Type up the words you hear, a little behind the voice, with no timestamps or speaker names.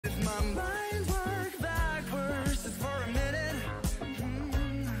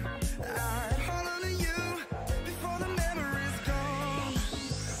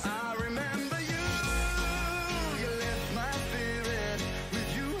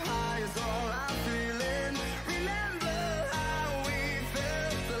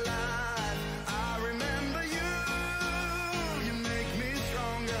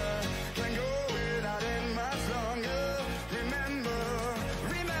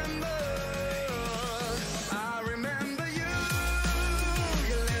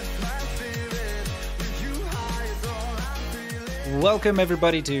Welcome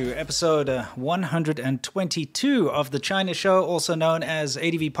everybody to episode 122 of the China Show, also known as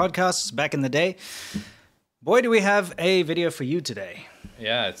ADV Podcasts back in the day. Boy, do we have a video for you today.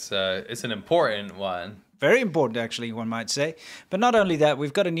 Yeah, it's an important one. Very important, actually, one might say. But not only that,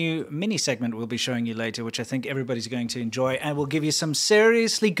 we've got a new mini segment we'll be showing you later, which I think everybody's going to enjoy, and will give you some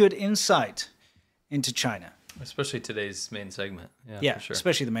seriously good insight into China. Especially today's main segment. Yeah, for sure.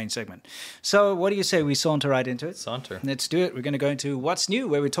 Especially the main segment. So what do you say we saunter right into it? Saunter. Let's do it. We're going to go into What's New,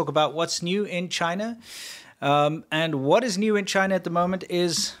 where we talk about what's new in China. And what is new in China at the moment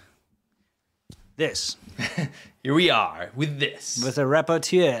is this. Here we are with this. With a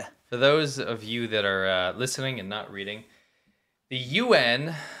rapporteur. For those of you that are listening and not reading, the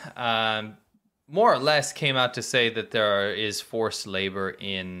UN more or less came out to say that there is forced labor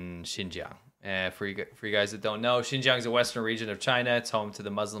in Xinjiang. For you guys that don't know, Xinjiang is a western region of China. It's home to the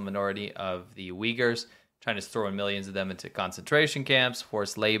Muslim minority of the Uyghurs. China's throwing millions of them into concentration camps,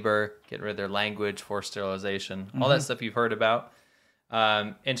 forced labor, getting rid of their language, forced sterilization, all that stuff you've heard about.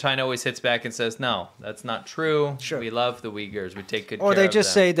 And China always hits back and says, no, that's not true. Sure. We love the Uyghurs. We take good care of them. Or they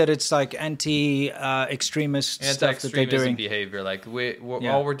just say that it's like anti-extremist stuff that they're doing. Behavior. Like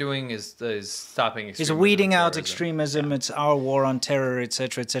all we're doing is stopping extremism. It's weeding out extremism. Yeah. It's our war on terror,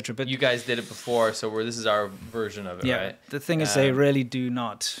 etc., etc. But you guys did it before, so this is our version of it, right? The thing is, they really do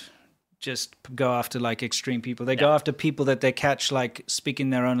not just go after like extreme people. They go after people that they catch like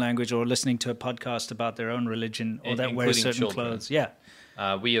speaking their own language or listening to a podcast about their own religion or that wear certain clothes. Yeah.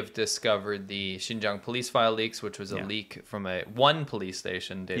 We have discovered the Xinjiang police file leaks, which was a leak from one police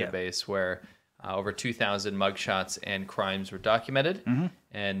station database where over 2,000 mugshots and crimes were documented. Mm-hmm.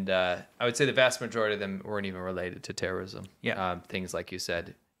 And I would say the vast majority of them weren't even related to terrorism. Yeah. Things like you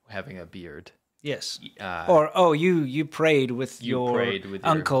said, having a beard. Yes. You prayed with your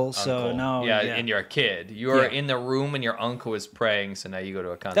uncle, so now... Yeah, and you're a kid. You're in the room and your uncle is praying, so now you go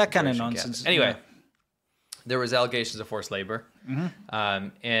to a concentration that kind of nonsense. Camp. Anyway, there was allegations of forced labor. Mm-hmm.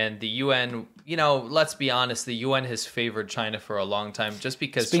 And the UN, let's be honest, the UN has favored China for a long time just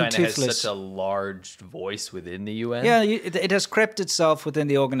because China has such a large voice within the UN. Yeah, it has crept itself within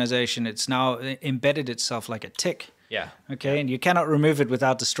the organization. It's now embedded itself like a tick. Yeah. Okay, and you cannot remove it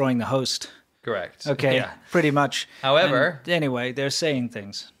without destroying the host. Correct. Okay, pretty much. However... And anyway, they're saying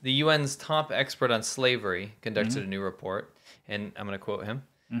things. The UN's top expert on slavery conducted a new report, and I'm going to quote him.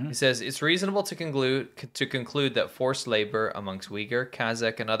 Mm-hmm. He says, it's reasonable to conclude that forced labor amongst Uyghur,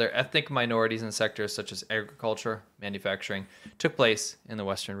 Kazakh, and other ethnic minorities in sectors such as agriculture, manufacturing, took place in the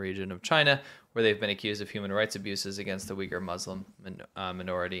western region of China, where they've been accused of human rights abuses against the Uyghur Muslim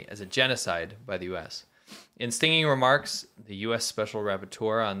minority as a genocide by the U.S. In stinging remarks, the U.S. Special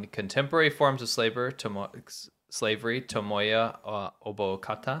Rapporteur on Contemporary Forms of Slavery, Tomoya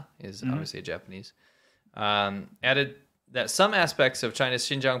Obokata, is obviously a Japanese, added that some aspects of China's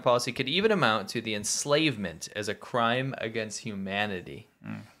Xinjiang policy could even amount to the enslavement as a crime against humanity.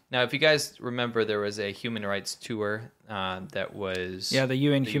 Now, if you guys remember, there was a human rights tour that was... Yeah, the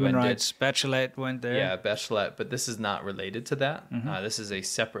UN Human Rights. Bachelet went there. Yeah, Bachelet, but this is not related to that. Mm-hmm. This is a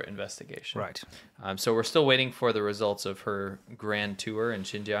separate investigation. Right. So we're still waiting for the results of her grand tour in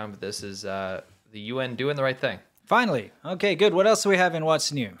Xinjiang, but this is the UN doing the right thing. Finally. Okay, good. What else do we have in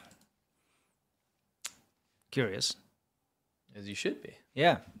What's New? Curious. As you should be.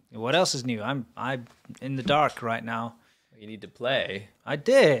 Yeah. What else is new? I'm in the dark right now. You need to play. I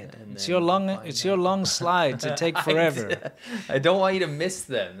did. It's your long slides. It take forever. I don't want you to miss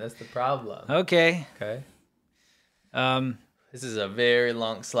them. That's the problem. Okay. This is a very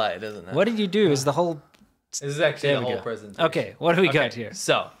long slide, isn't it? What did you do? Is the whole... This is actually the whole presentation. Okay. What do we got here?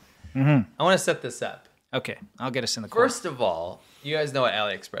 So, I want to set this up. Okay. I'll get us in the corner. First of all, you guys know what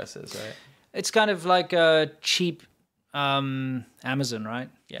AliExpress is, right? It's kind of like a cheap Amazon, right?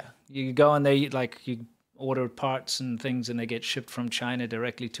 Yeah. You go and you order parts and things and they get shipped from China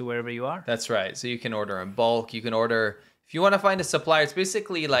directly to wherever you are. That's right. So you can order in bulk. You can order, if you want to find a supplier, it's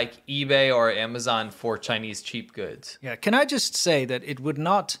basically like eBay or Amazon for Chinese cheap goods. Yeah. Can I just say that it would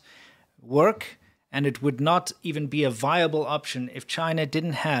not work and it would not even be a viable option if China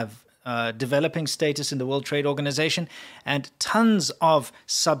didn't have developing status in the World Trade Organization and tons of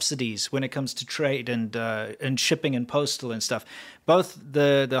subsidies when it comes to trade and shipping and postal and stuff. Both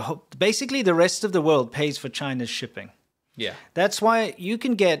basically the rest of the world pays for China's shipping. Yeah. That's why you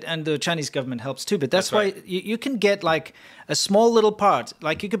can get, and the Chinese government helps too, but that's why right. you can get like a small little part.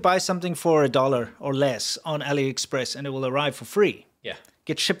 Like you could buy something for $1 or less on AliExpress and it will arrive for free. Yeah.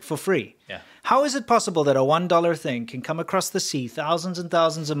 Get shipped for free. Yeah. How is it possible that a $1 thing can come across the sea thousands and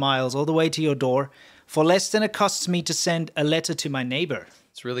thousands of miles all the way to your door for less than it costs me to send a letter to my neighbor?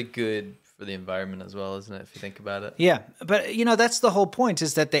 It's really good for the environment as well, isn't it? If you think about it. Yeah, but that's the whole point,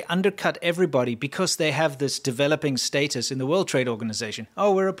 is that they undercut everybody because they have this developing status in the World Trade Organization.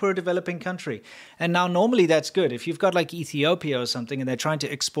 Oh, we're a poor developing country. And now normally that's good. If you've got like Ethiopia or something and they're trying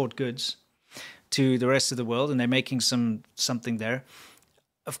to export goods to the rest of the world and they're making something there,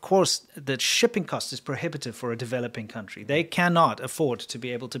 of course, the shipping cost is prohibitive for a developing country. They cannot afford to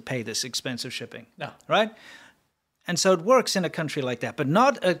be able to pay this expensive shipping. No. Right? And so it works in a country like that, but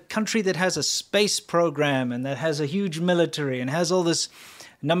not a country that has a space program and that has a huge military and has all this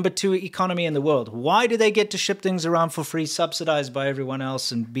number 2 economy in the world. Why do they get to ship things around for free, subsidized by everyone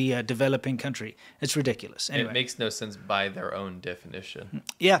else, and be a developing country? It's ridiculous. Anyway. It makes no sense by their own definition.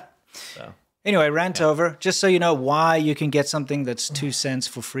 Yeah. So. Anyway, rant over. Just so you know why you can get something that's 2 cents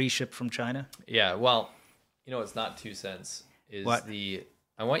for free shipped from China. Yeah, well, it's not 2 cents. What?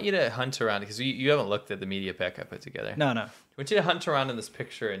 I want you to hunt around, because you haven't looked at the media pack I put together. No. I want you to hunt around in this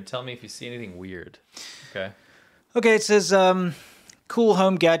picture and tell me if you see anything weird. Okay. Okay, it says cool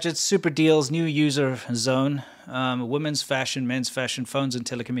home gadgets, super deals, new user zone, women's fashion, men's fashion, phones and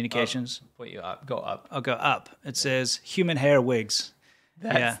telecommunications. Point you up. Go up. I'll go up. It says human hair wigs.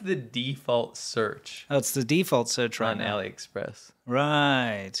 That's the default search. Oh, it's the default search right on now. AliExpress.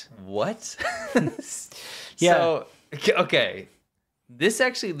 Right. What? Yeah. So, okay. This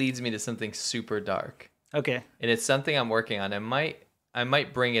actually leads me to something super dark. Okay. And it's something I'm working on. I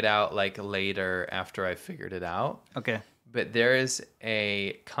might bring it out like later after I figured it out. Okay. But there's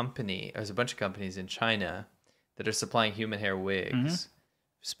a bunch of companies in China that are supplying human hair wigs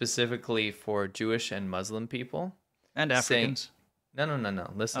specifically for Jewish and Muslim people. And Africans.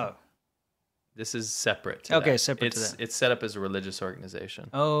 No. Listen. Oh. This is separate to Okay, that. separate to that. It's set up as a religious organization.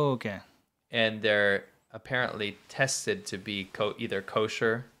 Oh, okay. And they're apparently tested to be either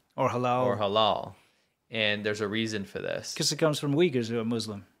kosher Or halal. And there's a reason for this. Because it comes from Uyghurs who are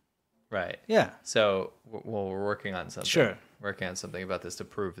Muslim. Right. Yeah. So, we're working on something. Sure. Working on something about this to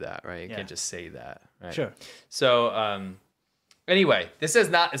prove that, right? You Yeah. can't just say that, right? Sure. So, anyway, it's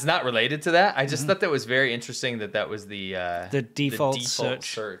not related to that. I just thought that was very interesting that was the default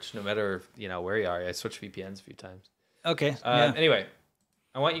search. No matter where you are. I switched VPNs a few times. Okay. Anyway,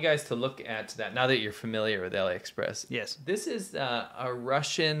 I want you guys to look at that now that you're familiar with AliExpress. Yes. This is a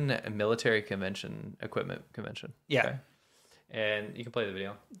Russian military equipment convention. Yeah. Okay? And you can play the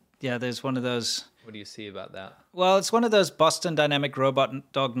video. Yeah, there's one of those. What do you see about that? Well, it's one of those Boston Dynamic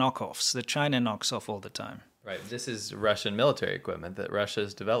robot dog knockoffs that China knocks off all the time. Right. This is Russian military equipment that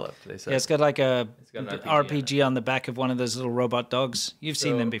Russia's developed. They said. Yeah, it's got like got an RPG on the back of one of those little robot dogs. You've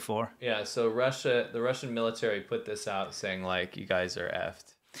seen them before. Yeah. So the Russian military put this out saying like, you guys are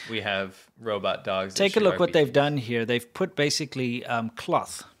effed. We have robot dogs. Take a look what they've done here. They've put basically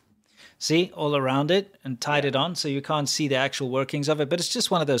cloth. See, all around it and tied it on so you can't see the actual workings of it. But it's just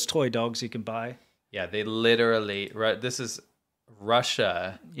one of those toy dogs you can buy. Yeah, they literally... This is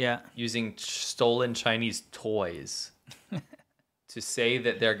Russia using stolen Chinese toys to say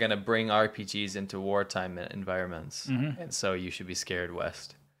that they're going to bring RPGs into wartime environments. Mm-hmm. And so you should be scared,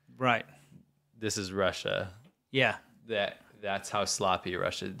 West. Right. This is Russia. Yeah. That's how sloppy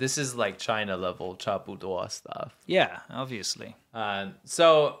Russia... This is like China level chapudo stuff. Yeah, obviously.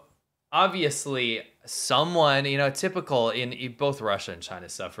 So... Obviously, someone, typical in both Russia and China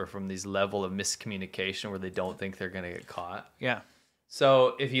suffer from these level of miscommunication where they don't think they're going to get caught. Yeah.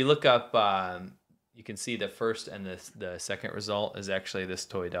 So if you look up, you can see the first and the second result is actually this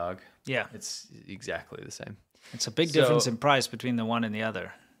toy dog. Yeah. It's exactly the same. It's a big difference in price between the one and the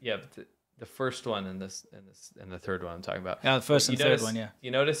other. Yeah, but the first one and the third one I'm talking about. Yeah, the first and third one, yeah.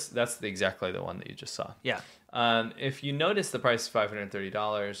 You notice that's exactly the one that you just saw. Yeah. If you notice the price is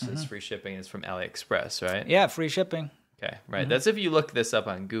 $530, it's free shipping, it's from AliExpress, right? Yeah, free shipping. Okay, right. That's if you look this up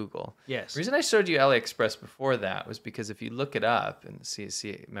on Google. Yes. The reason I showed you AliExpress before that was because if you look it up and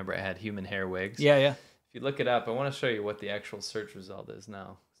see, remember I had human hair wigs? Yeah. If you look it up, I want to show you what the actual search result is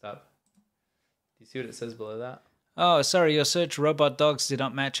now. Stop. Do you see what it says below that? Oh, sorry, your search robot dogs did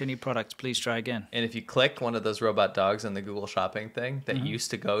not match any product. Please try again. And if you click one of those robot dogs on the Google shopping thing that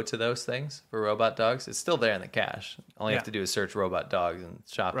used to go to those things for robot dogs, it's still there in the cache. All you have to do is search robot dogs and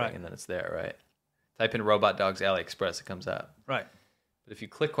shopping, and then it's there, right? Type in robot dogs AliExpress, it comes up. Right. But if you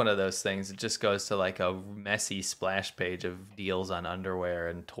click one of those things, it just goes to like a messy splash page of deals on underwear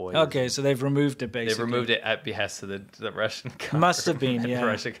and toys. Okay, so they've removed it basically. They've removed it at behest of the Russian government. Must have been, yeah.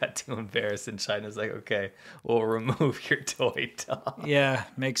 Russia got too embarrassed and China's like, okay, we'll remove your toy dog. Yeah,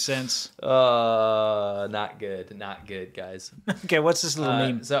 makes sense. Not good, guys. Okay, what's this little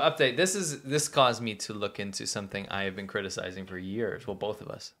meme? So update, this caused me to look into something I have been criticizing for years. Well, both of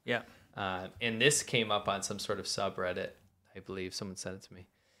us. Yeah. And this came up on some sort of subreddit. I believe someone sent it to me.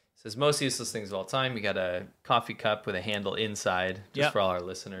 says most useless things of all time. You got a coffee cup with a handle inside, just for all our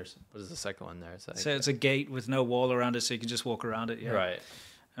listeners. What is the second one there? So it's a gate with no wall around it, so you can just walk around it. Yeah. Right.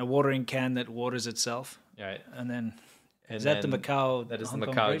 A watering can that waters itself. Right. And then is that the Macau? That is Hong the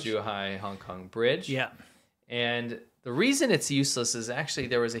Kong Macau Bridge? Zhuhai Hong Kong Bridge. Yeah. And the reason it's useless is actually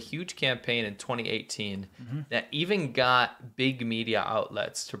there was a huge campaign in 2018 that even got big media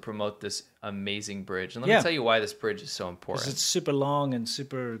outlets to promote this amazing bridge. And let me tell you why this bridge is so important. It's super long and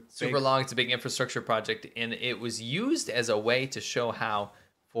super big. Long. It's a big infrastructure project, and it was used as a way to show how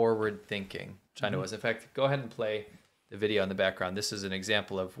forward-thinking China was. In fact, go ahead and play the video in the background. This is an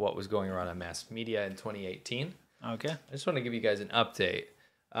example of what was going around on mass media in 2018. Okay. I just want to give you guys an update.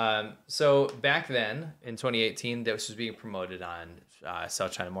 So back then, in 2018, this was being promoted on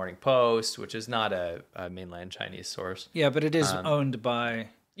South China Morning Post, which is not a mainland Chinese source. Yeah, but it is owned by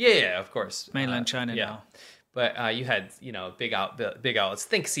Yeah, of course. mainland China now. But you had, big outlets,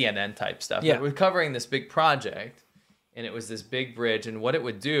 think CNN type stuff. Yeah. That were covering this big project, and it was this big bridge. And what it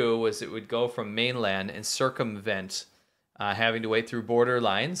would do was it would go from mainland and circumvent having to wait through border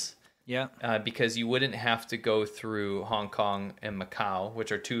lines. Yeah. Because you wouldn't have to go through Hong Kong and Macau,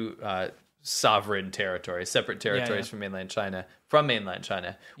 which are two sovereign territories, separate territories from mainland China,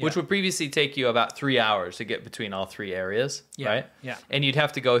 which would previously take you about 3 hours to get between all three areas, right? Yeah. And you'd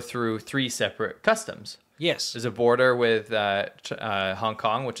have to go through three separate customs. Yes. There's a border with Hong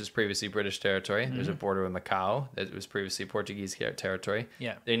Kong, which is previously British territory. There's a border with Macau that was previously Portuguese territory.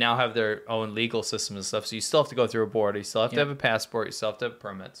 Yeah. They now have their own legal systems and stuff, so you still have to go through a border. You still have to have a passport. You still have to have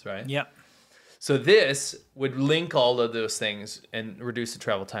permits, right? Yeah. So this would link all of those things and reduce the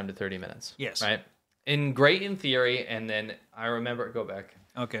travel time to 30 minutes. Yes. Right? Great in theory, and then I remember, go back.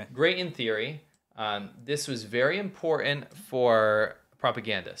 Okay. Great in theory. This was very important for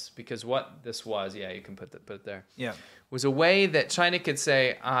propagandists, because what this was, you can put it there. Yeah. Was a way that China could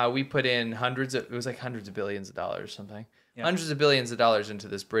say, we put in hundreds of billions of dollars or something. Yeah. Hundreds of billions of dollars into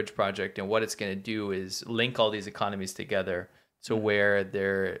this bridge project, and what it's going to do is link all these economies together to where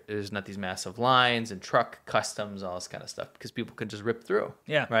there's not these massive lines and truck customs, all this kind of stuff, because people can just rip through.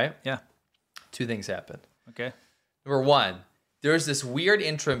 Yeah. Right? Yeah. Two things happened. Okay. Number one, there's this weird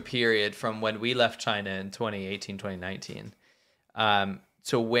interim period from when we left China in 2018, 2019,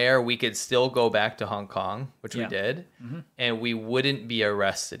 to where we could still go back to Hong Kong, which we did, and we wouldn't be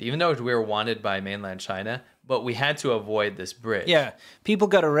arrested, even though we were wanted by mainland China, but we had to avoid this bridge. Yeah, people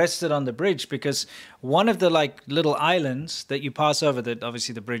got arrested on the bridge because one of the little islands that you pass over, that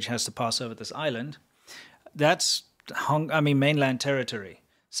obviously the bridge has to pass over this island, that's mainland territory.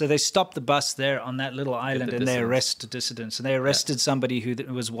 So they stopped the bus there on that little island and they arrested dissidents. And they arrested somebody who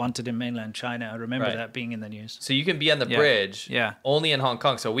was wanted in mainland China. I remember that being in the news. So you can be on the bridge Yeah. only in Hong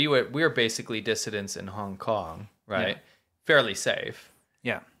Kong. So we were basically dissidents in Hong Kong, right? Yeah. Fairly safe.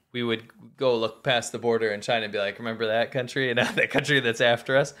 Yeah. We would go look past the border in China and be like, remember that country? That country that's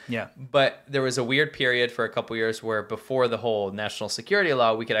after us? Yeah. But there was a weird period for a couple years where before the whole national security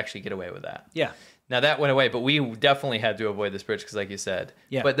law, we could actually get away with that. Yeah. Now that went away, but we definitely had to avoid this bridge because, like you said.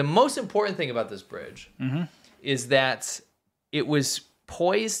 Yeah. But the most important thing about this bridge is that it was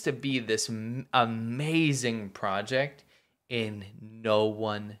poised to be this amazing project, and no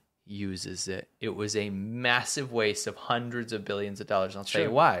one uses it. It was a massive waste of hundreds of billions of dollars. And I'll tell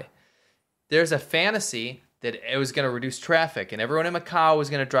you why. There's a fantasy that it was going to reduce traffic, and everyone in Macau was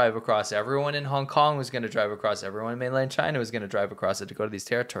going to drive across, everyone in Hong Kong was going to drive across, everyone in mainland China was going to drive across it to go to these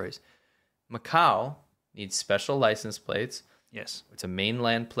territories. Macau needs special license plates. Yes. It's a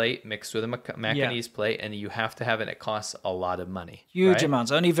mainland plate mixed with a Macanese plate, and you have to have it. It costs a lot of money. Huge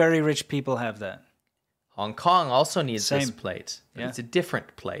amounts. Only very rich people have that. Hong Kong also needs this plate, but it's a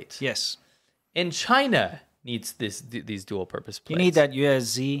different plate. Yes. And China needs these dual-purpose plates. You need that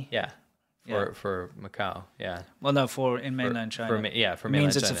USZ. Yeah. For Macau, yeah. Well, no, in mainland China. For mainland China. It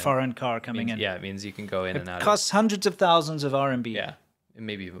means it's a foreign car coming in. Yeah, it means you can go in and out. It costs hundreds of thousands of RMB. Yeah.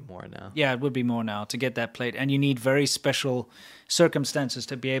 Maybe even more now. Yeah, it would be more now to get that plate. And you need very special circumstances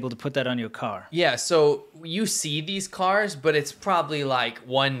to be able to put that on your car. Yeah, so you see these cars, but it's probably like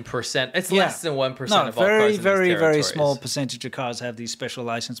 1%. It's less than 1% of all cars in very, these very small percentage of cars have these special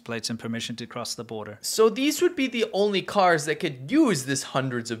license plates and permission to cross the border. So these would be the only cars that could use this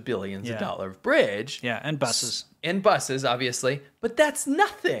hundreds of billions of dollar bridge. Yeah, and buses. And buses, obviously. But that's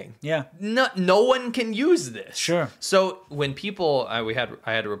nothing. Yeah. No one can use this. Sure. So when people, I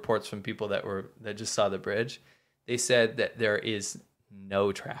had reports from people that just saw the bridge. They said that there is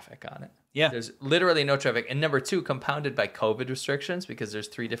no traffic on it. Yeah. There's literally no traffic. And number two, compounded by COVID restrictions, because there's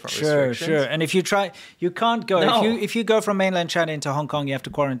 3 different restrictions. Sure. And if you can't go, if you go from mainland China into Hong Kong, you have to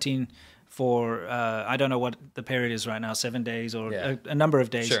quarantine for I don't know what the period is right now, 7 days or Yeah. a number of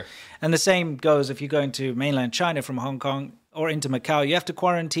days. Sure. And the same goes if you're going to mainland China from Hong Kong or into Macau, you have to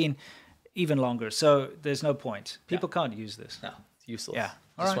quarantine even longer. So there's no point. People can't use this. No, it's useless. Yeah.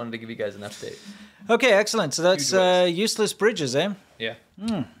 All Just right. wanted to give you guys an update. Okay, excellent. So that's Huge waste. useless bridges, eh? Yeah.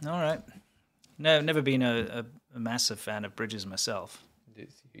 All right. No, never been a massive fan of bridges myself. Do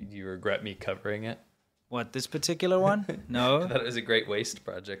you regret me covering it? What, this particular one? I No. thought it was a great waste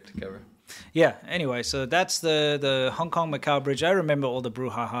project to cover. Yeah, anyway, so that's the Hong Kong Macau bridge. I remember all the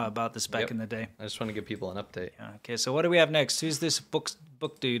brouhaha about this back Yep. in the day. I just want to give people an update. Okay, so what do we have next? Who's this book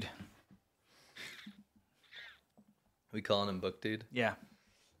dude? We calling him Book Dude? Yeah.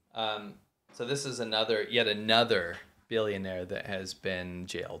 So this is yet another billionaire that has been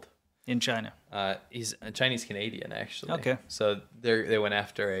jailed. In China. He's a Chinese Canadian, actually. Okay. So they went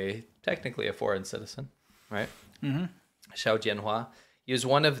after technically a foreign citizen, right? Mm-hmm. Xiao Jianhua. He was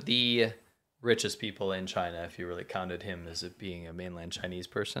one of the richest people in China, if you really counted him as being a mainland Chinese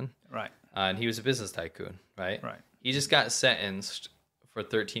person. Right. And he was a business tycoon, right? Right. He just got sentenced for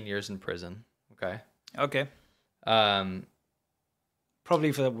 13 years in prison. Okay. Okay. Um,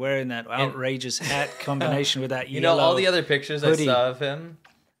 Probably for wearing that outrageous hat combination with that you know, all the other pictures hoodie. I saw of him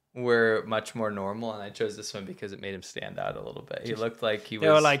were much more normal, and I chose this one because it made him stand out a little bit. He looked like he was.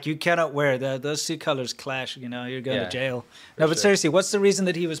 They were like, you cannot wear that. Those two colors clash. You know, you're going Yeah, to jail. No, but sure. seriously, what's the reason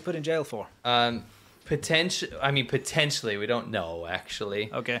that he was put in jail for? Potentially, we don't know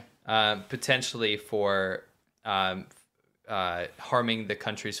actually. Okay. Potentially for harming the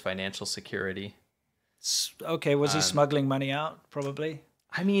country's financial security. Okay, was he smuggling money out? Probably.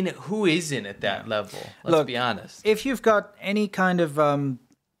 I mean, who isn't at that level? Let's Look, be honest. If you've got any kind of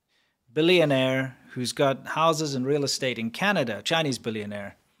billionaire who's got houses and real estate in Canada, Chinese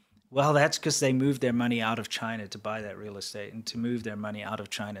billionaire, well, that's because they moved their money out of China to buy that real estate and to move their money out of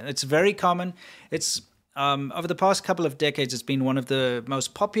China. It's very common. It's over the past couple of decades, it's been one of the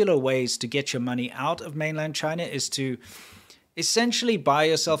most popular ways to get your money out of mainland China is to essentially buy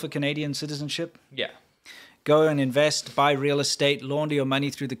yourself a Canadian citizenship. Yeah. Go and invest, buy real estate, launder your money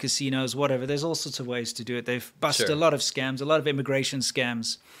through the casinos, whatever. There's all sorts of ways to do it. They've busted Sure. a lot of scams, a lot of immigration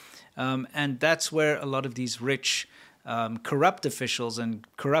scams. And that's where a lot of these rich, corrupt officials and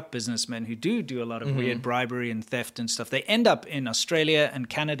corrupt businessmen who do a lot of weird bribery and theft and stuff, they end up in Australia and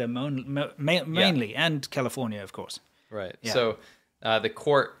Canada mainly, and California, of course. Right. Yeah. So the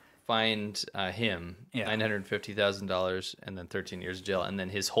court fined him Yeah. $950,000 and then 13 years jail, and then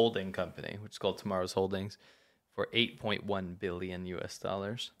his holding company, which is called Tomorrow's Holdings, for $8.1 billion US.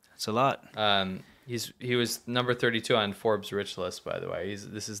 It's a lot. He was number 32 on Forbes' rich list, by the way.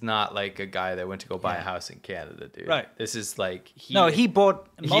 This is not like a guy that went to go buy a house in Canada, dude. Right. This is like He bought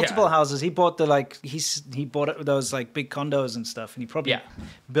multiple Yeah. houses. He bought he bought it with those like big condos and stuff, and he probably Yeah.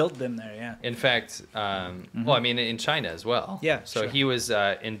 built them there. Yeah. In fact, well, I mean, in China as well. Yeah, So sure. he was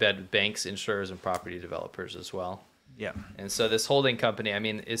in bed with banks, insurers, and property developers as well. Yeah. And so this holding company, I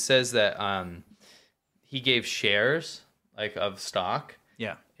mean, it says that he gave shares like of stock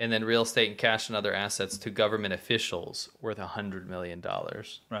Yeah. and then real estate and cash and other assets to government officials worth $100 million.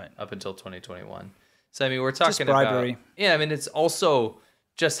 Right. Up until 2021. So I mean, we're talking bribery. about I mean, it's also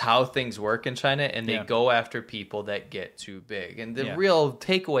just how things work in China, and they Yeah. go after people that get too big. And the Yeah. real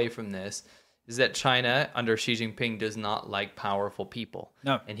takeaway from this is that China under Xi Jinping does not like powerful people.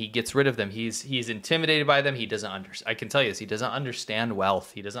 No. And he gets rid of them. He's intimidated by them. He doesn't I can tell you this, he doesn't understand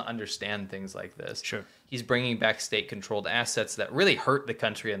wealth. He doesn't understand things like this. Sure. He's bringing back state-controlled assets that really hurt the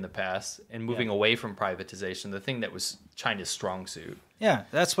country in the past and moving away from privatization, the thing that was China's strong suit. Yeah.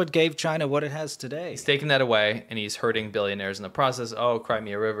 That's what gave China what it has today. He's taking that away, and he's hurting billionaires in the process. Oh,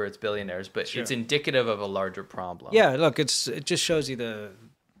 Crimea River, it's billionaires, but Sure. it's indicative of a larger problem. Yeah. Look, it just shows you the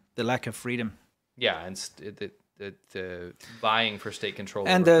lack of freedom Yeah, and the vying for state control.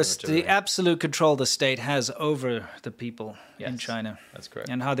 and over the pretty much everything. absolute control the state has over the people in Yes, China, That's correct.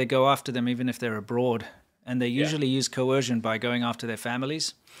 and how they go after them even if they're abroad, and they usually use coercion by going after their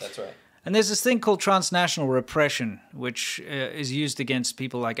families. That's right. And there's this thing called transnational repression, which is used against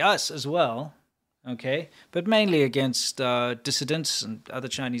people like us as well, okay? But mainly against dissidents and other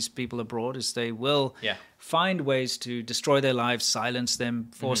Chinese people abroad, as they will Yeah. find ways to destroy their lives, silence them,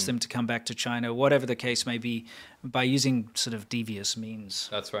 force them to come back to China, whatever the case may be, by using sort of devious means.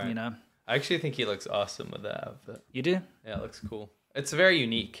 That's right. You know? I actually think he looks awesome with that outfit. You do? Yeah, it looks cool. It's very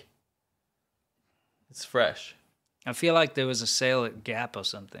unique. It's fresh. I feel like there was a sale at Gap or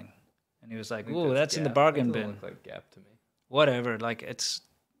something. And he was like, ooh, that's in the Gap. bargain That doesn't bin. look like Gap to me. Whatever. Like, it's,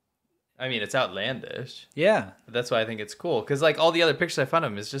 I mean, it's outlandish. yeah, But that's why I think it's cool. Because, like, all the other pictures I found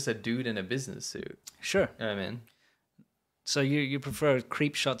of him is just a dude in a business suit. sure. You know what I mean? So you prefer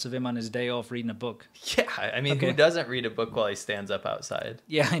creep shots of him on his day off reading a book? Yeah, I mean, who doesn't read a book while he stands up outside?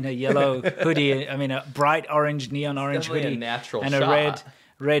 Yeah, in a yellow hoodie. I mean, a bright orange, neon orange Definitely hoodie, a natural and shot. a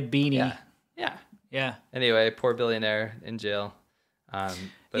red beanie. Yeah. Yeah. Anyway, poor billionaire in jail. But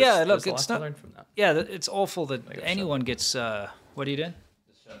Yeah, look, there's a lot it's to not- learn from that. Yeah, it's awful that Like a anyone gets. What are you doing?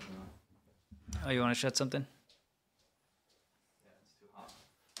 Oh, you want to shut something?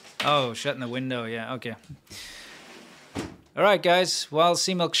 Oh, shutting the window. Yeah, okay. All right, guys. While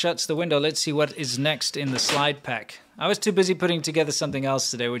C-Milk shuts the window, let's see what is next in the slide pack. I was too busy putting together something else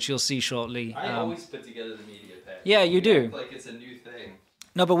today, which you'll see shortly. I always put together the media pack. Yeah, you do. Act like it's a new thing.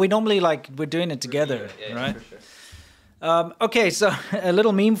 No, but we normally we're doing it together, Yeah, right? for sure. Okay, so a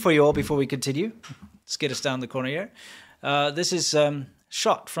little meme for you all before we continue. Let's get us down the corner here. This is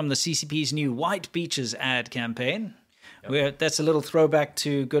shot from the CCP's new White Beaches ad campaign. That's a little throwback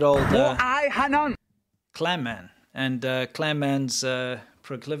to good old Clam Man and Clam Man's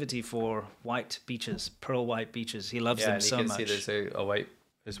proclivity for white beaches, pearl white beaches. He loves them and so you can much. see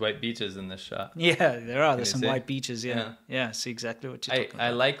there's white beaches in this shot. Yeah, there are. There's you some see? white beaches. Yeah, see exactly what you're talking about. I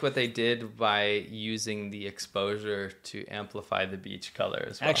like what they did by using the exposure to amplify the beach color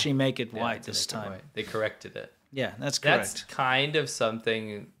as well. Actually make it Yeah, white to this make it time. white. They corrected it. Yeah, that's correct. That's kind of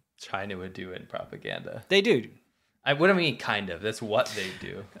something China would do in propaganda. They do. What do I mean kind of? That's what they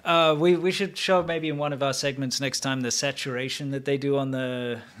do. We should show maybe in one of our segments next time the saturation that they do on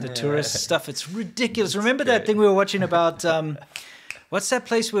the tourist stuff. It's ridiculous. Remember that great. thing we were watching about what's that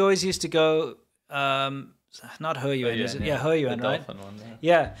place we always used to go? Not Heyuan, is it? Yeah, Heyuan, the right? dolphin one.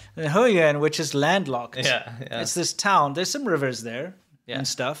 Yeah, and Heyuan, which is landlocked. Yeah. It's this town. There's some rivers there Yeah. and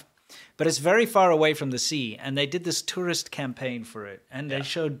stuff, but it's very far away from the sea. And they did this tourist campaign for it, and they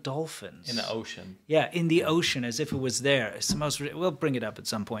showed dolphins In the ocean. Yeah, in the ocean, as if it was there. It's the most. We'll bring it up at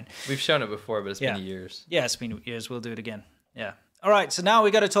some point. We've shown it before, but it's Yeah. been years. Yeah, it's been years. We'll do it again. Yeah. All right. So now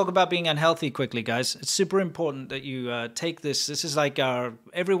we got to talk about being unhealthy quickly, guys. It's super important that you take this. This is like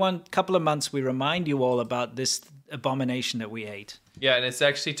every couple of months we remind you all about this abomination that we ate. Yeah, and it's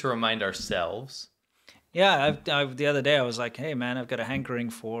actually to remind ourselves. Yeah, the other day I was like, hey man, I've got a hankering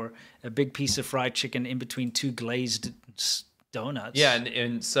for a big piece of fried chicken in between two glazed donuts. Yeah,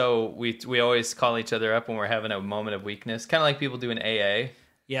 and so we always call each other up when we're having a moment of weakness, kind of like people do in AA.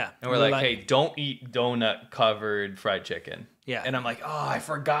 Yeah. And we're like, hey, don't eat donut covered fried chicken. Yeah. And I'm like, oh, I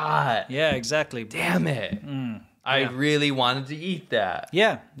forgot. Yeah, exactly. Damn it. I really wanted to eat that.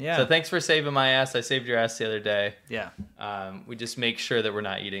 Yeah, yeah. So thanks for saving my ass. I saved your ass the other day. Yeah. We just make sure that we're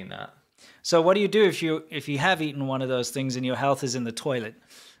not eating that. So what do you do if you have eaten one of those things and your health is in the toilet?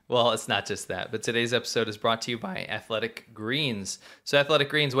 Well, it's not just that, but today's episode is brought to you by Athletic Greens. So Athletic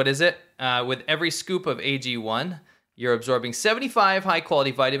Greens, what is it? With every scoop of AG1, you're absorbing 75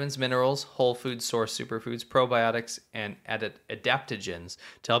 high-quality vitamins, minerals, whole food source superfoods, probiotics, and adaptogens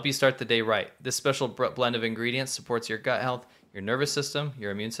to help you start the day right. This special blend of ingredients supports your gut health, your nervous system,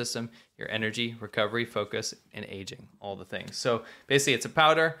 your immune system, your energy, recovery, focus, and aging, all the things. So basically, it's a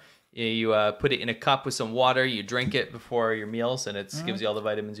powder. You put it in a cup with some water. You drink it before your meals, and it gives you all the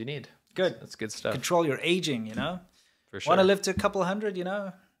vitamins you need. Good. That's good stuff. Control your aging, you know? For sure. Want to live to a couple hundred, you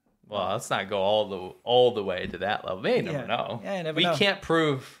know? Well, let's not go all the way to that level. You never know. Yeah, you never we know. can't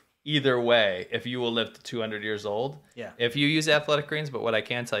prove either way if you will live to 200 years old. Yeah. If you use Athletic Greens, but what I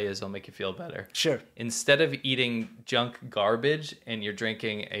can tell you is it'll make you feel better. Sure. Instead of eating junk garbage and you're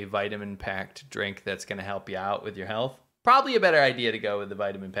drinking a vitamin-packed drink that's going to help you out with your health, probably a better idea to go with the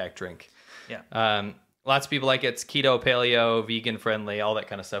vitamin-packed drink. Yeah. Lots of people like it. It's keto, paleo, vegan friendly, all that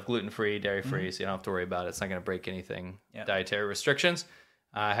kind of stuff. Gluten-free, dairy-free, so you don't have to worry about it. It's not going to break anything. Yeah. Dietary restrictions.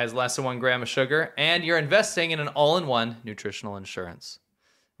 Has less than 1 gram of sugar. And you're investing in an all-in-one nutritional insurance.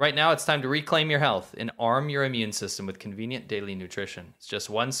 Right now, it's time to reclaim your health and arm your immune system with convenient daily nutrition. It's just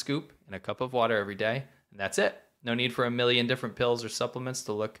 1 scoop in a cup of water every day, and that's it. No need for a million different pills or supplements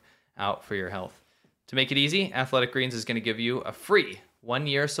to look out for your health. To make it easy, Athletic Greens is going to give you a free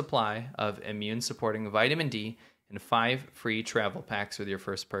 1-year supply of immune-supporting vitamin D and 5 free travel packs with your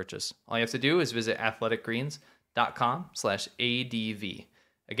first purchase. All you have to do is visit athleticgreens.com/ADV.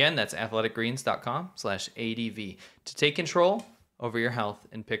 Again, that's athleticgreens.com/ADV to take control over your health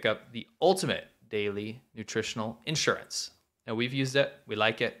and pick up the ultimate daily nutritional insurance. Now, we've used it. We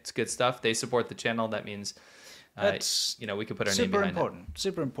like it. It's good stuff. They support the channel. That means, That's we can put our name behind it.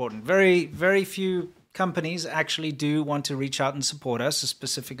 Super important. Very, very few companies actually do want to reach out and support us,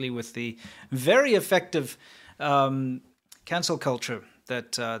 specifically with the very effective cancel culture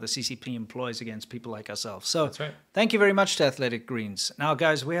that the CCP employs against people like ourselves. So That's right. Thank you very much to Athletic Greens. Now,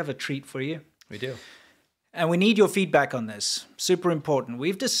 guys, we have a treat for you. We do. And we need your feedback on this. Super important.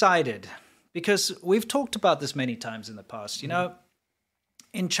 We've decided because we've talked about this many times in the past. You know,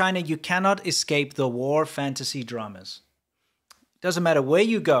 in China, you cannot escape the war fantasy dramas. It doesn't matter where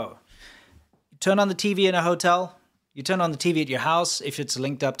you go. You turn on the TV in a hotel, you turn on the TV at your house, if it's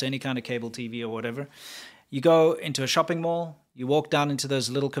linked up to any kind of cable TV or whatever. You go into a shopping mall, you walk down into those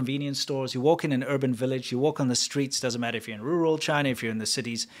little convenience stores, you walk in an urban village, you walk on the streets, doesn't matter if you're in rural China, if you're in the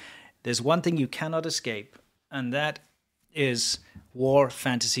cities. There's one thing you cannot escape, and that is war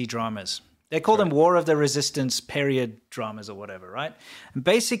fantasy dramas. They call them War of the Resistance period dramas or whatever, right? And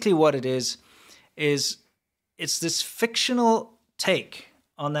basically what it is it's this fictional take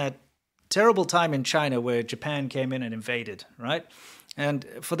on that terrible time in China where Japan came in and invaded, right? And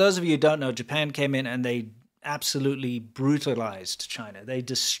for those of you who don't know, Japan came in and they absolutely brutalized China. They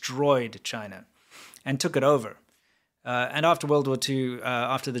destroyed China and took it over. And after World War II,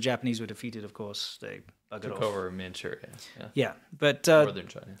 after the Japanese were defeated, of course, they buggered off. Took over Manchuria. Yeah, but Northern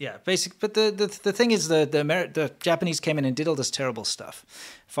China. Yeah, basic. But the thing is, the Japanese came in and did all this terrible stuff.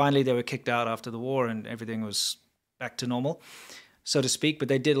 Finally, they were kicked out after the war, and everything was back to normal, so to speak. But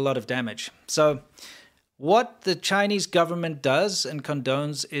they did a lot of damage. So, what the Chinese government does and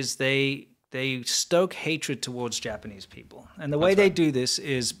condones is they stoke hatred towards Japanese people. And the way they do this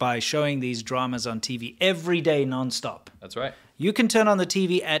is by showing these dramas on TV every day nonstop. That's right. You can turn on the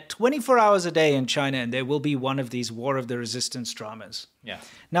TV at 24 hours a day in China and there will be one of these War of the Resistance dramas. Yeah.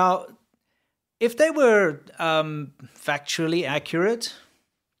 Now, if they were factually accurate,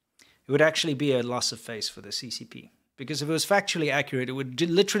 it would actually be a loss of face for the CCP. Because if it was factually accurate, it would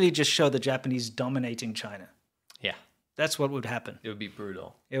literally just show the Japanese dominating China. Yeah. That's what would happen. It would be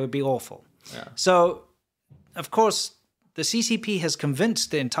brutal. It would be awful. Yeah. So, of course, the CCP has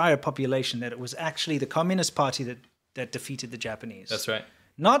convinced the entire population that it was actually the Communist Party that defeated the Japanese. That's right.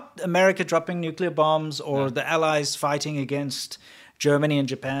 Not America dropping nuclear bombs or the Allies fighting against Germany and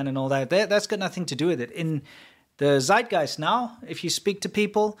Japan and all that. That's got nothing to do with it. In the zeitgeist now, if you speak to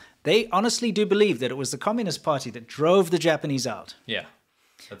people, they honestly do believe that it was the Communist Party that drove the Japanese out. Yeah,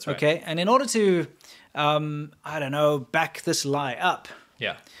 that's right. Okay, and in order to, back this lie up,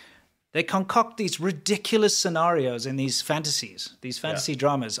 they concoct these ridiculous scenarios in these fantasies, these fantasy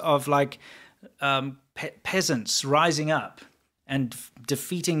dramas of like peasants rising up and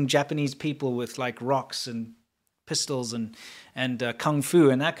defeating Japanese people with like rocks and pistols and kung fu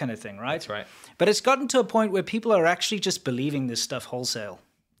and that kind of thing, right? That's right. But it's gotten to a point where people are actually just believing this stuff wholesale.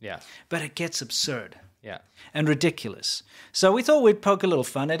 Yeah. But it gets absurd. Yeah. And ridiculous. So we thought we'd poke a little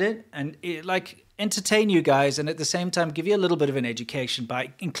fun at it and entertain you guys and at the same time give you a little bit of an education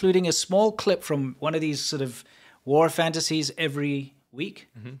by including a small clip from one of these sort of war fantasies every week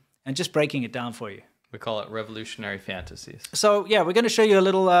and just breaking it down for you. We call it revolutionary fantasies. So yeah, we're going to show you a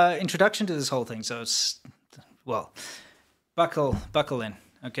little introduction to this whole thing. So it's, well, buckle in,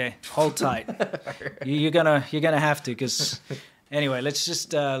 okay? Hold tight. You're gonna have to, because anyway, let's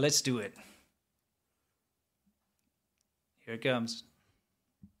do it. Here it comes.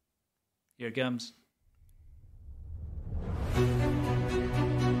 Here it comes.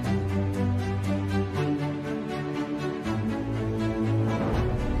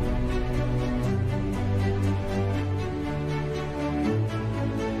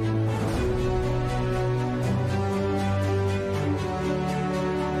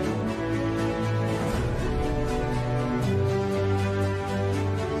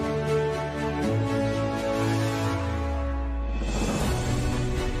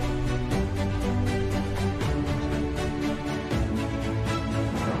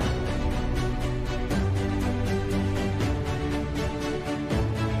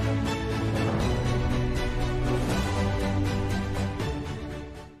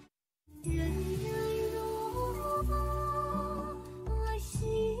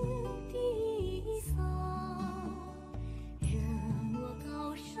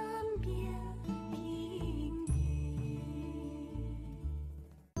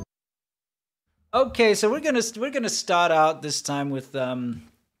 Okay, so we're gonna start out this time with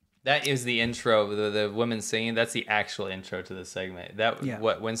That is the intro. The women singing. That's the actual intro to the segment.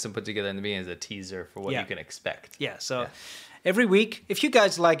 What Winston put together in the beginning is a teaser for what you can expect. Yeah. So every week, if you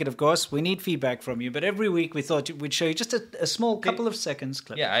guys like it, of course, we need feedback from you. But every week, we thought we'd show you just a small couple of seconds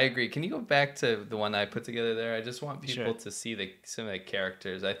clip. Yeah, I agree. Can you go back to the one I put together there? I just want people to see some of the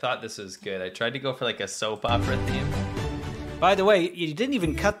characters. I thought this was good. I tried to go for like a soap opera theme. By the way, you didn't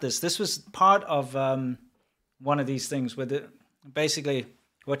even cut this. This was part of one of these things where basically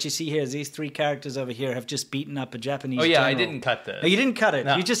What you see here is these three characters over here have just beaten up a Japanese Oh yeah, I general. didn't cut this. No, you didn't cut it.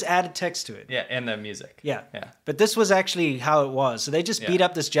 No. You just added text to it. Yeah, and the music. Yeah. Yeah. But this was actually how it was. So they just beat Yeah.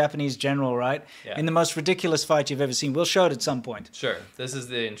 up this Japanese general, right? Yeah. In the most ridiculous fight you've ever seen. We'll show it at some point. Sure. This is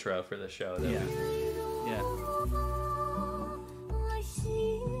the intro for the show. That Yeah. Yeah.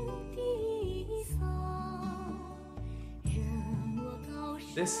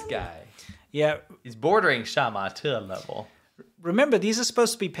 This guy Yeah. is bordering Shamate level. Remember, these are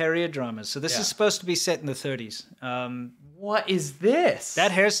supposed to be period dramas. So this Yeah. is supposed to be set in the 30s. What is this?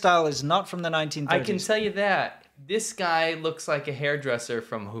 That hairstyle is not from the 1930s. I can tell you that. This guy looks like a hairdresser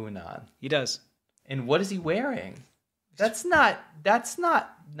from Hunan. He does. And what is he wearing? That's not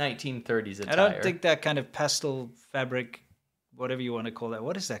 1930s attire. I don't think that kind of pastel fabric, whatever you want to call that.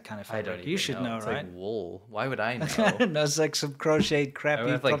 What is that kind of I fabric? don't even You should know, It's right? like wool. Why would I know? I don't know. It's like some crocheted crap I you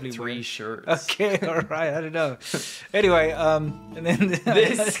have like probably 3 wear. shirts. Okay, all right. I don't know. Anyway, and then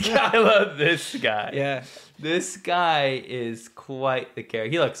This guy, I love this guy. Yeah, This guy is quite the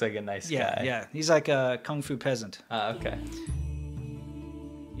character. He looks like a nice yeah, guy. yeah. He's like a kung fu peasant. Okay.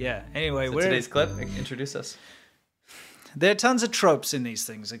 Yeah. Anyway, So we're today's clip, introduce us. there are tons of tropes in these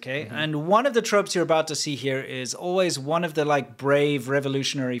things, okay? Mm-hmm. And one of the tropes you're about to see here is always one of the like brave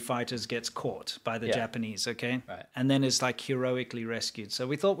revolutionary fighters gets caught by the Yeah. Japanese, okay? Right. And then is like heroically rescued. So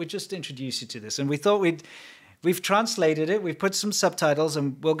we thought we'd just introduce you to this, and we thought we've translated it, we've put some subtitles,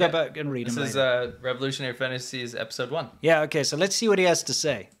 and we'll go Yeah. back and read This them is later. Revolutionary Fantasies episode 1. Yeah, okay. So let's see what he has to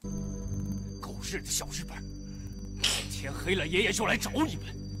say. 狗日的小日本，天黑了，爷爷就来找你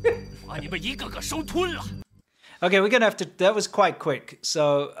们，把你们一个个收吞了。 Okay, we're gonna have to. That was quite quick.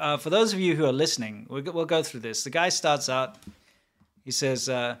 So for those of you who are listening, we'll go through this. The guy starts out. He says,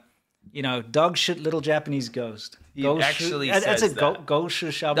 dog shit, little Japanese ghost. He actually that's says a go that. go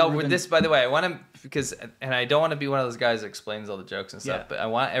shit. No, with this, by the way, I want to, because, and I don't want to be one of those guys that explains all the jokes and stuff, Yeah. but I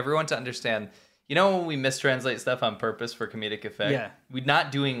want everyone to understand, when we mistranslate stuff on purpose for comedic effect, Yeah. we're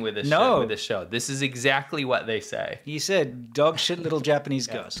not doing with this, No. with this show. This is exactly what they say. He said, dog shit, little Japanese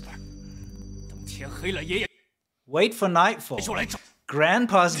ghost. 等天黑了，爷爷 Wait for nightfall. 就来找。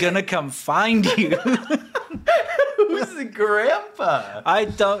 Grandpa's gonna come find you. Who's the grandpa? I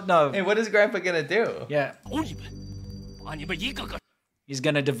don't know. Hey, what is grandpa gonna do? Yeah. 找你们，把你们一个个 He's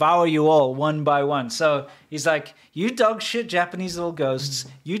going to devour you all one by one. So he's like, you dog shit Japanese little ghosts,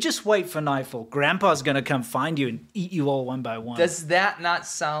 you just wait for nightfall. Grandpa's going to come find you and eat you all one by one. Does that not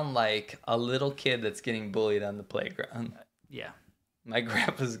sound like a little kid that's getting bullied on the playground? Yeah. My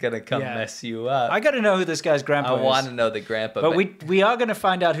grandpa's gonna come Yeah. mess you up. I got to know who this guy's grandpa I is. want to know the grandpa. But we are going to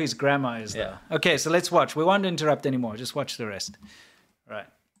find out who his grandma is, though. Yeah. Okay, so let's watch. We won't interrupt anymore. Just watch the rest. Right.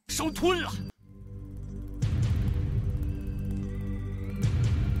 收吞了。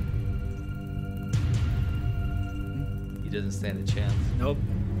 he doesn't stand a chance. Nope.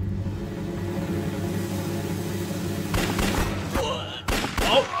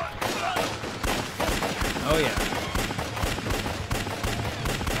 Oh, yeah.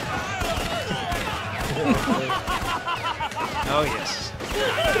 Oh, yes.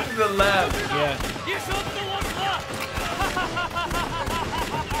 The laugh. Yeah. 别舍不得我死！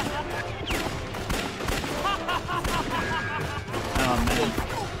 Oh, man.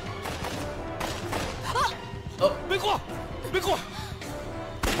 没过，没过，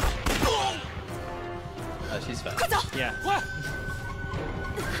 Oh, she's fine. 快走！ Yeah. 快！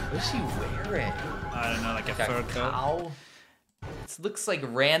 What's she wearing? I don't know, like a Like fur a coat. cow? It looks like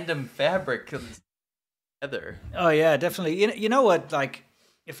random fabric. Leather. Oh yeah, definitely. You know what? Like,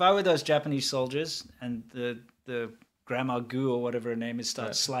 if I were those Japanese soldiers and the Grandma Gu or whatever her name is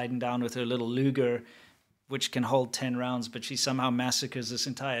starts sliding down with her little Luger, which can hold 10 rounds, but she somehow massacres this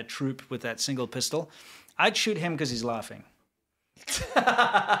entire troop with that single pistol, I'd shoot him because he's laughing.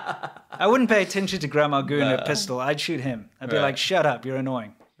 I wouldn't pay attention to Grandma Gu and her pistol. I'd shoot him. I'd be Right. like, "Shut up! You're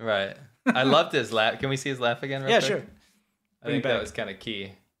annoying." Right. I loved his laugh. Can we see his laugh again? Real Yeah, quick? sure. I think back. that was kind of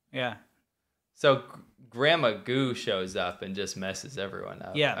key. Yeah. So Grandma Goo shows up and just messes everyone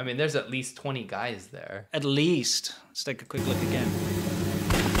up. Yeah. I mean, there's at least 20 guys there. At least. Let's take a quick look again.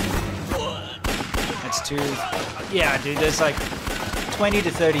 That's 2. Yeah, dude, there's like 20 to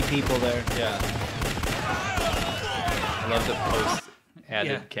 30 people there. Yeah. I love the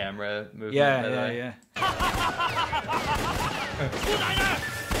post-added Yeah. camera movement. Yeah, by the yeah, way. yeah. 姑奶奶，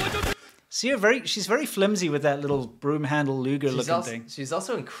我就 See her she's very flimsy with that little broom handle Luger looking thing. She's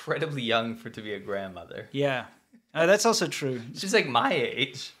also incredibly young to be a grandmother. Yeah. That's also true. She's like my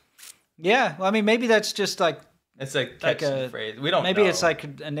age. Yeah, well, I mean, maybe that's just like It's like Like catchy a- phrase. We don't maybe know. it's like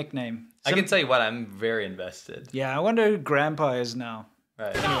a nickname. I can tell you what, I'm very invested. Yeah, I wonder who Grandpa is now.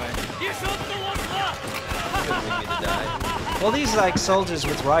 Right. Anyway, 别舍不得我死！ Couldn't leave me to die. All these like soldiers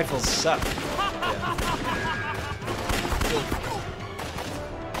with rifles suck.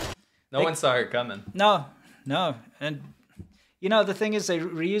 No one saw her coming. No. And, you know, the thing is they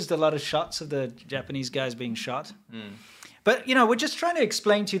reused a lot of shots of the Japanese guys being shot. But, you know, we're just trying to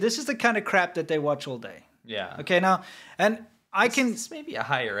explain to you, this is the kind of crap that they watch all day. Yeah. Okay, now, and I can... It's maybe a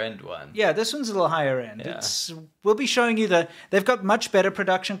higher end one. Yeah, this one's a little higher end. Yeah. We'll be showing you they've got much better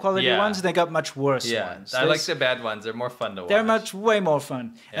production quality ones, and they got much worse ones. I like the bad ones. They're more fun to watch. They're way more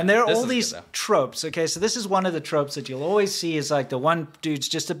fun. Yeah, And there are this all is these good, though. tropes, okay? So this is one of the tropes that you'll always see is like the one dude's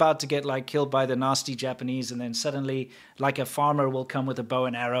just about to get like killed by the nasty Japanese, and then suddenly like a farmer will come with a bow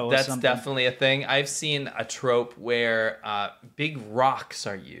and arrow or That's something. definitely a thing. I've seen a trope where big rocks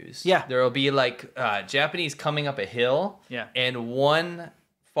are used. Yeah. There will be like Japanese coming up a hill. Yeah. And one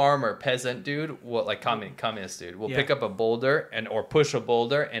farmer, peasant dude, like communist dude, will pick up a boulder or push a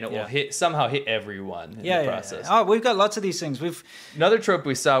boulder, and it will somehow hit everyone in the process. Oh, we've got lots of these things. Another trope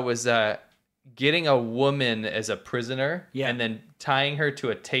we saw was getting a woman as a prisoner and then tying her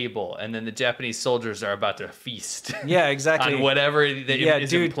to a table, and then the Japanese soldiers are about to feast. Yeah, exactly. on whatever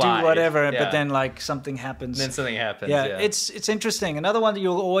is implied. Do whatever, Yeah. but then like something happens. And then something happens. Yeah, Yeah, it's interesting. Another one that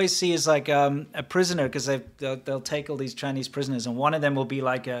you'll always see is like a prisoner, because they'll take all these Chinese prisoners, and one of them will be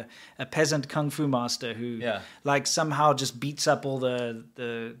like a peasant kung fu master who like somehow just beats up all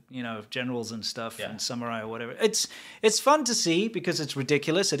the generals and stuff and samurai or whatever. It's fun to see because it's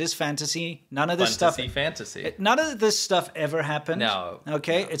ridiculous. It is fantasy. None of this fantasy. None of this stuff ever happened. No.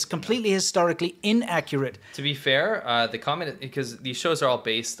 Okay, it's completely historically inaccurate. To be fair, because these shows are all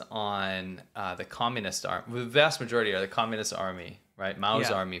based on the communist army. The vast majority are the communist army, right?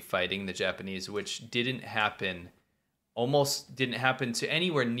 Mao's army fighting the Japanese, which almost didn't happen to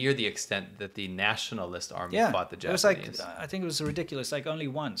anywhere near the extent that the nationalist army fought the Japanese. It was like, I think it was ridiculous, like only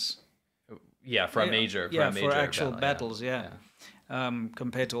once. Yeah, for actual battles,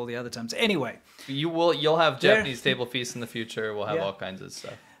 compared to all the other times. Anyway, you'll have Japanese table feasts in the future. We'll have all kinds of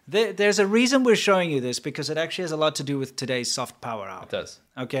stuff. There's a reason we're showing you this, because it actually has a lot to do with today's soft power hour. It does.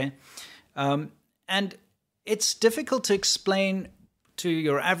 Okay, and it's difficult to explain to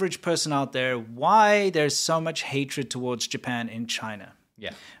your average person out there why there's so much hatred towards Japan in China.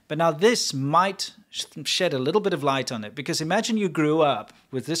 Yeah. But now this might shed a little bit of light on it, because imagine you grew up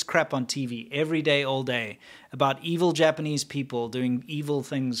with this crap on TV every day, all day, about evil Japanese people doing evil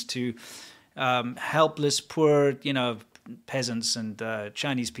things to helpless, poor, peasants and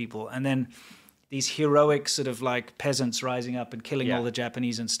Chinese people. And then these heroic sort of like peasants rising up and killing all the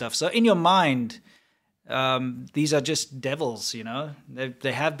Japanese and stuff. So in your mind, these are just devils,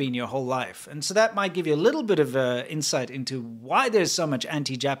 they have been your whole life. And so that might give you a little bit of insight into why there's so much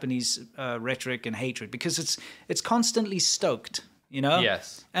anti-Japanese rhetoric and hatred, because it's constantly stoked,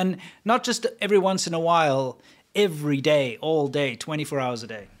 Yes. And not just every once in a while, every day, all day, 24 hours a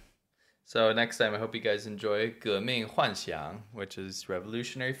day. So next time, I hope you guys enjoy 革命幻想, which is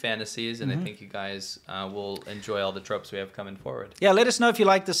revolutionary fantasies, and I think you guys will enjoy all the tropes we have coming forward. Yeah, let us know if you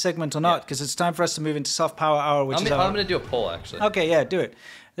like this segment or not, because it's time for us to move into Soft Power Hour, which is I'm going to do a poll, actually. Okay, yeah, do it.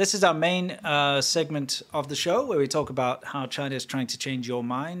 This is our main segment of the show, where we talk about how China is trying to change your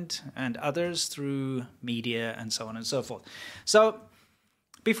mind and others through media and so on and so forth. So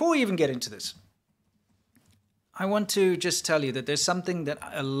before we even get into this, I want to just tell you that there's something that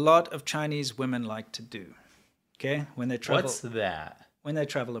a lot of Chinese women like to do, okay, when they travel. What's that? When they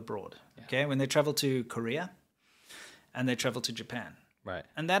travel abroad, okay, when they travel to Korea and they travel to Japan. Right.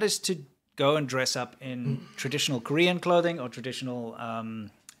 And that is to go and dress up in traditional Korean clothing or traditional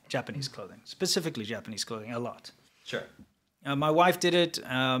Japanese clothing, specifically Japanese clothing, a lot. Sure. My wife did it.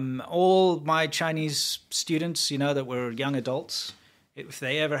 All my Chinese students, that were young adults, if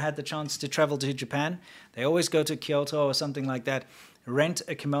they ever had the chance to travel to Japan, they always go to Kyoto or something like that, rent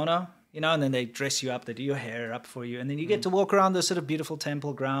a kimono, and then they dress you up, they do your hair up for you, and then you get to walk around the sort of beautiful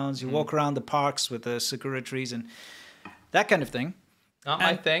temple grounds, you walk around the parks with the sakura trees and that kind of thing. Not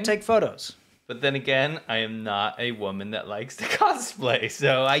my thing. Take photos. But then again, I am not a woman that likes to cosplay,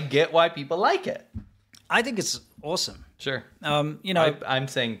 so I get why people like it. I think it's awesome. Sure. I'm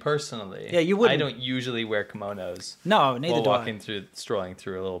saying personally. Yeah, you wouldn't. I don't usually wear kimonos. No, neither while do I. strolling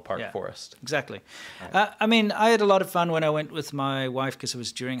through a little park forest. Exactly. I had a lot of fun when I went with my wife, because it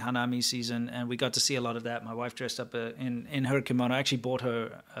was during Hanami season, and we got to see a lot of that. My wife dressed up in her kimono. I actually bought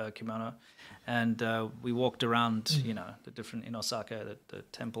her a kimono. And we walked around, the different, in Osaka, the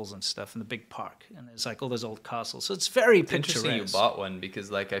temples and stuff, and the big park. And there's like all those old castles. So it's very picturesque. Interesting you bought one,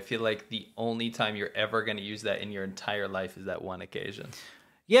 because I feel like the only time you're ever going to use that in your entire life is that one occasion.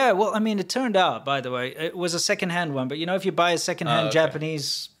 Yeah, well, it turned out, by the way, it was a secondhand one. But, if you buy a secondhand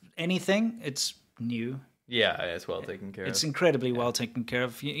Japanese anything, it's new. Yeah, it's well taken care It's of. incredibly well taken care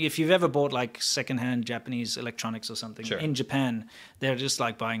of. If you've ever bought like secondhand Japanese electronics or something in Japan, they're just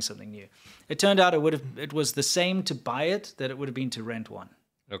like buying something new. It turned out it was the same to buy it that it would have been to rent one.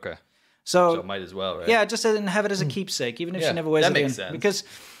 Okay. So So might as well, right? yeah, just have it as a keepsake, even if Yeah, she never wears that it makes in, sense. because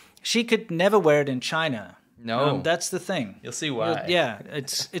she could never wear it in China. No. That's the thing. You'll see why. Yeah,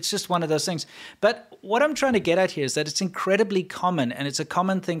 it's just one of those things. But what I'm trying to get at here is that it's incredibly common, and it's a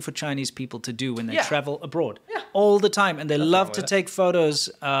common thing for Chinese people to do when they travel abroad all the time, and they love to take photos,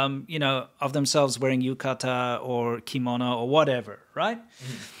 of themselves wearing yukata or kimono or whatever, right?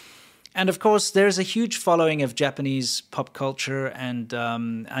 And of course, there's a huge following of Japanese pop culture and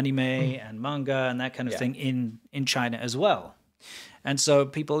anime and manga and that kind of thing in China as well. And so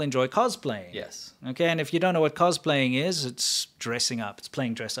people enjoy cosplaying. Yes. Okay, and if you don't know what cosplaying is, it's dressing up. It's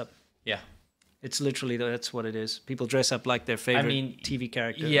playing dress up. Yeah. It's literally, that's what it is. People dress up like their favorite TV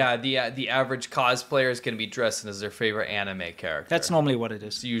character. Yeah, the average cosplayer is going to be dressed as their favorite anime character. That's normally what it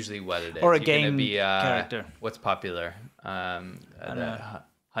is. It's usually what it is. Or a You're gonna game be, character. What's popular?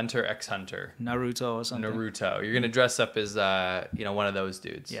 Hunter x Hunter. Naruto or something. Naruto. You're going to dress up as one of those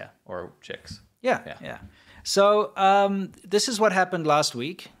dudes. Yeah. Or chicks. Yeah. So this is what happened last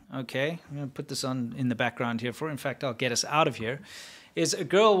week. Okay, I'm going to put this on in the background here. In fact, I'll get us out of here. Is a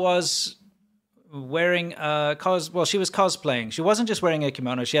girl was wearing she was cosplaying. She wasn't just wearing a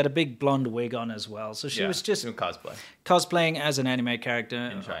kimono. She had a big blonde wig on as well. So she was just doing cosplay. Cosplaying as an anime character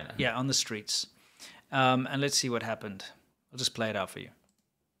in China. Yeah, on the streets. And let's see what happened. I'll just play it out for you.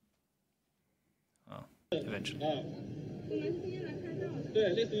 Oh, eventually. 对，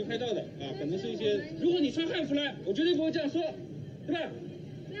类似于拍照的啊，可能是一些。如果你穿汉服来，我绝对不会这样说，对吧？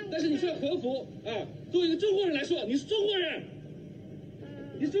但是你穿和服啊，作为一个中国人来说，你是中国人，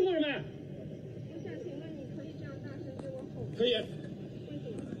你是中国人吗？我想请问你可以这样大声对我吼？可以。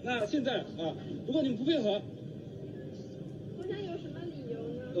那现在啊，如果你们不配合，我想有什么理由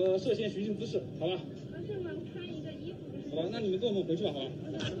呢？涉嫌寻衅滋事，好吧？而是我们穿一个衣服。好吧，那你们跟我们回去吧，好吧？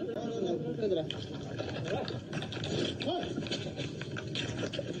带着来，好了，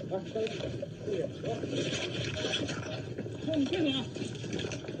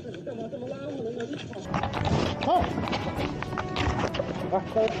好。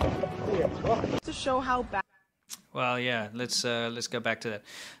 To show how bad. Well, yeah, let's go back to that.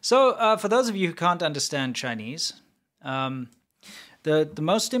 So, for those of you who can't understand Chinese, the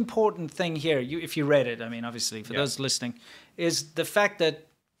most important thing here, if you read it, I mean, obviously, for those listening, is the fact that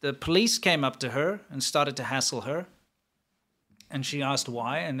the police came up to her and started to hassle her, and she asked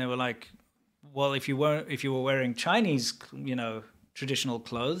why, and they were like, "Well, if you were wearing Chinese, traditional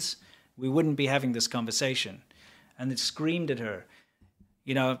clothes, we wouldn't be having this conversation," and they screamed at her.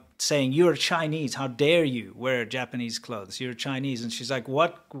 Saying, "You're Chinese. How dare you wear Japanese clothes? You're Chinese." And she's like,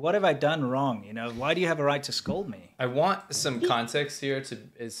 "What have I done wrong? Why do you have a right to scold me?" I want some context here.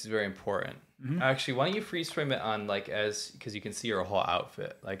 It's very important. Actually, why don't you freeze frame it on because you can see her whole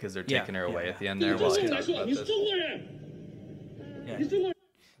outfit, like as they're taking her away at the end there while I talk about this. Yeah.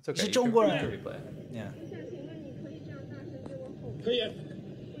 It's okay. She's Zhongguoren. Replay. Yeah. 可以。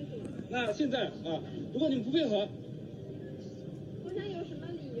那现在啊，如果你们不配合。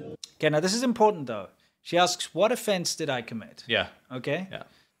 Okay, now this is important though. She asks, "What offense did I commit?" Yeah. Okay? Yeah.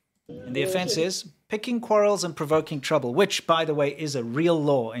 And the offense is picking quarrels and provoking trouble, which, by the way, is a real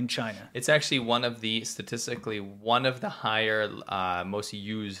law in China. It's actually statistically one of the higher, most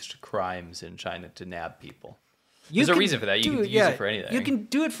used crimes in China to nab people. There's a reason for that. You can use it for anything. You can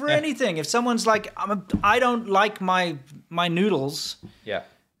do it for anything. If someone's like, I don't like my noodles. Yeah.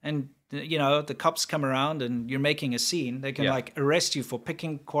 And the cops come around and you're making a scene, they can arrest you for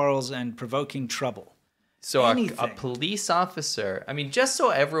picking quarrels and provoking trouble. So a police officer, I mean, just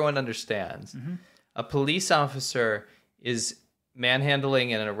so everyone understands, a police officer is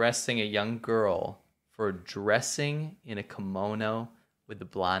manhandling and arresting a young girl for dressing in a kimono with a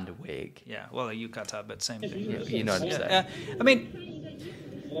blonde wig. Yeah, well, a yukata, but same thing. You know what I'm saying. I mean,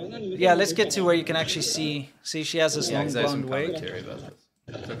 let's get to where you can actually see she has this long blonde wig. Commentary about this.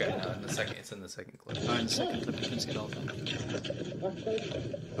 It's okay. No, it's in the second clip. Oh, in the second clip you can see it all.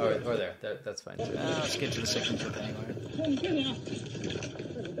 Or there. That's fine too. Let's get to the second clip anyway.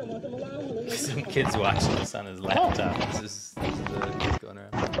 Some kid's watching this on his laptop. This is the going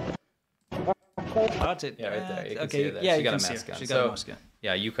around. That's it. Yeah, right there. You can okay, see her there. yeah, She got a can see mask her. on. She got a mask on.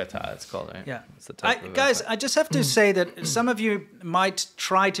 Yeah, yukata, it's called, right? Yeah. It's the type of guys, I just have to say that some of you might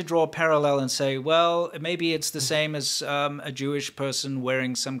try to draw a parallel and say, well, maybe it's the same as a Jewish person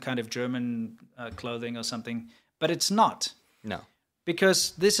wearing some kind of German clothing or something, but it's not. No.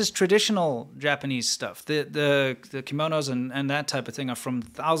 Because this is traditional Japanese stuff. The kimonos and that type of thing are from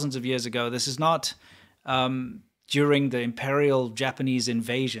thousands of years ago. This is not during the Imperial Japanese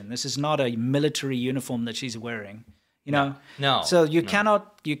invasion. This is not a military uniform that she's wearing. You know, No. So you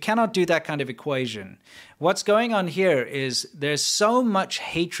cannot do that kind of equation. What's going on here is there's so much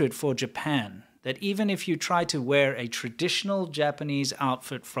hatred for Japan that even if you try to wear a traditional Japanese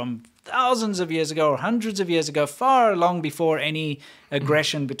outfit from thousands of years ago or hundreds of years ago, far long before any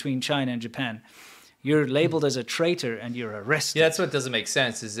aggression between China and Japan, you're labeled as a traitor and you're arrested. Yeah, that's what doesn't make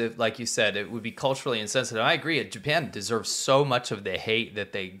sense. Is if, like you said, it would be culturally insensitive. I agree. Japan deserves so much of the hate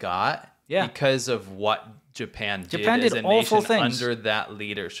that they got because of what Japan did as a awful nation things under that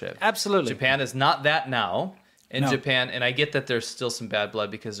leadership. Absolutely. Japan is not that now. And No. Japan, and I get that there's still some bad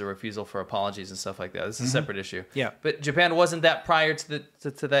blood because of refusal for apologies and stuff like that. This is a separate issue. Yeah. But Japan wasn't that prior to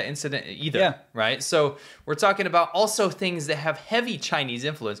that incident either. Yeah. Right? So we're talking about also things that have heavy Chinese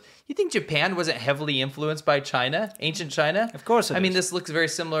influence. You think Japan wasn't heavily influenced by China, ancient China? Of course it I mean, is. this looks very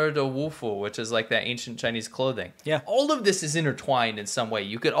similar to Wufu, which is like that ancient Chinese clothing. Yeah. All of this is intertwined in some way.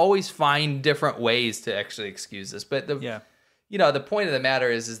 You could always find different ways to actually excuse this. But the point of the matter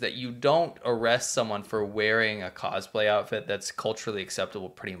is that you don't arrest someone for wearing a cosplay outfit that's culturally acceptable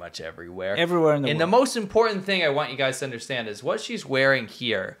pretty much everywhere. Everywhere in the And world. the most important thing I want you guys to understand is what she's wearing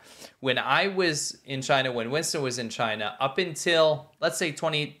here. When I was in China, when Winston was in China, up until, let's say,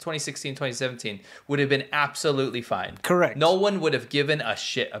 2016, 2017, would have been absolutely fine. Correct. No one would have given a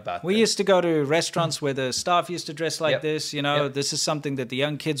shit about We this. used to go to restaurants where the staff used to dress like Yep. this. You know, Yep. this is something that the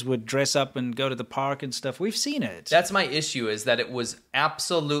young kids would dress up and go to the park and stuff. We've seen it. That's my issue, is that it was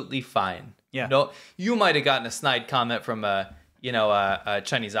absolutely fine. Yeah. No, you might have gotten a snide comment from a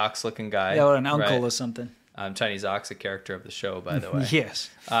Chinese ox looking guy. or an uncle right? or something. Chinese ox, a character of the show, by the way. Yes.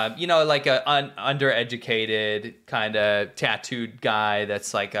 Like a undereducated kind of tattooed guy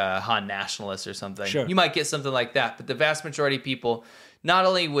that's like a Han nationalist or something. Sure. You might get something like that, but the vast majority of people not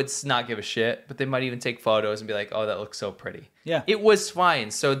only would not give a shit, but they might even take photos and be like, "Oh, that looks so pretty." Yeah. It was fine.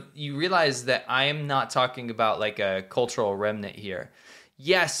 So you realize that I am not talking about like a cultural remnant here.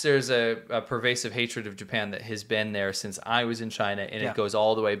 Yes, there's a pervasive hatred of Japan that has been there since I was in China, and it goes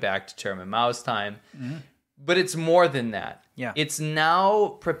all the way back to Chairman Mao's time. Mm-hmm. But it's more than that. Yeah. It's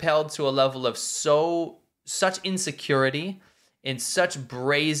now propelled to a level of such insecurity and such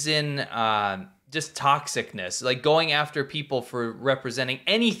brazen just toxicness, like going after people for representing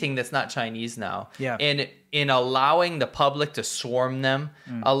anything that's not Chinese now. Yeah. And in allowing the public to swarm them,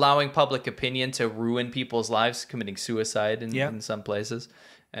 allowing public opinion to ruin people's lives, committing suicide in some places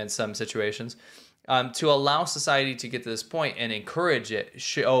and some situations. To allow society to get to this point and encourage it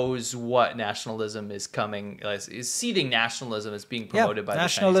shows what nationalism is coming, is seeding nationalism is being promoted by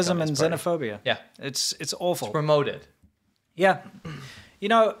nationalism the and Chinese Communist Party. xenophobia. Yeah. It's awful. Promoted. Yeah. You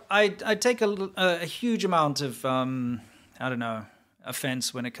know, I take a huge amount of,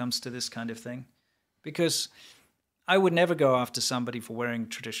 offense when it comes to this kind of thing. Because I would never go after somebody for wearing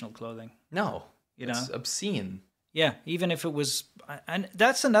traditional clothing. No. It's obscene. Yeah, even if it was... And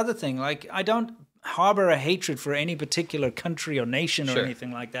that's another thing. Like, I don't harbor a hatred for any particular country or nation or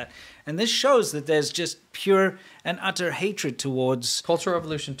anything like that. And this shows that there's just pure and utter hatred towards... Cultural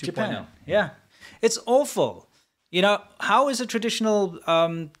Revolution 2.0. Japan. Yeah. It's awful. You know, how is a traditional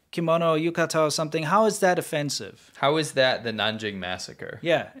kimono, yukata or something, how is that offensive? How is that the Nanjing Massacre?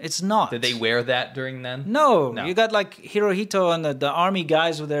 Yeah, it's not. Did they wear that during then? No. You got like Hirohito and the army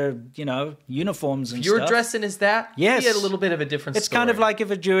guys with their, uniforms and You were stuff. dressing as that? Yes. He had a little bit of a different It's story. kind of like if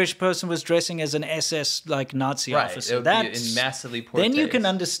a Jewish person was dressing as an SS like Nazi right. officer. It would That's be in massively poor then you taste. can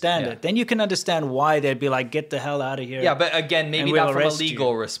understand Yeah. it. Then you can understand why they'd be like, get the hell out of here. Yeah, but again, maybe and we'll not from a arrest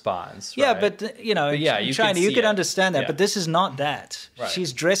legal you. response. Yeah, right? but But yeah, in you China, can you see could it. understand that. Yeah. But this is not that. Right.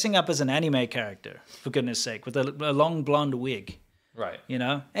 She's dressing up as an anime character, for goodness sake, with a long blonde wig. Right.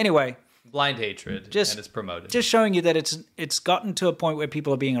 Anyway, Blind hatred, and it's promoted. Just showing you that it's gotten to a point where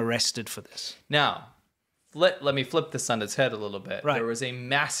people are being arrested for this. Now, let me flip this on its head a little bit. Right. There was a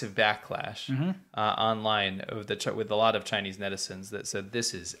massive backlash online with a lot of Chinese netizens that said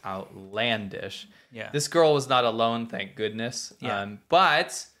this is outlandish. Yeah. This girl was not alone, thank goodness. Yeah.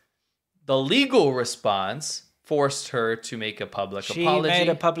 But the legal response forced her to make a public apology. She made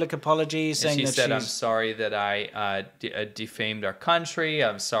a public apology saying and she that said, "I'm she's... sorry that I defamed our country.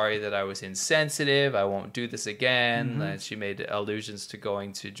 I'm sorry that I was insensitive. I won't do this again." And she made allusions to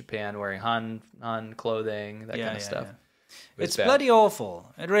going to Japan wearing Han clothing, that kind of stuff. Yeah. It's bad. bloody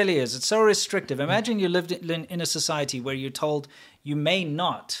awful. It really is. It's so restrictive. Imagine you lived in a society where you're told you may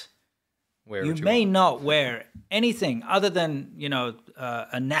not wear anything other than,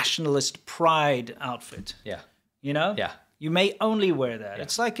 a nationalist pride outfit. Yeah. Yeah. You may only wear that. Yeah.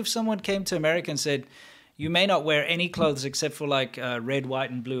 It's like if someone came to America and said, you may not wear any clothes except for like red,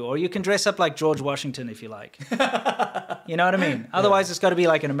 white, and blue, or you can dress up like George Washington if you like. You know what I mean? Otherwise, it's got to be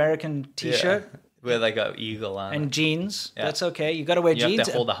like an American T-shirt with like an eagle on and it. jeans. Yeah. That's okay. You got to wear You jeans have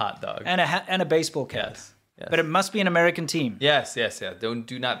to hold a hot dog. and a baseball cap. Yes. Yes. But it must be an American team. Yes.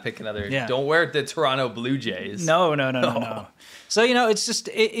 Do not pick another. Yeah. Don't wear the Toronto Blue Jays. No. So, you know, it's just,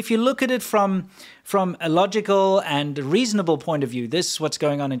 if you look at it from a logical and reasonable point of view, what's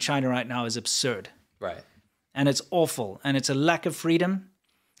going on in China right now is absurd. Right. And it's awful. And it's a lack of freedom.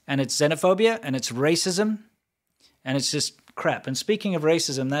 And it's xenophobia. And it's racism. And it's just crap. And speaking of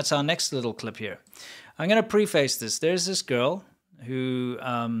racism, that's our next little clip here. I'm going to preface this. There's this girl who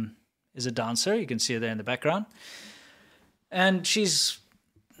is a dancer. You can see her there in the background. And she's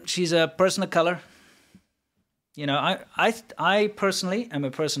a person of color. You know, I personally am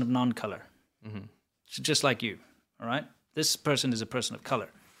a person of non-color. Mm-hmm. Just like you, all right? This person is a person of color.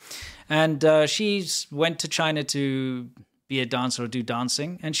 And she went to China to be a dancer or do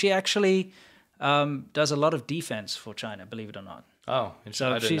dancing. And she actually does a lot of defense for China, believe it or not. Oh,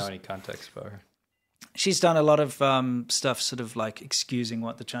 So I didn't know any context about her. She's done a lot of stuff sort of like excusing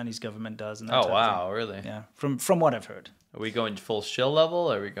what the Chinese government does. And that Oh, type of wow, thing. really? Yeah, from what I've heard. Are we going full shill level?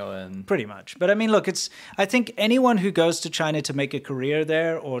 Or are we going... Pretty much. But I mean, look, I think anyone who goes to China to make a career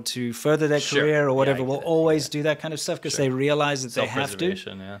there or to further their Sure. career or whatever Yeah, I will get it. always do that kind of stuff because they realize that they have to.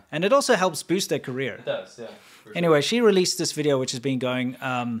 Self-preservation, yeah. And it also helps boost their career. It does, yeah. For Anyway, she released this video which has been going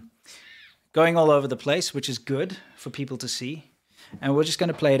all over the place, which is good for people to see. And we're just going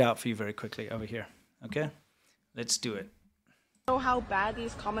to play it out for you very quickly over here. Okay? Let's do it. Know how bad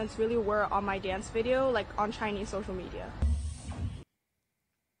these comments really were on my dance video, like on Chinese social media.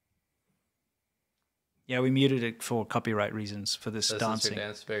 Yeah, we muted it for copyright reasons for this This dancing. is her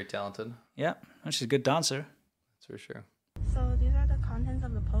dance, very talented. Yeah, she's a good dancer. That's for sure. So these are the contents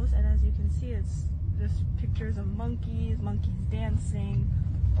of the post, and as you can see, it's just pictures of monkeys dancing,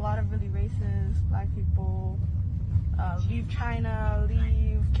 a lot of really racist black people, leave China,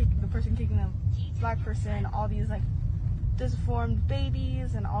 kick the person kicking a black person, all these like disformed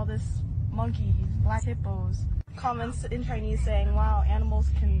babies and all this monkeys, black hippos. Comments in Chinese saying, wow, animals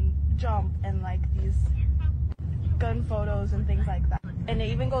can jump, and like these gun photos and things like that. And it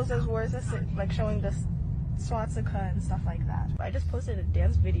even goes as worse as like showing this swastika and stuff like that. I just posted a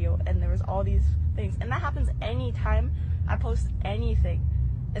dance video and there was all these things, and that happens anytime I post anything,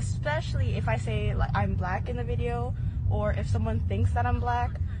 especially if I say like I'm black in the video, or if someone thinks that I'm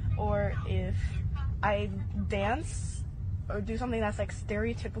black, or if I dance or do something that's like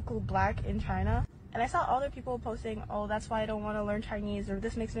stereotypical black in China. And I saw other people posting, oh, that's why I don't want to learn Chinese, or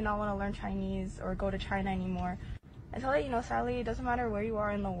this makes me not want to learn Chinese or go to China anymore. And so that, you know, sadly, it doesn't matter where you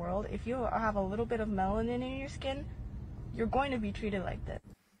are in the world. If you have a little bit of melanin in your skin, you're going to be treated like this.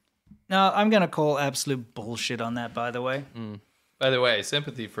 Now, I'm going to call absolute bullshit on that, by the way. By the way,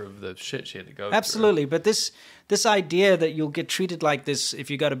 sympathy for the shit she had to go through. Absolutely. But this idea that you'll get treated like this if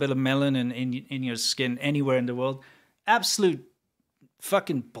you got a bit of melanin in your skin anywhere in the world, absolute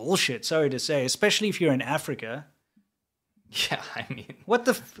fucking bullshit, sorry to say, especially if you're in Africa. Yeah, I mean... What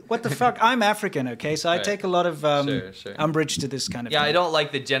the fuck? I'm African, okay? So I take a lot of Sure. umbrage to this kind of Yeah, thing. I don't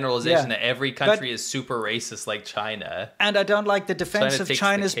like the generalization Yeah. that every country But- is super racist like China. And I don't like the defense China of takes the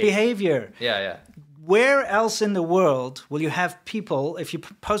China's cake. behavior. Yeah. Where else in the world will you have people, if you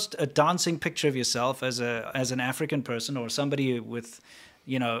post a dancing picture of yourself as an African person or somebody with,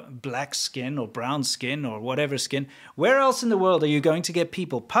 you know, black skin or brown skin or whatever skin, where else in the world are you going to get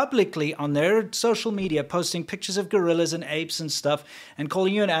people publicly on their social media posting pictures of gorillas and apes and stuff and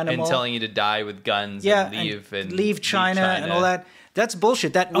calling you an animal? And telling you to die with guns yeah, and leave China and all that. That's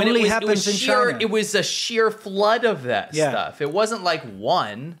bullshit. That When only it happens in China. It was a sheer flood of that Yeah. stuff. It wasn't like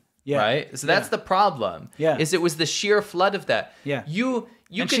one, Yeah. right? So that's Yeah. the problem. Yeah. Is it was the sheer flood of that. Yeah. You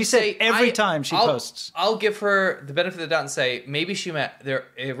And can she said say every time she posts. I'll give her the benefit of the doubt and say maybe she meant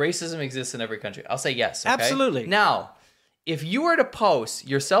racism exists in every country. I'll say yes. Okay? Absolutely. Now, if you were to post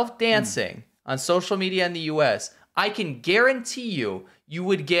yourself dancing Hmm. on social media in the US, I can guarantee you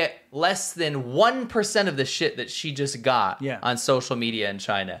would get less than 1% of the shit that she just got Yeah. on social media in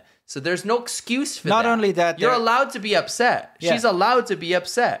China. So there's no excuse for Not that. only that, you're there- allowed to be upset. Yeah. She's allowed to be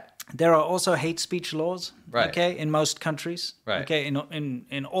upset. There are also hate speech laws, Right. okay, in most countries, Right. okay,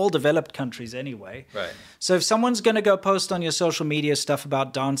 in all developed countries anyway. Right. So if someone's going to go post on your social media stuff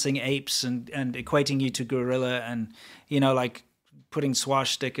about dancing apes and equating you to gorilla and, you know, like putting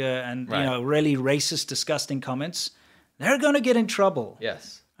swastika and, Right. you know, really racist, disgusting comments, they're going to get in trouble,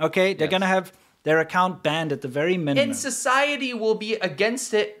 Yes. okay? They're Yes. going to have their account banned at the very minimum. And society will be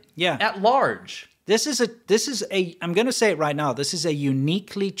against it Yeah. at large. This is a I'm going to say it right now, this is a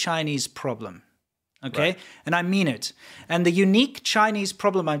uniquely Chinese problem. Okay. Right. And I mean it. And the unique Chinese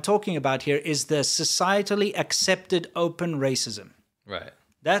problem I'm talking about here is the societally accepted open racism. Right.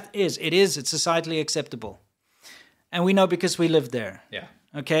 It's societally acceptable. And we know because we live there. Yeah.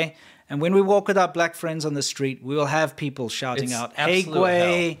 Okay? And when we walk with our black friends on the street, we will have people shouting It's out, absolute Gui,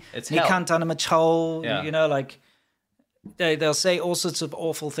 hell. It's ni hell. kan tanama chou," Yeah. you know, like they'll say all sorts of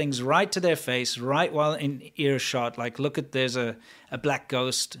awful things right to their face, right while in earshot. Like, look at, there's a black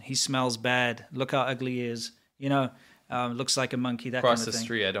ghost. He smells bad. Look how ugly he is. You know, looks like a monkey, that Across kind of the thing.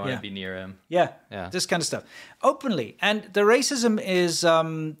 street, I don't want Yeah. to be near him. Yeah, Yeah. this kind of stuff. Openly. And the racism is,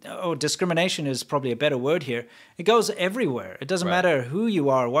 discrimination is probably a better word here. It goes everywhere. It doesn't Right. matter who you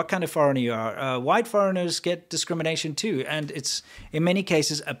are, what kind of foreigner you are. White foreigners get discrimination too. And it's, in many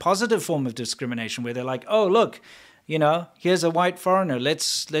cases, a positive form of discrimination where they're like, oh, look, you know, here's a white foreigner.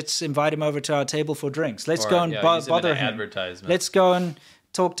 Let's invite him over to our table for drinks. Let's Or, go and use him in bother an him. advertisement. Let's go and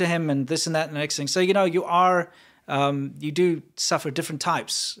talk to him and this and that and the next thing. So, you know, you are... you do suffer different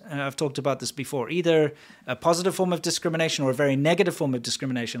types. I've talked about this before. Either a positive form of discrimination or a very negative form of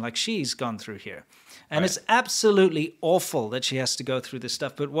discrimination like she's gone through here. And it's absolutely awful that she has to go through this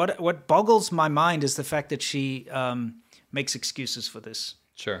stuff. But what boggles my mind is the fact that she makes excuses for this.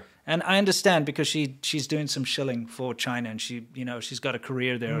 Sure. And I understand because she's doing some shilling for China and she's got a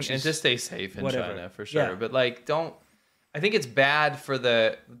career there. And She's- to stay safe in whatever. China, for sure. Yeah. But, like, I think it's bad for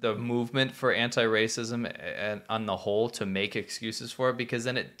the movement for anti-racism and on the whole to make excuses for it, because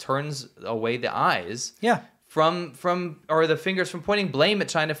then it turns away the eyes Yeah. from or the fingers from pointing blame at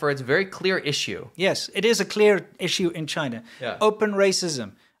China for its very clear issue. Yes, it is a clear issue in China. Yeah. Open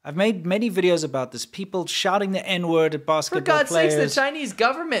racism. I've made many videos about this. People shouting the N-word at For basketball God's players. sakes, the Chinese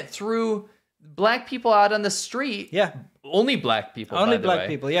government threw black people out on the street. Yeah. Only black people. Only by the black way.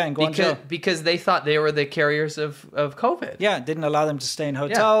 people, yeah, in Guangzhou. Because they thought they were the carriers of COVID. Yeah, didn't allow them to stay in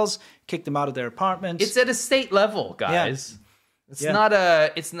hotels, kicked them out of their apartments. It's at a state level, guys. It's Yeah.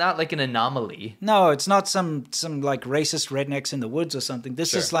 it's not like an anomaly. No, it's not some like racist rednecks in the woods or something.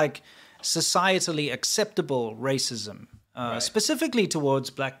 This is Sure. like societally acceptable racism, specifically towards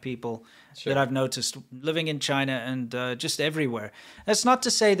black people that I've noticed living in China and just everywhere. That's not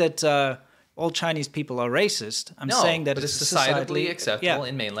to say that all Chinese people are racist. I'm saying that but it's it's societally acceptable yeah.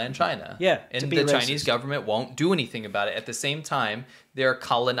 in mainland China. Yeah, to And be the racist. Chinese government won't do anything about it. At the same time, they're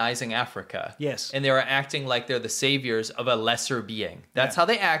colonizing Africa. Yes. And they're acting like they're the saviors of a lesser being. That's how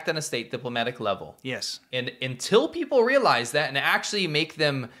they act on a state diplomatic level. Yes. And until people realize that and actually make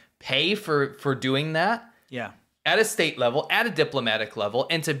them pay for doing that, Yeah. at a state level, at a diplomatic level,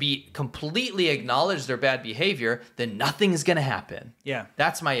 and to be completely acknowledge their bad behavior, then nothing's going to happen. Yeah.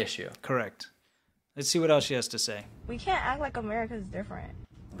 That's my issue. Correct. Let's see what else she has to say. We can't act like America's different.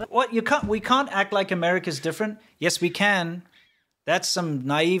 What we can't act like America's different. Yes, we can. That's some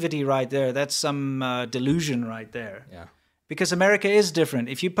naivety right there. That's some delusion right there. Yeah. Because America is different.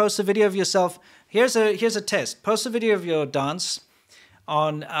 If you post a video of yourself, here's a test. Post a video of your dance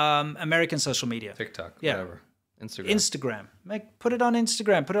on American social media. TikTok, Yeah. whatever. Instagram. Put it on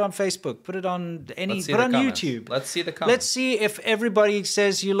Instagram. Put it on Facebook. Put it on Let's see Put the on comments. YouTube. Let's see the Let's comments. see if everybody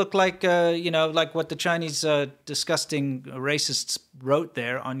says you look like like what the Chinese disgusting racists wrote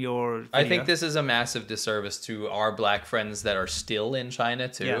there on your video. I think this is a massive disservice to our black friends that are still in China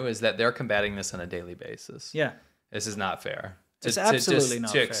too, Yeah. is that they're combating this on a daily basis. Yeah. This is not fair. It's absolutely not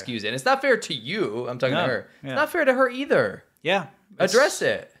to fair. excuse it. And it's not fair to you. I'm talking No. to her. Yeah. It's not fair to her either. Yeah. Address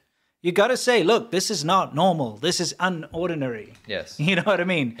it. You got to say, look, this is not normal. This is unordinary. Yes. You know what I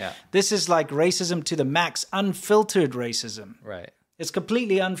mean? Yeah. This is like racism to the max, unfiltered racism. Right. It's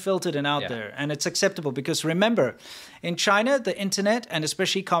completely unfiltered and out Yeah. there, and it's acceptable because remember, in China, the internet and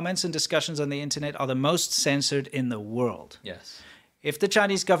especially comments and discussions on the internet are the most censored in the world. Yes. If the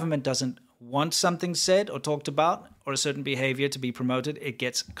Chinese government doesn't want something said or talked about or a certain behavior to be promoted, it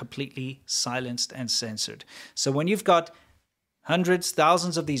gets completely silenced and censored. So when you've got hundreds,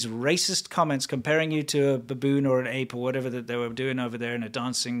 thousands of these racist comments comparing you to a baboon or an ape or whatever that they were doing over there and a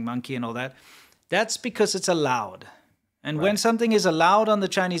dancing monkey and all that, that's because it's allowed. And when something is allowed on the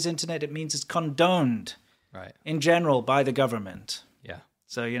Chinese internet, it means it's condoned Right. in general by the government. Yeah.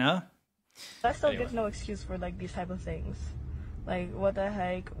 So, you know? That still gives no excuse for like these type of things. Like, what the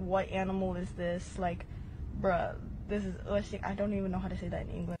heck? What animal is this? Like, bruh, this is. I don't even know how to say that in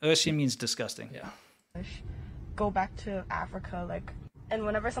English. Urshi means disgusting. Yeah. Go back to Africa, like, and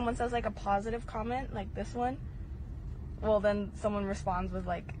whenever someone says like a positive comment, like this one, well then someone responds with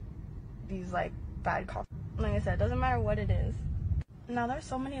like these like bad comments. Like I said, it doesn't matter what it is. Now there's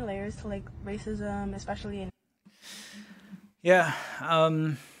so many layers to like racism, especially in. Yeah,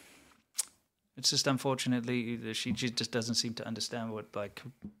 it's just unfortunately she just doesn't seem to understand what like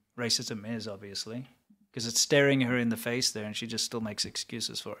racism is, obviously, because it's staring her in the face there and she just still makes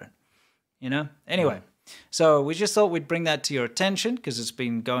excuses for it. You know? Anyway, so we just thought we'd bring that to your attention because it's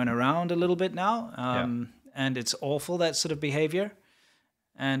been going around a little bit now. And it's awful, that sort of behavior.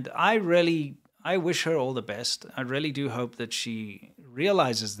 And I wish her all the best. I really do hope that she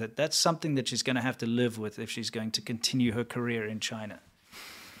realizes that that's something that she's going to have to live with if she's going to continue her career in China.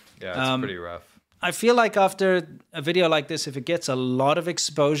 Yeah, it's pretty rough. I feel like after a video like this, if it gets a lot of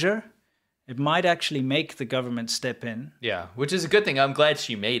exposure, it might actually make the government step in. Yeah, which is a good thing. I'm glad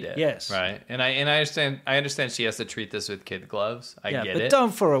she made it. Yes. Right. And I understand she has to treat this with kid gloves. I get but it.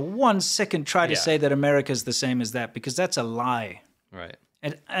 don't for 1 second try to say that America's the same as that, because that's a lie. Right.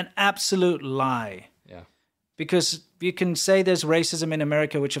 An absolute lie. Yeah. Because you can say there's racism in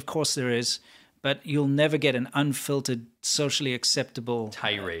America, which of course there is, but you'll never get an unfiltered, socially acceptable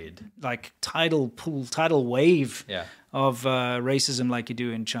tirade, like tidal wave of racism like you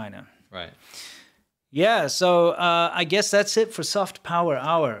do in China. Right. Yeah, so I guess that's it for Soft Power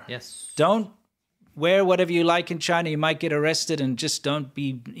Hour. Yes. Don't wear whatever you like in China. You might get arrested, and just don't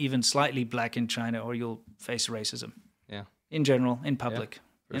be even slightly black in China or you'll face racism. Yeah. In general, in public.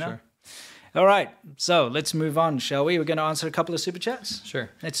 For sure. All right, so let's move on, shall we? We're going to answer a couple of super chats. Sure.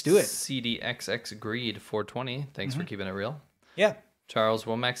 Let's do it. CDXX Greed 420. Thanks for keeping it real. Yeah. Charles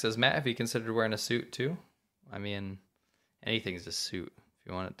Womack says, Matt, have you considered wearing a suit too? I mean, anything's a suit if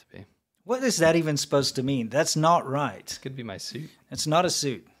you want it to be. What is that even supposed to mean? That's not right. Could be my suit. It's not a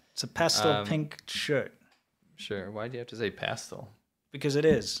suit. It's a pastel pink shirt. Sure. Why do you have to say pastel? Because it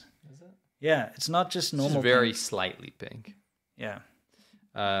is. Is it? Yeah, it's not just normal. It's very pink. slightly pink. Yeah.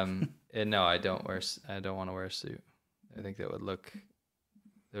 And no, I don't want to wear a suit. I think there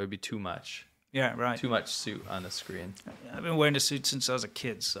would be too much. Yeah, right. Too much suit on the screen. I've been wearing a suit since I was a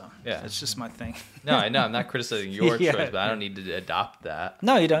kid, so yeah, it's just my thing. No, I know. I'm not criticizing your choice, but I don't need to adopt that.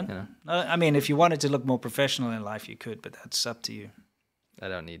 No, you don't. You know? I mean, if you wanted to look more professional in life, you could, but that's up to you. I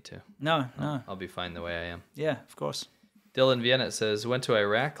don't need to. No. I'll be fine the way I am. Yeah, of course. Dylan Viennet says, went to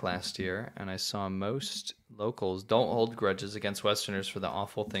Iraq last year, and I saw most locals don't hold grudges against Westerners for the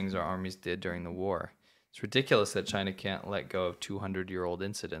awful things our armies did during the war. It's ridiculous that China can't let go of 200-year-old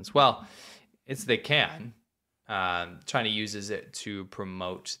incidents. Well, they can. China uses it to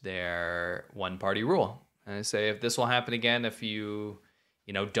promote their one-party rule. And they say, if this will happen again, if you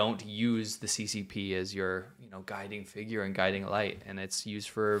don't use the CCP as your, guiding figure and guiding light, and it's used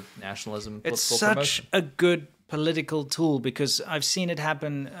for nationalism. It's such a good political tool because I've seen it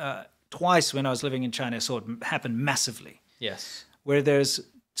happen twice when I was living in China. I saw it happen massively. Yes. Where there's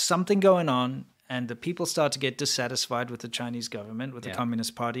something going on and the people start to get dissatisfied with the Chinese government, with the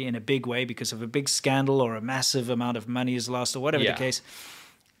Communist Party in a big way because of a big scandal or a massive amount of money is lost or whatever the case.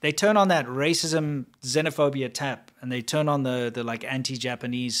 They turn on that racism, xenophobia tap, and they turn on the like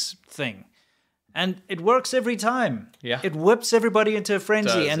anti-Japanese thing. And it works every time. Yeah. It whips everybody into a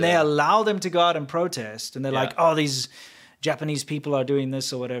frenzy, and they allow them to go out and protest. And they're like, oh, these Japanese people are doing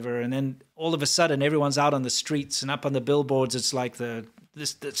this or whatever. And then all of a sudden, everyone's out on the streets and up on the billboards. It's like the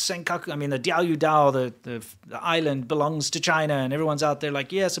Senkaku, the Diaoyudao, the island belongs to China. And everyone's out there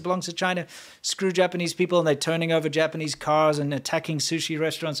like, yes, it belongs to China. Screw Japanese people. And they're turning over Japanese cars and attacking sushi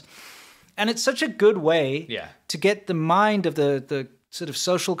restaurants. And it's such a good way to get the mind of the sort of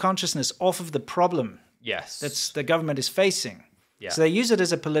social consciousness off of the problem that's the government is facing. Yeah. So they use it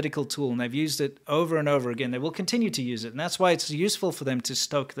as a political tool, and they've used it over and over again. They will continue to use it, and that's why it's useful for them to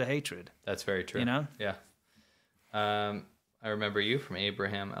stoke the hatred. That's very true. Yeah. I remember you from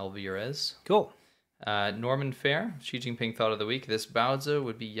Abraham Alvarez. Cool. Norman Fair, Xi Jinping thought of the week. This baozi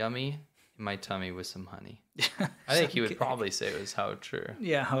would be yummy in my tummy with some honey. I think he would probably say it was hao zhi.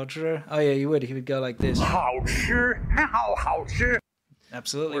 Yeah, hao zhi. Oh yeah, you would. He would go like this. Hao zhi, hao zhi.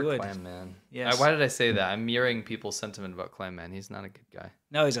 Absolutely Poor would. Clam Man. Yes. Why did I say that? I'm mirroring people's sentiment about Clam Man. He's not a good guy.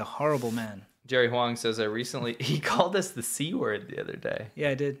 No, he's a horrible man. Jerry Huang says, he called us the C word the other day.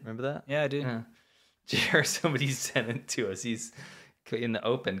 Yeah, I did. Remember that? Yeah, I do. Yeah. Jerry, somebody sent it to us. He's in the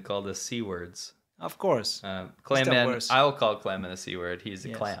open called us C words. Of course. Clam Man, I will call Clam Man a C word. He's a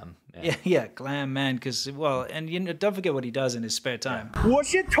clam. Man. Yeah, Clam Man. Because, and don't forget what he does in his spare time.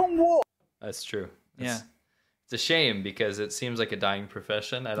 That's true. Yeah. It's a shame because it seems like a dying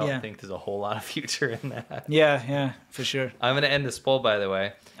profession. I don't think there's a whole lot of future in that. Yeah, for sure. I'm going to end this poll, by the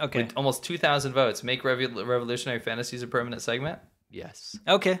way. Okay. With almost 2,000 votes. Make Revolutionary Fantasies a permanent segment? Yes.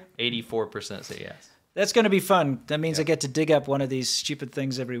 Okay. 84% say yes. That's going to be fun. That means I get to dig up one of these stupid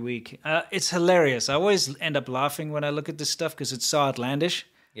things every week. It's hilarious. I always end up laughing when I look at this stuff because it's so outlandish.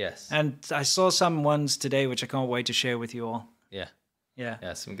 Yes. And I saw some ones today which I can't wait to share with you all. Yeah. Yeah.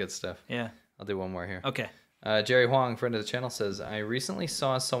 Yeah, some good stuff. Yeah. I'll do one more here. Okay. Jerry Huang, friend of the channel, says, I recently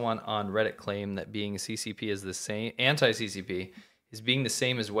saw someone on Reddit claim that being CCP is the same, anti-CCP is being the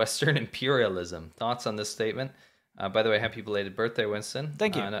same as Western imperialism. Thoughts on this statement? By the way, happy belated birthday, Winston.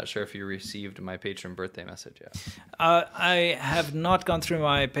 Thank you. I'm not sure if you received my patron birthday message yet. I have not gone through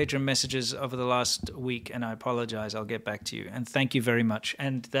my Patreon messages over the last week, and I apologize. I'll get back to you. And thank you very much.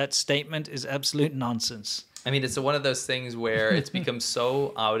 And that statement is absolute nonsense. I mean, it's one of those things where it's become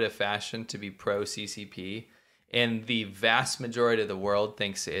so out of fashion to be pro-CCP, and the vast majority of the world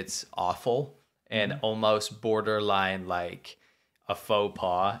thinks it's awful and almost borderline like a faux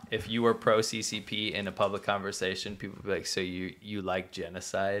pas. If you were pro-CCP in a public conversation, people would be like, so you like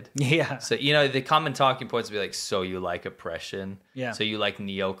genocide? Yeah. So, you know, the common talking points would be like, so you like oppression? Yeah. So you like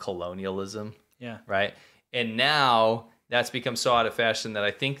neo-colonialism? Yeah. Right? And now that's become so out of fashion that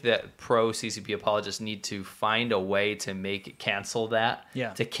I think that pro-CCP apologists need to find a way to cancel that.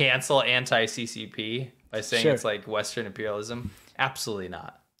 Yeah. To cancel anti-CCP by saying Sure. it's like Western imperialism. Absolutely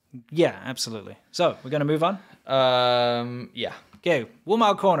not. Yeah, absolutely. So we're going to move on. Yeah. Okay, Wu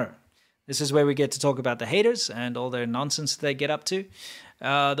Mao Corner. This is where we get to talk about the haters and all their nonsense they get up to.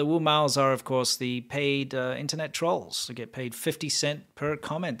 The Wu Maos are, of course, the paid internet trolls. They get paid 50 cents per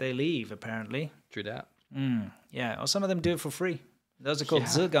comment they leave, apparently. True that. Yeah, or some of them do it for free. Those are called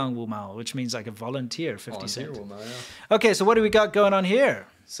Zhegang Wu Mao, which means like a volunteer, 50 cents. Volunteer Wu Mao, yeah. Okay, so what do we got going on here?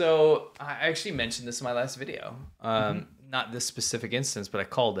 So I actually mentioned this in my last video. Not this specific instance, but I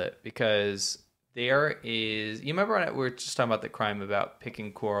called it because there is... You remember when we were just talking about the crime about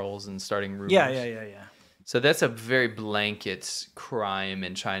picking quarrels and starting rumors? Yeah. So that's a very blanket crime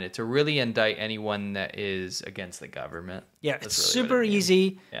in China to really indict anyone that is against the government. Yeah, That's it's really what super it means.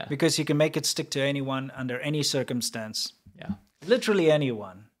 easy Yeah. because you can make it stick to anyone under any circumstance. Yeah. Literally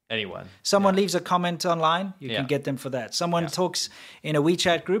anyone. Anyone. Someone leaves a comment online, you Yeah. can get them for that. Someone talks in a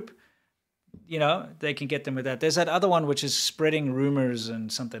WeChat group, you know, they can get them with that. There's that other one which is spreading rumors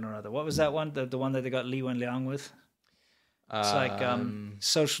and something or other. What was that one? The one that they got Li Wenliang with? It's like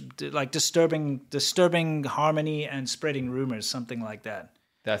social, like disturbing harmony and spreading rumors, something like that.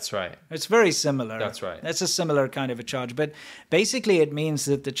 That's right. It's very similar. That's right. That's a similar kind of a charge. But basically it means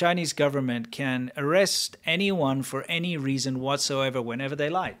that the Chinese government can arrest anyone for any reason whatsoever whenever they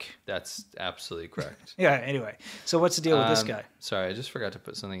like. That's absolutely correct. Yeah, anyway. So what's the deal with this guy? Sorry, I just forgot to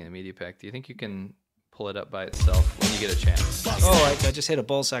put something in the media pack. Do you think you can pull it up by itself when you get a chance? Oh, I just hit a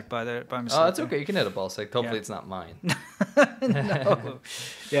ball sack by mistake. Oh, that's okay. You can hit a ball sack. Hopefully it's not mine. No.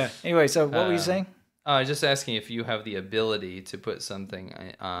 Yeah. Anyway, so what were you saying? Just asking if you have the ability to put something,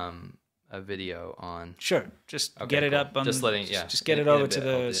 a video on. Sure. Just Okay, get it cool. up on. Just letting, yeah. Just get it in a over bit, to I'll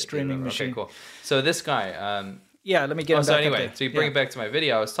the get it streaming over. machine. Okay, cool. So this guy. Yeah. Let me get him So back up anyway, there. to bring it back to my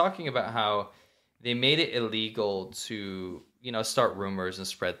video, I was talking about how they made it illegal to, start rumors and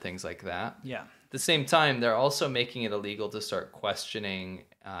spread things like that. Yeah. At the same time, they're also making it illegal to start questioning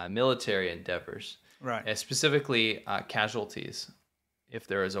military endeavors, Right. specifically casualties. If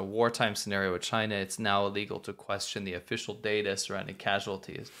there is a wartime scenario with China, it's now illegal to question the official data surrounding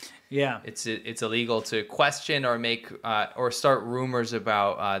casualties. Yeah. It's illegal to question or make or start rumors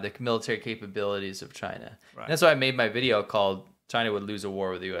about the military capabilities of China. Right. And that's why I made my video called "China Would Lose a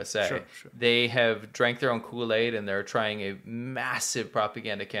War with the USA." Sure. They have drank their own Kool-Aid, and they're trying a massive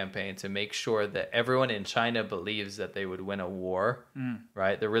propaganda campaign to make sure that everyone in China believes that they would win a war.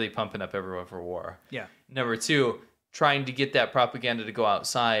 Right? They're really pumping up everyone for war. Yeah. Number two, trying to get that propaganda to go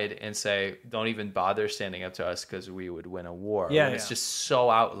outside and say, don't even bother standing up to us because we would win a war. Yeah, When it's yeah. just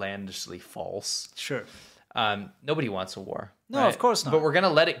so outlandishly false. Sure. Nobody wants a war. No, of course not. But we're going to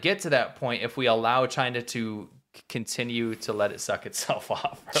let it get to that point if we allow China to continue to let it suck itself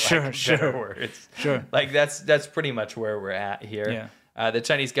off. For Sure, lack of sure. better words. Sure. Like that's pretty much where we're at here. Yeah. The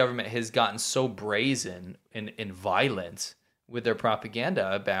Chinese government has gotten so brazen and violent with their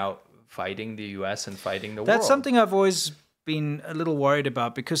propaganda about fighting the U.S. and fighting the world. That's something I've always been a little worried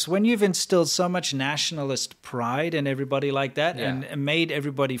about, because when you've instilled so much nationalist pride in everybody like that, Yeah. and made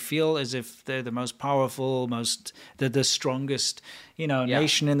everybody feel as if they're the most powerful, the strongest,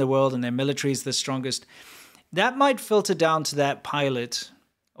 nation in the world, and their military is the strongest, that might filter down to that pilot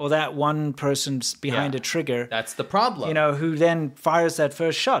or that one person behind Yeah. a trigger. That's the problem. Who then fires that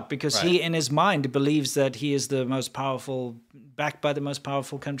first shot because Right. he, in his mind, believes that he is the most powerful, backed by the most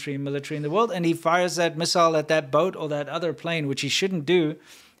powerful country and military in the world, and he fires that missile at that boat or that other plane, which he shouldn't do,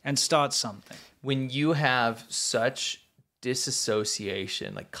 and starts something. When you have such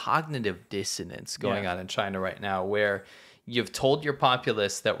disassociation, like cognitive dissonance going Yeah. on in China right now, where you've told your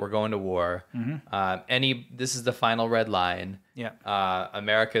populace that we're going to war, this is the final red line. Yeah.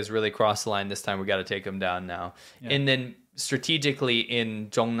 America has really crossed the line this time. We got to take them down now. And then strategically in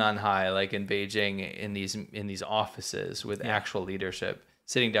Zhongnanhai, like in Beijing, in these offices with actual leadership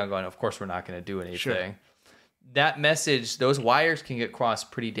sitting down going, of course we're not going to do anything. Sure. That message, those wires can get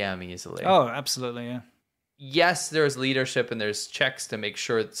crossed pretty damn easily. Oh, absolutely, yeah. Yes, there's leadership and there's checks to make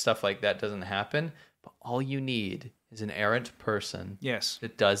sure that stuff like that doesn't happen, but all you need is an errant person Yes.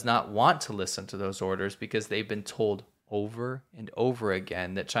 that does not want to listen to those orders because they've been told over and over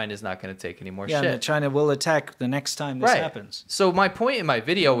again that China's not going to take any more Yeah, shit. and that China will attack the next time this happens. So my point in my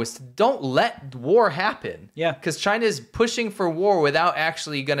video was don't let war happen. Yeah. Because China is pushing for war without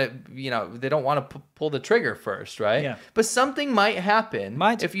actually going to, they don't want to pull the trigger first, right? Yeah. But something might happen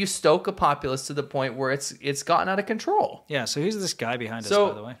if you stoke a populace to the point where it's gotten out of control. Yeah, so who's this guy behind us,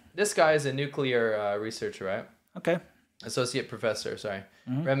 by the way? This guy is a nuclear researcher, right? Okay. Associate professor,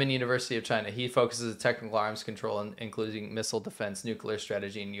 Renmin University of China. He focuses on technical arms control, including missile defense, nuclear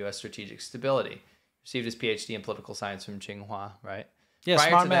strategy, and U.S. strategic stability. Received his PhD in political science from Tsinghua, right? Yeah,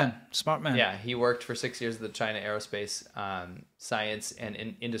 smart man. Yeah, he worked for 6 years at the China Aerospace Science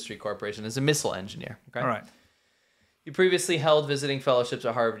and Industry Corporation as a missile engineer. Okay? All right. He previously held visiting fellowships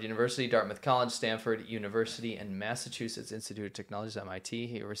at Harvard University, Dartmouth College, Stanford University, and Massachusetts Institute of Technology, MIT.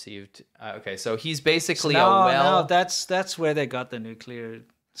 He received... so he's basically No, that's where they got the nuclear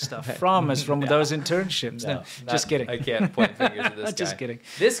stuff from, is from those internships. No, just kidding. I can't point fingers at this guy. Just kidding.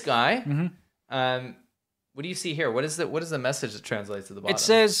 This guy... what do you see here? What is the message that translates to the bottom? It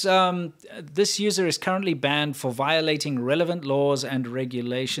says, this user is currently banned for violating relevant laws and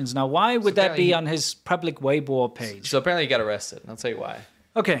regulations. Now, why would that be on his public Weibo page? So apparently he got arrested. I'll tell you why.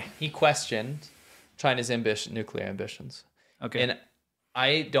 Okay. He questioned China's nuclear ambitions. Okay. And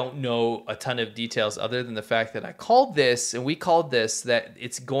I don't know a ton of details other than the fact that we called this, that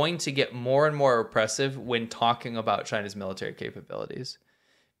it's going to get more and more oppressive when talking about China's military capabilities.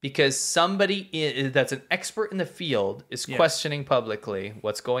 Because somebody that's an expert in the field is questioning publicly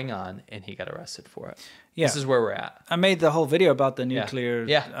what's going on, and he got arrested for it. Yeah. This is where we're at. I made the whole video about the nuclear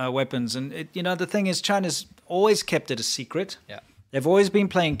weapons. And, the thing is, China's always kept it a secret. Yeah. They've always been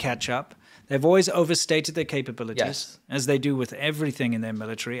playing catch-up. They've always overstated their capabilities, as they do with everything in their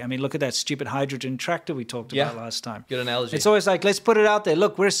military. I mean, look at that stupid hydrogen tractor we talked about last time. Good analogy. It's always like, let's put it out there.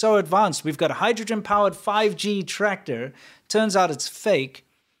 Look, we're so advanced. We've got a hydrogen-powered 5G tractor. Turns out it's fake.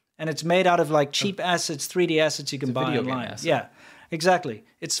 And it's made out of like cheap assets, 3D assets you can buy online. Yeah, exactly.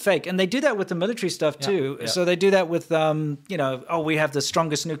 It's fake. And they do that with the military stuff too. Yeah. So they do that with, we have the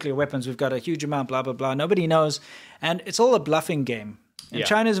strongest nuclear weapons. We've got a huge amount, blah, blah, blah. Nobody knows. And it's all a bluffing game. And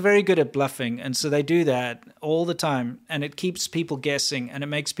China's very good at bluffing. And so they do that all the time. And it keeps people guessing. And it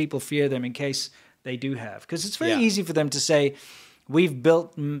makes people fear them in case they do have. Because it's very easy for them to say, we've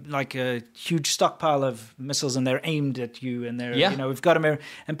built like a huge stockpile of missiles and they're aimed at you and they're, we've got them.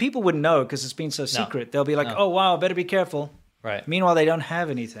 And people wouldn't know because it's been so secret. They'll be like, oh, wow, better be careful. Right. Meanwhile, they don't have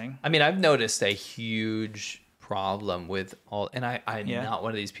anything. I mean, I've noticed a huge problem with all, and I'm not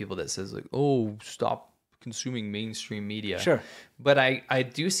one of these people that says like, oh, stop consuming mainstream media. Sure. But I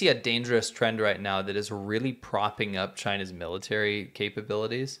do see a dangerous trend right now that is really propping up China's military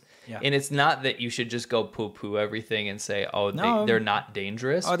capabilities. Yeah. And it's not that you should just go poo-poo everything and say, they're not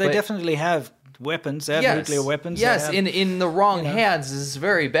dangerous. Oh, they definitely have weapons. They have nuclear weapons. Yes, in the wrong hands, this is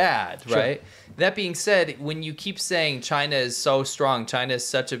very bad, right? Sure. That being said, when you keep saying China is so strong, China is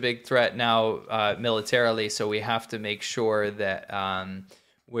such a big threat now militarily, so we have to make sure that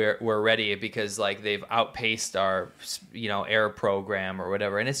we're ready because like they've outpaced our air program or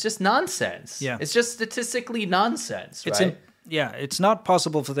whatever, and it's just nonsense. Yeah, it's just statistically nonsense, right? It's not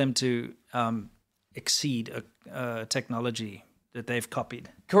possible for them to exceed a technology that they've copied.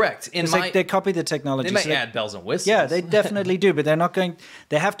 Correct. They copy the technology. They might add bells and whistles. Yeah, they definitely do, but they're not going.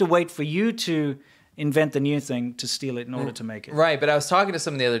 They have to wait for you to invent the new thing to steal it in order to make it. Right, but I was talking to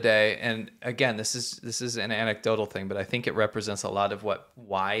someone the other day, and again, this is an anecdotal thing, but I think it represents a lot of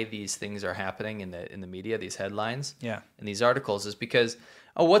why these things are happening in the media, these headlines, and these articles, is because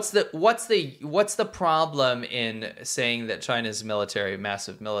what's the problem in saying that China's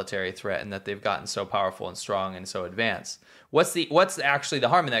massive military threat and that they've gotten so powerful and strong and so advanced? What's actually the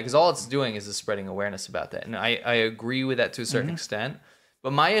harm in that? Because all it's doing is spreading awareness about that, and I agree with that to a certain extent.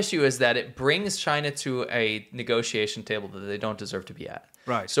 But my issue is that it brings China to a negotiation table that they don't deserve to be at.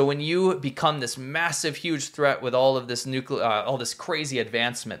 Right. So when you become this massive, huge threat with all of this all this crazy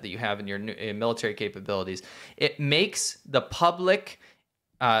advancement that you have in your military capabilities, it makes the public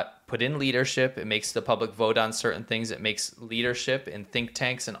put in leadership. It makes the public vote on certain things. It makes leadership and think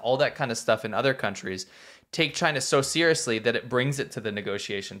tanks and all that kind of stuff in other countries take China so seriously that it brings it to the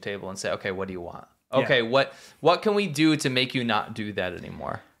negotiation table and say, okay, what do you want? Okay, what can we do to make you not do that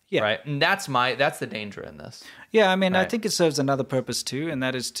anymore? Yeah. Right. And that's the danger in this. Yeah, I mean, I Right. think it serves another purpose too, and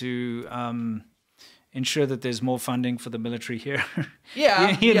that is to ensure that there's more funding for the military here.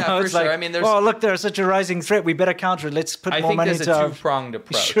 Yeah, yeah, for it's sure. like, I mean, there's- oh, look, there's such a rising threat. We better counter it. Let's put I more think money there's into a our... two-pronged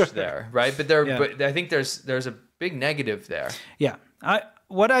approach Sure. there, right? But Yeah. but I think there's a big negative there. Yeah.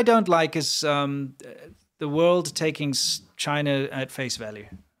 What I don't like is the world taking China at face value.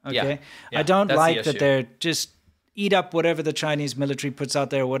 Okay. Yeah, I don't that's the like that issue. they're just eat up whatever the Chinese military puts out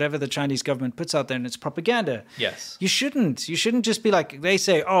there, whatever the Chinese government puts out there, and it's propaganda. Yes. You shouldn't. You shouldn't just be like, they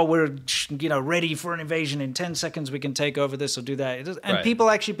say, oh, we're ready for an invasion. In 10 seconds, we can take over this or do that. And Right. people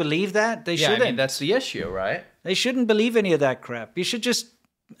actually believe that. They Yeah, shouldn't. I mean, that's the issue, right? They shouldn't believe any of that crap. You should just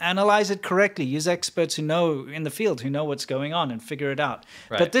analyze it correctly. Use experts who know in the field, who know what's going on, and figure it out.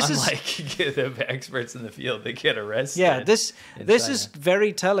 Right. But this is Unlike the experts in the field that get arrested. yeah, this in is China.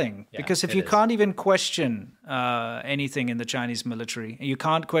 very telling Yeah, because if it you is. can't even question anything in the Chinese military, you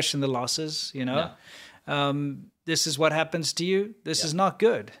can't question the losses. This is what happens to you. This is not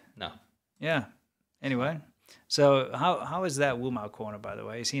good. No. Yeah. Anyway, so how is that Wu Mao corner, by the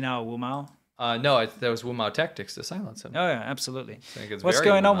way? Is he now a Wu Mao? No, that was Wu Mao tactics to silence him. Oh yeah, absolutely. think it's What's very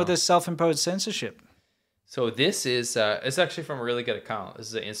going Wu on Mao. with this self-imposed censorship? So this is it's actually from a really good account. This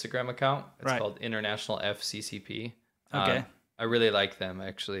is an Instagram account. It's Right. called International FCCP. Okay. I really like them.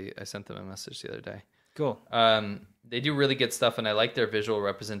 Actually, I sent them a message the other day. Cool. They do really good stuff, and I like their visual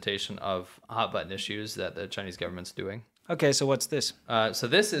representation of hot button issues that the Chinese government's doing. Okay, so what's this? So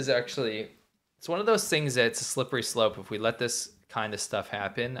this is actually, it's one of those things that's a slippery slope. If we let this kind of stuff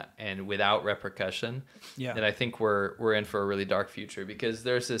happen and without repercussion, Yeah. then I think we're in for a really dark future, because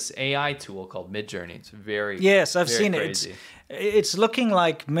there's this AI tool called Midjourney. It's very Yes, I've very seen crazy. it. It's looking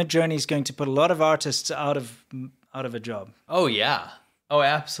like Midjourney is going to put a lot of artists out of a job. Oh yeah. Oh,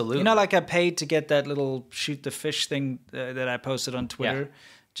 absolutely. You know, like I paid to get that little shoot the fish thing that I posted on Twitter,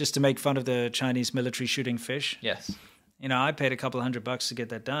 just to make fun of the Chinese military shooting fish. Yes. I paid a couple $100 to get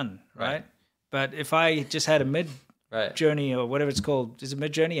that done, right? Right. But if I just had a Midjourney Right. or whatever it's called, is it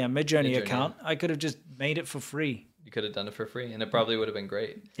Midjourney? Yeah, Midjourney Midjourney, account. I could have just made it for free. You could have done it for free, and it probably would have been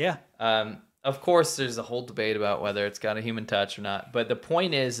great. Yeah. Of course, there's a whole debate about whether it's got a human touch or not. But the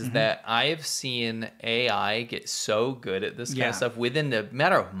point is Mm-hmm. that I've seen AI get so good at this kind Yeah. of stuff within a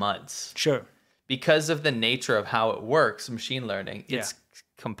matter of months. Sure. Because of the nature of how it works, machine learning, Yeah. it's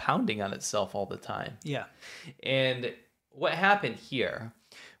compounding on itself all the time. Yeah. And what happened here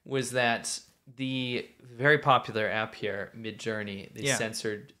was that the very popular app here, Midjourney, they Yeah.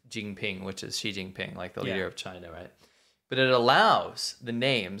 censored Jinping, which is Xi Jinping, like the Yeah. leader of China, right? But it allows the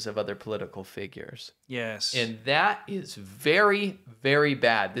names of other political figures. Yes. And that is very, very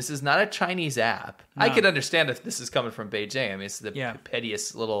bad. This is not a Chinese app. I No. could understand if this is coming from Beijing. I mean, it's the Yeah.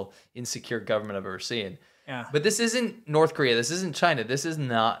 pettiest little insecure government I've ever seen. Yeah. But this isn't North Korea. This isn't China. This is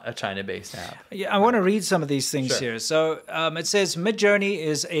not a China-based app. Yeah, I want to read some of these things Sure. here. So it says Midjourney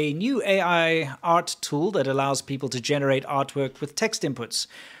is a new AI art tool that allows people to generate artwork with text inputs.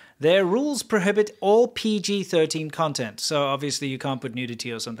 Their rules prohibit all PG-13 content. So obviously you can't put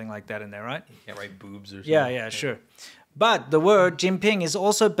nudity or something like that in there, right? You can't write boobs or something. Yeah, sure. But the word Jinping is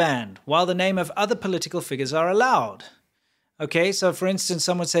also banned, while the name of other political figures are allowed. Okay, so for instance,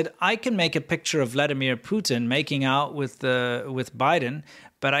 someone said, I can make a picture of Vladimir Putin making out with Biden,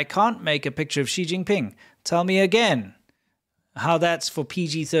 but I can't make a picture of Xi Jinping. Tell me again how that's for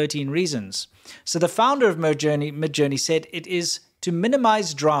PG-13 reasons. So the founder of Midjourney said it is to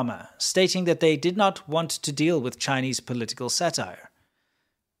minimize drama, stating that they did not want to deal with Chinese political satire.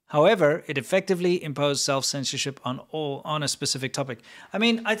 However, it effectively imposed self-censorship on a specific topic. I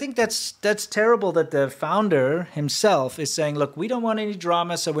mean, I think that's terrible that the founder himself is saying, look, we don't want any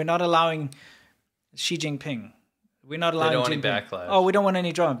drama, so we're not allowing Xi Jinping. We're not allowing don't want any Jinping. backlash. Oh, we don't want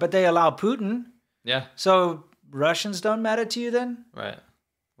any drama. But they allow Putin. Yeah, So Russians don't matter to you then? right.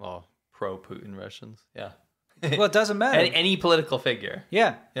 Well, pro-Putin Russians. Yeah. Well, it doesn't matter. Any political figure.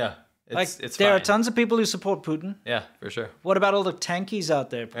 Yeah. Yeah. It's there fine. are tons of people who support Putin. Yeah, for sure. What about all the tankies out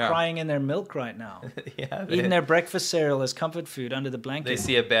there Yeah. crying in their milk right now? Yeah. Eating their breakfast cereal as comfort food under the They blanket.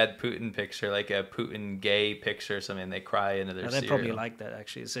 see a bad Putin picture, like a Putin gay picture or something, and they cry into their They cereal. probably like that,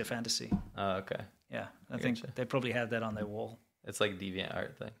 actually. It's their fantasy. Oh, okay. Yeah, I think gotcha. they probably have that on their wall. It's like deviant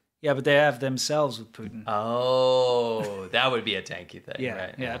art thing. Yeah, but they have themselves with Putin. Oh, that would be a tanky thing, yeah,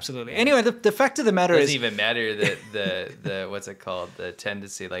 right? yeah, absolutely. Anyway, the fact of the It matter doesn't is... even matter that the what's it called, the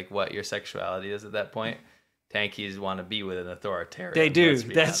tendency, like what your sexuality is at that point. Tankies want to be with an authoritarian. They do. let's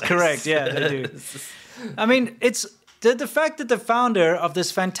be That's honest. correct. Yeah, they do. I mean, it's the fact that the founder of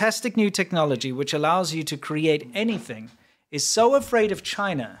this fantastic new technology, which allows you to create anything, is so afraid of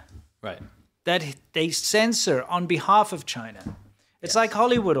China Right. that they censor on behalf of China. It's like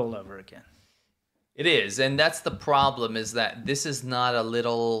Hollywood all over again. It is, and that's the problem, is that this is not a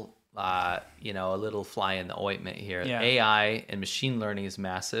little, a little fly in the ointment here. Yeah. AI and machine learning is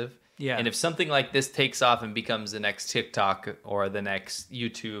massive. Yeah. And if something like this takes off and becomes the next TikTok or the next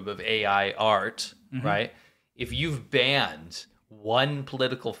YouTube of AI art, right? If you've banned one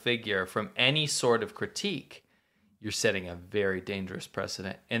political figure from any sort of critique, you're setting a very dangerous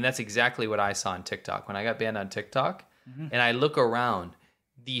precedent. And that's exactly what I saw on TikTok. When I got banned on TikTok, and I look around,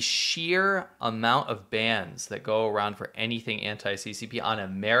 the sheer amount of bans that go around for anything anti-CCP on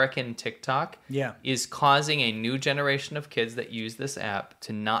American TikTok is causing a new generation of kids that use this app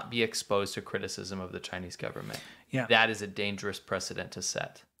to not be exposed to criticism of the Chinese government. Yeah. That is a dangerous precedent to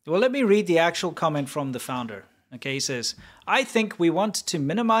set. Well, let me read the actual comment from the founder. Okay, he says, I think we want to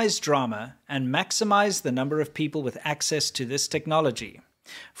minimize drama and maximize the number of people with access to this technology.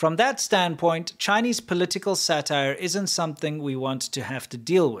 From that standpoint, Chinese political satire isn't something we want to have to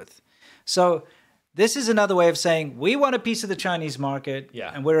deal with. So this is another way of saying we want a piece of the Chinese market,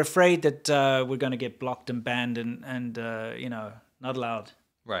 and we're afraid that we're going to get blocked and banned and not allowed.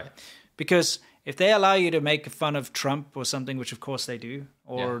 Right. Because if they allow you to make fun of Trump or something, which of course they do,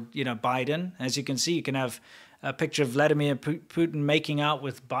 or Biden, as you can see, you can have a picture of Vladimir Putin making out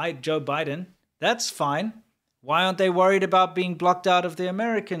with Joe Biden. That's fine. Why aren't they worried about being blocked out of the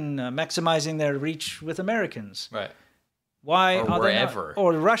American, maximizing their reach with Americans? Right. Why or are wherever. they not,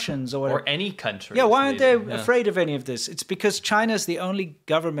 or Russians or whatever. Or any country. Yeah, why aren't they afraid of any of this? It's because China's the only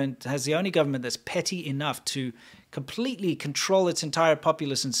government that's petty enough to completely control its entire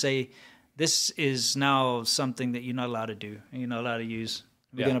populace and say, this is now something that you're not allowed to do, and you're not allowed to use.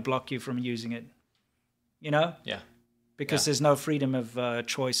 We're going to block you from using it. Yeah. Because there's no freedom of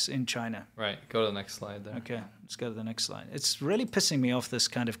choice in China. Right. Go to the next slide there. Okay, let's go to the next slide. It's really pissing me off, this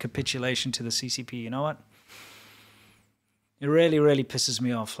kind of capitulation to the CCP. You know what? It really, really pisses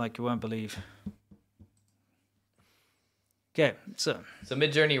me off like you won't believe. Okay, so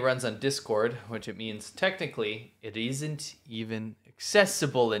Midjourney runs on Discord, which it means technically it isn't even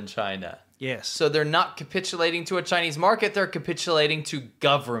accessible in China. Yes. So they're not capitulating to a Chinese market, they're capitulating to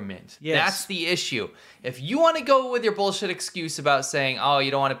government. Yes. That's the issue. If you want to go with your bullshit excuse about saying, oh, you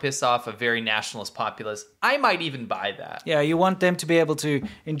don't want to piss off a very nationalist populace, I might even buy that. Yeah, you want them to be able to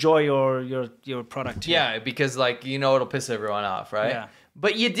enjoy your product. Yeah, because it'll piss everyone off, right? Yeah.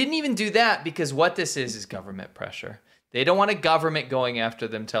 But you didn't even do that because what this is government pressure. They don't want a government going after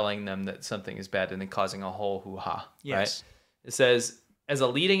them, telling them that something is bad and then causing a whole hoo-ha, right? It says, as a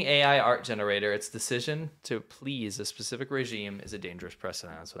leading AI art generator, its decision to please a specific regime is a dangerous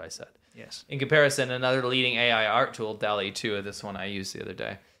precedent. That's what I said. Yes. In comparison, another leading AI art tool, DALL-E 2, this one I used the other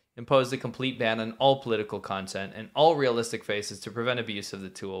day, imposed a complete ban on all political content and all realistic faces to prevent abuse of the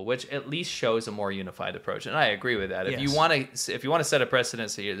tool, which at least shows a more unified approach. And I agree with that. If you want to set a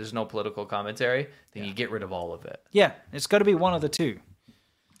precedent so there's no political commentary, then you get rid of all of it. Yeah, it's got to be one of the two.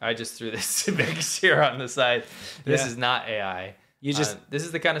 I just threw this big here on the side. This is not AI. This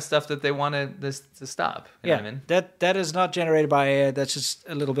is the kind of stuff that they want to stop. You know what I mean? That is not generated by AI. That's just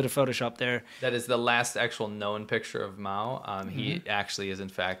a little bit of Photoshop there. That is the last actual known picture of Mao. He actually is, in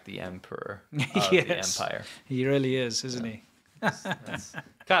fact, the emperor of the empire. He really is, isn't he?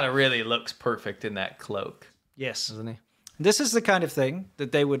 Kind of really looks perfect in that cloak. Yes. Isn't he? This is the kind of thing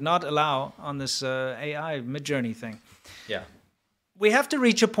that they would not allow on this AI Midjourney thing. Yeah. We have to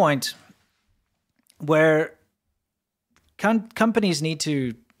reach a point where companies need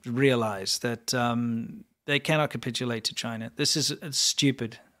to realize that they cannot capitulate to China. This is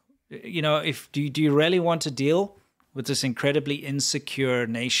stupid. Do you really want to deal with this incredibly insecure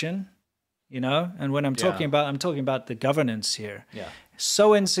nation? And when I'm talking about the governance here. Yeah.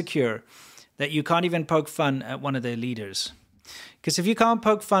 So insecure that you can't even poke fun at one of their leaders. Because if you can't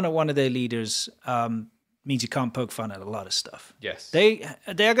poke fun at one of their leaders, means you can't poke fun at a lot of stuff. Yes. They're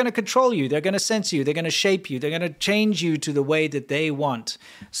going to control you. They're going to censor you. They're going to shape you. They're going to change you to the way that they want.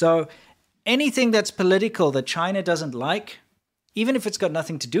 So anything that's political that China doesn't like, even if it's got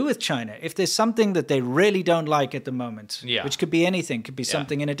nothing to do with China, if there's something that they really don't like at the moment, which could be anything, could be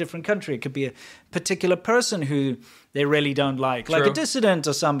something in a different country, it could be a particular person who they really don't like, like a dissident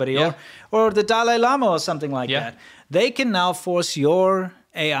or somebody, or the Dalai Lama or something like that, they can now force your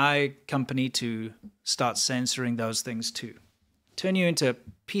AI company to start censoring those things too. Turn you into a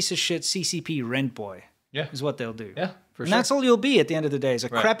piece of shit CCP rent boy is what they'll do. Yeah, for sure. And that's all you'll be at the end of the day, is a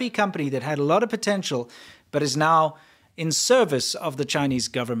crappy company that had a lot of potential but is now in service of the Chinese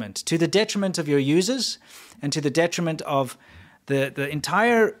government, to the detriment of your users and to the detriment of the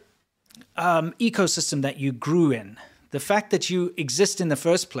entire ecosystem that you grew in. The fact that you exist in the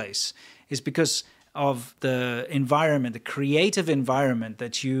first place is because of the environment, the creative environment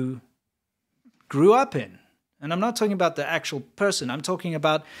that you grew up in. And I'm not talking about the actual person. I'm talking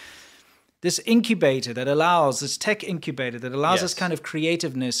about this incubator that allows, this tech incubator that allows this kind of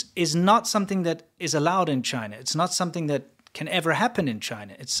creativeness is not something that is allowed in China. It's not something that can ever happen in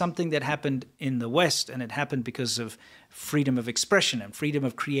China. It's something that happened in the West, and it happened because of freedom of expression and freedom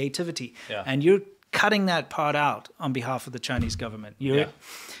of creativity. Yeah. And you're cutting that part out on behalf of the Chinese government.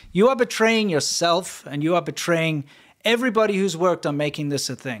 You are betraying yourself, and you are betraying everybody who's worked on making this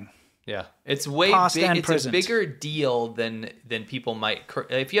a thing. Yeah, it's way Past big. and It's present. a bigger deal than people might.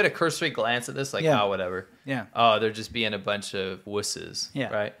 If you had a cursory glance at this, like, Yeah. oh, whatever. Yeah. Oh, they're just being a bunch of wusses. Yeah.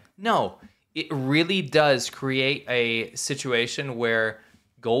 Right. No, it really does create a situation where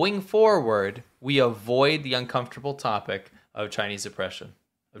going forward, we avoid the uncomfortable topic of Chinese oppression,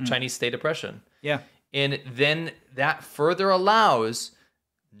 of Chinese state oppression. Yeah. And then that further allows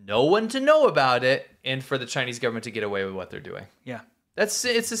no one to know about it and for the Chinese government to get away with what they're doing. Yeah. It's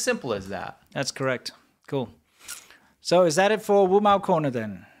as simple as that. That's correct. Cool. So is that it for Wu Mao Corner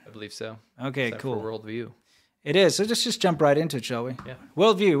then? I believe so. Okay, Except cool. For worldview. It is. So let's just jump right into it, shall we? Yeah.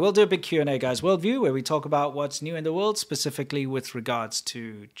 Worldview. We'll do a big Q&A, guys. Worldview, where we talk about what's new in the world, specifically with regards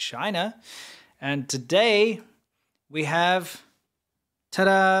to China. And today we have,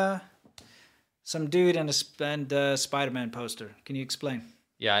 ta-da, some dude and a Spider-Man poster. Can you explain?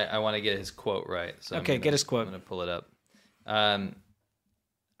 Yeah, I want to get his quote right. So Okay, get his quote. I'm going to pull it up.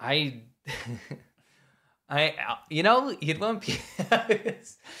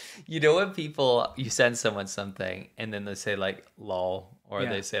 You know when people, you send someone something and then they say like lol, or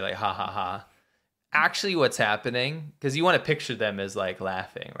they say like ha ha ha. Actually what's happening, because you want to picture them as like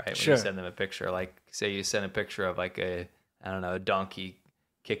laughing, right? When Sure. you send them a picture, like say you send a picture of like a donkey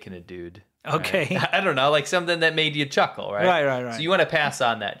kicking a dude. Okay. Right? I don't know, like something that made you chuckle, right? Right. So you want to pass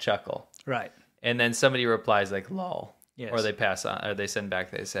on that chuckle. Right. And then somebody replies like lol. Yes. Or they pass on, or they send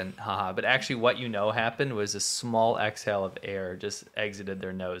back, they send haha. But actually what happened was a small exhale of air just exited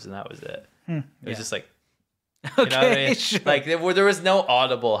their nose, and that was it. It was just like, you know what I mean? Sure. Like there was no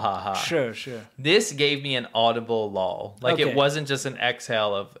audible haha. Sure. This gave me an audible lol. Like Okay. it wasn't just an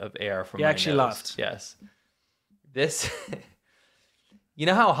exhale of air from You my actually nose. laughed. Yes. This, you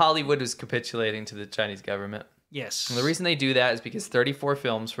know how Hollywood was capitulating to the Chinese government? Yes. And the reason they do that is because 34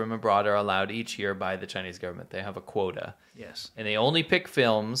 films from abroad are allowed each year by the Chinese government. They have a quota. Yes. And they only pick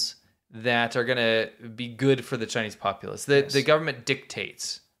films that are going to be good for the Chinese populace. The government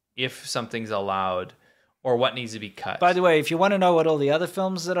dictates if something's allowed or what needs to be cut. By the way, if you want to know what all the other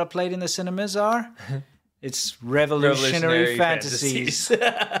films that are played in the cinemas are, it's revolutionary fantasies.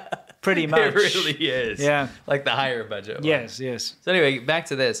 Pretty much. It really is. Yeah. Like the higher budget one. Yes. So anyway, back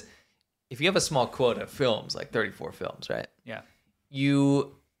to this. If you have a small quota of films, like 34 films, right? Yeah.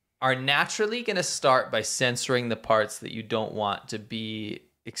 You are naturally going to start by censoring the parts that you don't want to be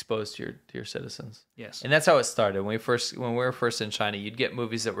exposed to your citizens. Yes. And that's how it started. When we were first in China, you'd get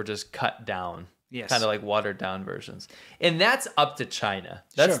movies that were just cut down. Yes. Kind of like watered down versions. And that's up to China.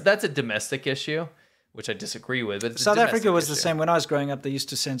 That's a domestic issue, which I disagree with. But it's a South domestic Africa was the issue. same. When I was growing up, they used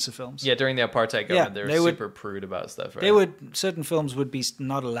to censor films. Yeah, during the apartheid government, they they were would- super prude about stuff, right? They would, certain films would be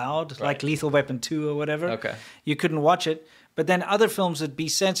not allowed, like Lethal Weapon 2 or whatever. Okay. You couldn't watch it. But then other films would be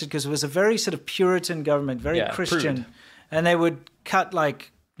censored because it was a very sort of Puritan government, very Christian. prude. And they would cut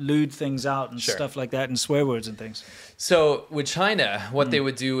like lewd things out and Sure. stuff like that and swear words and things. So with China, what Hmm. they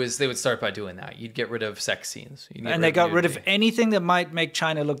would do is they would start by doing that. You'd get rid of sex scenes. You'd get And they got rid of nudity. anything that might make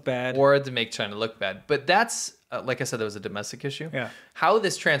China look bad. Or to make China look bad. But that's, like I said, that was a domestic issue. Yeah. How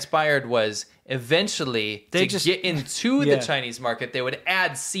this transpired was eventually They to just- get into Yeah. the Chinese market, they would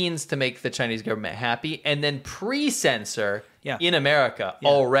add scenes to make the Chinese government happy and then pre-censor Yeah. in America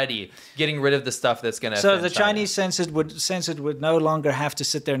already, getting rid of the stuff that's going to So the Chinese censored would no longer have to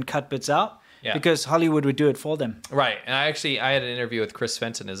sit there and cut bits out because Hollywood would do it for them. Right. And I had an interview with Chris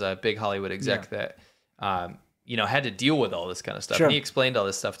Fenton, as a big Hollywood exec that had to deal with all this kind of stuff. Sure. And he explained all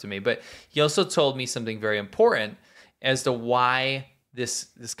this stuff to me. But he also told me something very important as to why this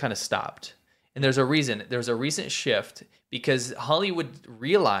kind of stopped. And there's a reason. There's a recent shift because Hollywood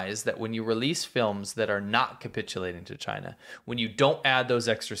realized that when you release films that are not capitulating to China, when you don't add those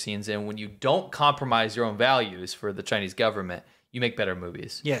extra scenes in, when you don't compromise your own values for the Chinese government, you make better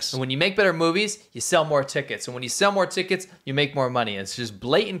movies. Yes. And when you make better movies, you sell more tickets. And when you sell more tickets, you make more money. It's just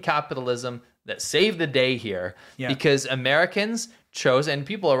blatant capitalism that saved the day here because Americans chose, and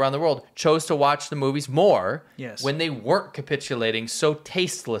people around the world chose to watch the movies more when they weren't capitulating so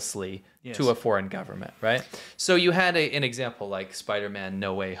tastelessly to a foreign government, right? So you had an example like Spider-Man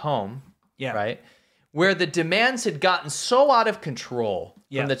No Way Home, right? where the demands had gotten so out of control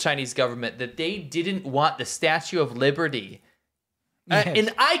Yeah. from the Chinese government that they didn't want the Statue of Liberty, Yes. an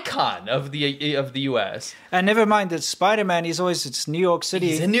icon of the U.S. And never mind that Spider-Man, it's New York City.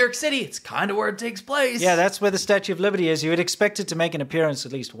 He's in New York City. It's kind of where it takes place. Yeah, that's where the Statue of Liberty is. You would expect it to make an appearance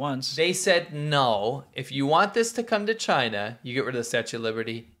at least once. They said, no, if you want this to come to China, you get rid of the Statue of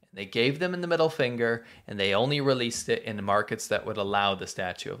Liberty. They gave them in the middle finger, and they only released it in the markets that would allow the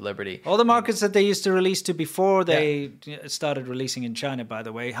Statue of Liberty. All the markets that they used to release to before they started releasing in China, by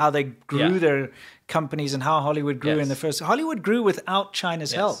the way, how they grew their companies and how Hollywood grew in the first. Hollywood grew without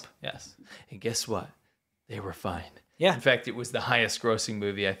China's help. Yes. And guess what? They were fine. Yeah. In fact, it was the highest grossing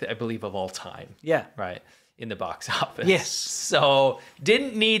movie, I believe, of all time. Yeah. Right. In the box office. Yes. So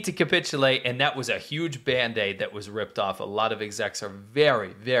didn't need to capitulate, and that was a huge band-aid that was ripped off. A lot of execs are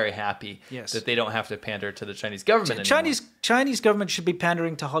very, very happy that they don't have to pander to the Chinese government anymore. Chinese government should be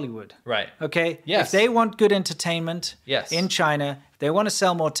pandering to Hollywood. Right. Okay? Yes. If they want good entertainment Yes. in China, if they want to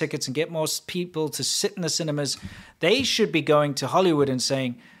sell more tickets and get more people to sit in the cinemas, they should be going to Hollywood and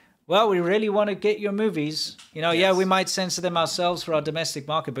saying, well, we really want to get your movies. You know, yeah, we might censor them ourselves for our domestic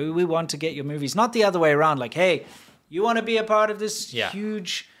market, but we want to get your movies. Not the other way around. Like, hey, you want to be a part of this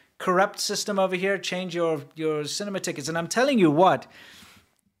huge corrupt system over here? Change your cinema tickets. And I'm telling you what,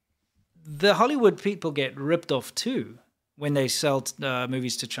 the Hollywood people get ripped off too when they sell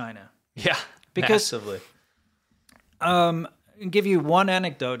movies to China. Yeah, because, massively. I'll give you one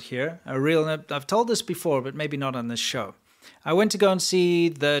anecdote here. I've told this before, but maybe not on this show. I went to go and see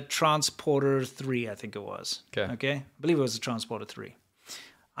the Transporter 3, I think it was. Okay. I believe it was the Transporter 3.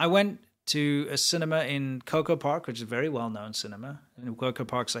 I went to a cinema in Coco Park, which is a very well-known cinema. And Coco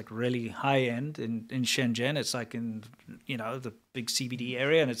Park's like really high-end in Shenzhen. It's like in, the big CBD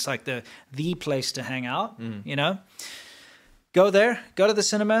area, and it's like the place to hang out, Go there, go to the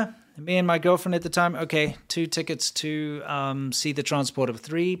cinema. Me and my girlfriend at the time, okay, 2 tickets to see the Transporter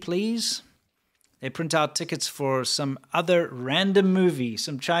 3, please. They print out tickets for some other random movie,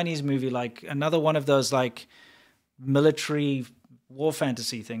 some Chinese movie, like another one of those like military war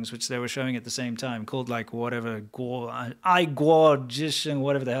fantasy things, which they were showing at the same time, called like whatever, I Guo Jisheng,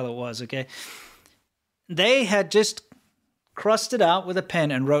 whatever the hell it was, okay? They had just crossed it out with a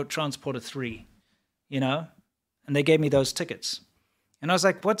pen and wrote Transporter 3, and they gave me those tickets. And I was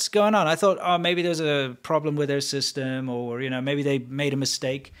like, what's going on? I thought, oh, maybe there's a problem with their system, or, maybe they made a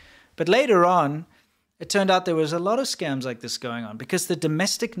mistake. But later on, it turned out there was a lot of scams like this going on because the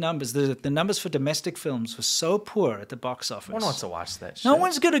domestic numbers, the numbers for domestic films were so poor at the box office. No one wants to watch that shit. No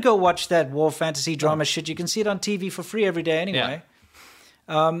one's going to go watch that war fantasy drama shit. You can see it on TV for free every day anyway.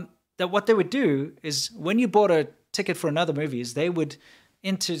 Yeah. That what they would do is when you bought a ticket for another movie, is they would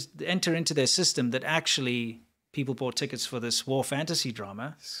enter into their system that actually people bought tickets for this war fantasy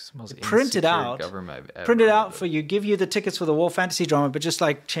drama. Print it out for you, give you the tickets for the war fantasy drama, but just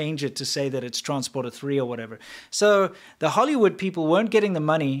like change it to say that it's Transporter 3 or whatever. So the Hollywood people weren't getting the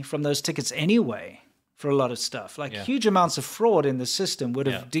money from those tickets anyway for a lot of stuff. Like huge amounts of fraud in the system would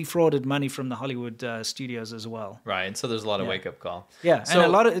have defrauded money from the Hollywood studios as well. Right, and so there's a lot of wake-up call. Yeah,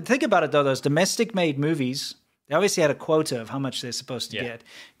 so, and think about it though, those domestic-made movies, they obviously had a quota of how much they're supposed to get.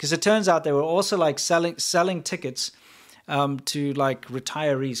 Because it turns out they were also like selling tickets to like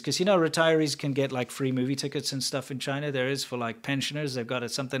retirees. Because, retirees can get like free movie tickets and stuff in China. There is for like pensioners. They've got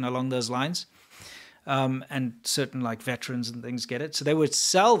something along those lines. And certain like veterans and things get it. So they would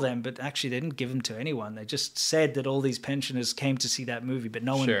sell them, but actually they didn't give them to anyone. They just said that all these pensioners came to see that movie, but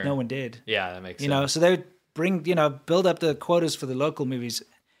no one did. Yeah, that makes sense. So they would bring, build up the quotas for the local movies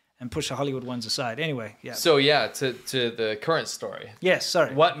and push the Hollywood ones aside. Anyway, yeah. So to the current story. Yes,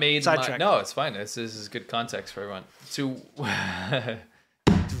 sorry. What made no, it's fine. This is good context for everyone. So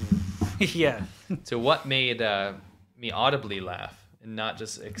what made me audibly laugh and not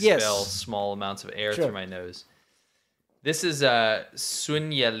just expel small amounts of air through my nose? This is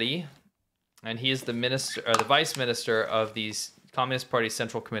Sun Yeli, and he is the minister or the vice minister of the Communist Party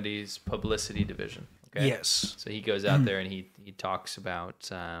Central Committee's publicity division. Okay? Yes. So he goes out there and he talks about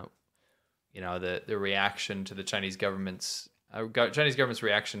the reaction to the Chinese government's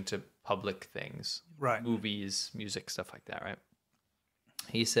reaction to public things, right? Movies, music, stuff like that, right?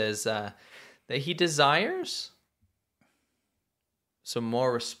 He says that he desires some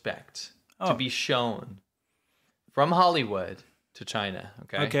more respect to be shown from Hollywood to China.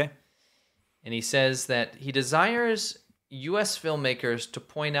 Okay. And he says that he desires U.S. filmmakers to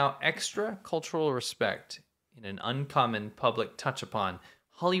point out extra cultural respect in an uncommon public touch upon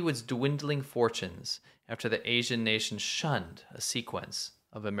Hollywood's dwindling fortunes after the Asian nation shunned a sequence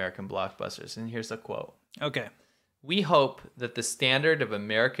of American blockbusters. And here's the quote. Okay. We hope that the standard of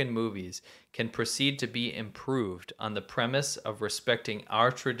American movies can proceed to be improved on the premise of respecting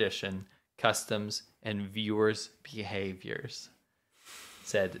our tradition, customs, and viewers' behaviors,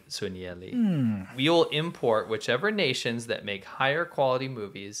 said Sun Yeli. We will import whichever nations that make higher quality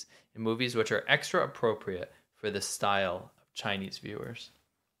movies and movies which are extra appropriate for the style of Chinese viewers.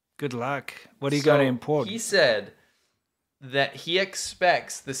 Good luck. What are you going to import? He said that he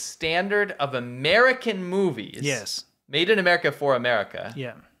expects the standard of American movies, Yes. made in America for America,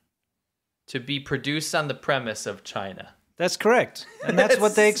 Yeah. to be produced on the premise of China. That's correct. And that's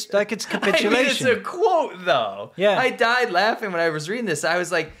what they expect. It's capitulation. I mean, it's a quote, though. Yeah. I died laughing when I was reading this. I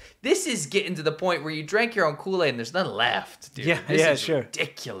was like, this is getting to the point where you drank your own Kool-Aid and there's none left, dude. Yeah, this yeah, is sure.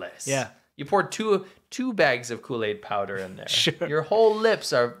 ridiculous. Yeah. You poured two bags of Kool-Aid powder in there. Sure. Your whole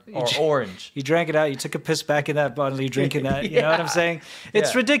lips are orange. You drank it out. You took a piss back in that bottle. You're drinking that. You know what I'm Yeah. saying?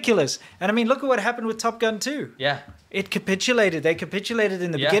 It's Yeah. ridiculous. And I mean, look at what happened with Top Gun 2. Yeah. It capitulated. They capitulated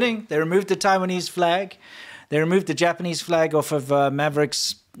in the Yeah. beginning. They removed the Taiwanese flag. They removed the Japanese flag off of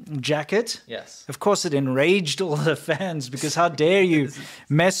Maverick's jacket. Yes. Of course, it enraged all the fans because how dare you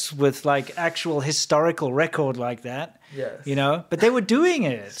mess with like actual historical record like that? Yes. You know, but they were doing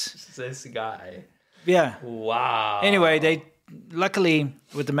it. This guy. Yeah. Wow. Anyway, they luckily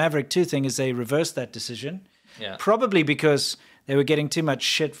with the Maverick 2 thing is they reversed that decision. Yeah. Probably because they were getting too much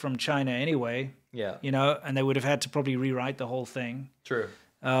shit from China anyway. Yeah. You know, and they would have had to probably rewrite the whole thing. True.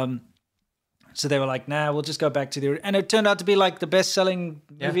 So they were like, nah, we'll just go back to the... And it turned out to be like the best-selling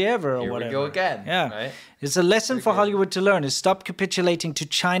movie ever or Here whatever. we go again. Yeah. Right? It's a lesson for Hollywood to learn is stop capitulating to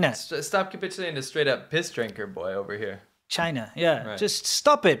China. Stop capitulating to straight up piss drinker boy over here. China, yeah. Right. Just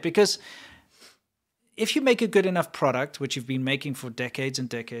stop it because if you make a good enough product, which you've been making for decades and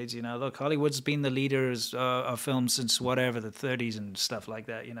decades, you know, look, Hollywood's been the leaders of film since whatever, the 30s and stuff like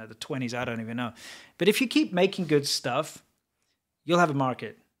that, you know, the 20s, I don't even know. But if you keep making good stuff, you'll have a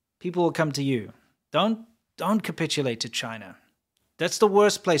market. People will come to you. Don't capitulate to China. That's the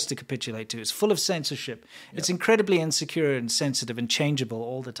worst place to capitulate to. It's full of censorship. It's incredibly insecure and sensitive and changeable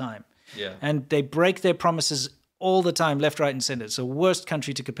all the time. Yeah. And they break their promises all the time, left, right, and center. It's the worst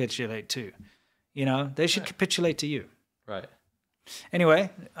country to capitulate to. You know, they should capitulate to you. Right.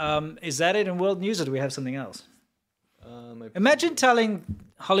 Anyway, is that it in world news or do we have something else? Imagine telling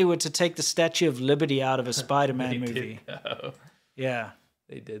Hollywood to take the Statue of Liberty out of a Spider-Man movie. Yeah.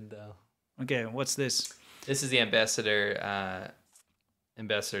 They did though. Okay, what's this? This is the ambassador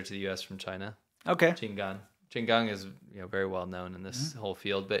to the U.S. from China, Okay. Qin Gang. Qin Gang is very well known in this whole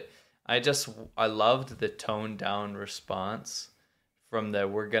field, but I loved the toned down response from the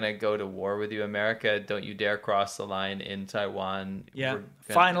 "We're gonna go to war with you, America. Don't you dare cross the line in Taiwan. Yeah. We're gonna-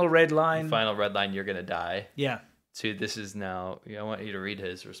 Final red line. Final red line. You're gonna die." Yeah. To this is now. I want you to read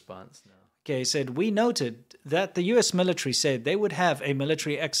his response now. Okay, he said, we noted that the U.S. military said they would have a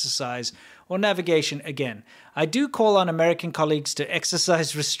military exercise or navigation again. I do call on American colleagues to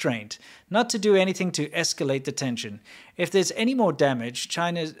exercise restraint, not to do anything to escalate the tension. If there's any more damage,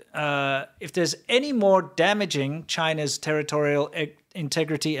 if there's any more damaging China's territorial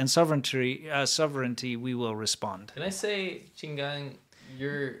integrity and sovereignty, we will respond. Can I say, Qin Gang,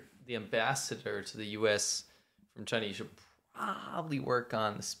 you're the ambassador to the U.S. from China. You should probably work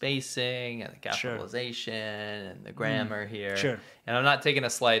on the spacing and the capitalization and the grammar here. Sure. And I'm not taking a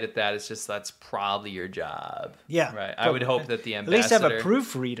slight at that. It's just that's probably your job. Yeah. Right. I would hope that the At ambassador... least have a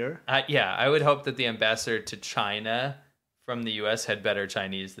proofreader. I would hope that the ambassador to China from the U.S. had better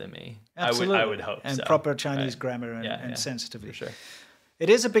Chinese than me. Absolutely. I would hope and so. proper Chinese Right. grammar and sensitivity. For sure. It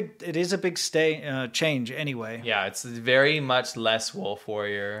is a big change anyway. Yeah, it's very much less Wolf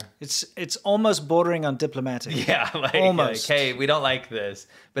Warrior. It's almost bordering on diplomatic. Yeah, Almost. Hey, we don't like this.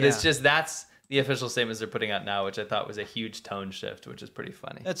 But it's Yeah. just that's the official statements they're putting out now, which I thought was a huge tone shift, which is pretty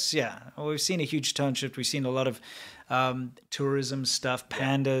funny. Well, we've seen a huge tone shift. We've seen a lot of tourism stuff,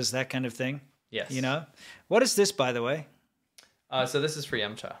 pandas, that kind of thing. Yes. You know? What is this, by the way? So this is for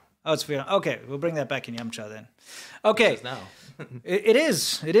Yamcha. Oh, it's for... Okay, we'll bring that back in Yamcha then. Okay. Now. It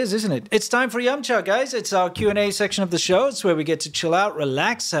is, isn't it? It's time for Yamcha, guys. It's our Q&A section of the show. It's where we get to chill out,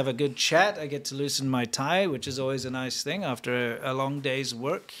 relax, have a good chat. I get to loosen my tie, which is always a nice thing after a long day's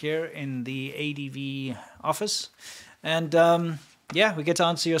work here in the ADV office. And we get to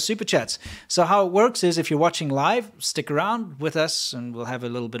answer your super chats. So how it works is if you're watching live, stick around with us and we'll have a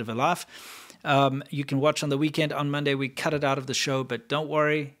little bit of a laugh. You can watch on the weekend. On Monday, we cut it out of the show, but don't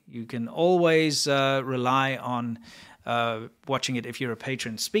worry. You can always rely on watching it if you're a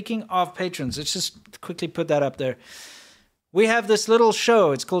patron. Speaking of patrons, let's just quickly put that up there. We have this little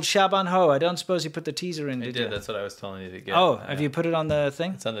show. It's called Shaban Ho. I don't suppose you put the teaser in, I did did. you? That's what I was telling you to get. Oh, have you put it on the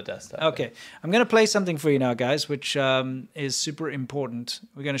thing? It's on the desktop. Okay. I'm going to play something for you now, guys, which is super important.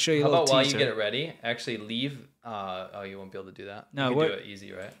 We're going to show you a How little about while teaser. you get it ready, actually leave. Oh, you won't be able to do that. No, you can what- do it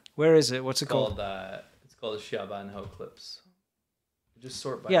easy, right? Where is it? What's it called? It's called Shaban Ho clips. Just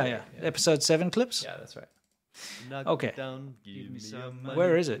sort by. Yeah, date, yeah. Episode 7 clips? Yeah, that's right. Knock Okay. me down, give me some money.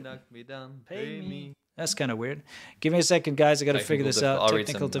 Where is it? Knock me down, Pay pay me. That's kind of weird. Give me a second, guys. I got to figure this out. I'll read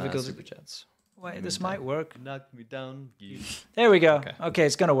Technical some difficulty. super chats. Wait, this might work. Knock me down, give There we go. Okay,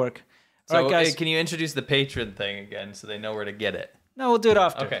 it's going to work. So, All right, guys. can you introduce the patron thing again so they know where to get it? No, we'll do it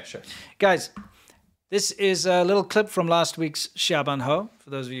after. Okay, sure. Guys, this is a little clip from last week's Shaban Ho. For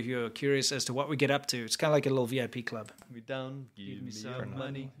those of you who are curious as to what we get up to, it's kind of like a little VIP club. me down, give me some some money.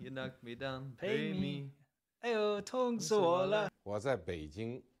 money. You knock me down, Pay pay me. me. 哎呦，痛死我了！我在北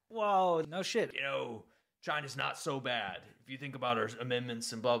京 Wow, no shit. You know, China's not so bad. If you think about our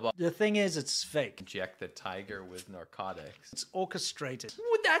amendments and blah, blah. The thing is, it's fake. Inject the tiger with narcotics. It's orchestrated.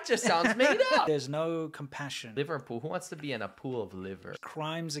 Well, that just sounds made up. There's no compassion. Liverpool. Who wants to be in a pool of liver?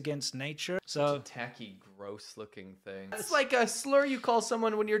 Crimes against nature. A So tacky, gross-looking thing. It's like a slur you call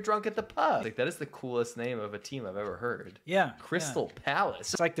someone when you're drunk at the pub. Like that is the coolest name of a team I've ever heard. yeah, Crystal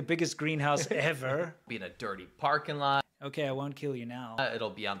Palace. It's like the biggest greenhouse ever. Be in a dirty parking lot. Okay, I won't kill you now.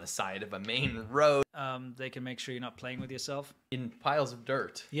 It'll be on the side of a main road They can make sure you're not playing with yourself. in piles of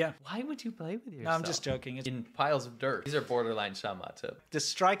dirt. Yeah. Why would you play with yourself? No, I'm just joking. It's, In piles of dirt. These are borderline shamata. the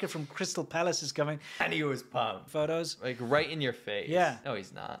striker from Crystal Palace is coming. And he was pumped. Photos. Like right in your face. Yeah. No,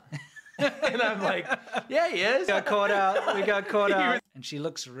 he's not. And I'm like, yeah, he is. Got caught out. We got caught out. And she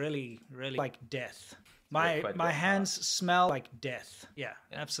looks really, really like death. My quite my death, hands smell like death. Yeah,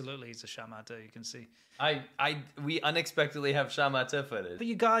 absolutely. He's a shamata. You can see. We unexpectedly have shamata footage. But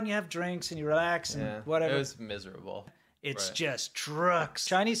you go and you have drinks and you relax and Yeah, whatever. It was miserable. It's Right. just trucks.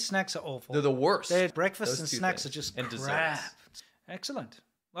 Chinese snacks are awful. They're the worst. Their breakfast Those and two snacks things. are just And crap. desserts. Excellent.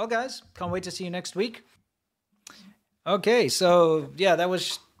 Well, guys, can't wait to see you next week. Okay, so yeah, that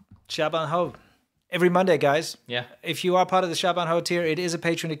was Shaban Ho. Every Monday, guys. Yeah. If you are part of the Shaban Ho tier, it is a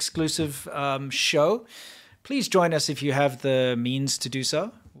patron exclusive show. Please join us if you have the means to do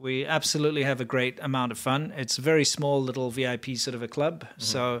so. We absolutely have a great amount of fun. It's a very small little VIP sort of a club.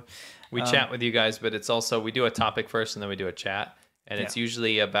 So We chat with you guys, but it's also, we do a topic first and then we do a chat. And it's Yeah.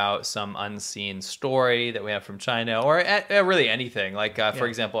 usually about some unseen story that we have from China or really anything. Like, for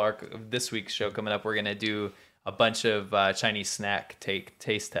example, this week's show coming up, we're going to do a bunch of Chinese snack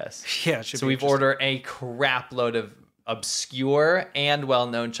taste tests. yeah, it should So be we've interesting. ordered a crap load of obscure and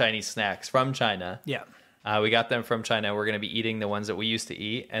well-known Chinese snacks from China. Yeah. We got them from China. We're going to be eating the ones that we used to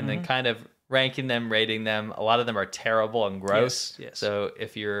eat and Mm-hmm. then kind of ranking them, rating them. A lot of them are terrible and gross. Yes, yes. So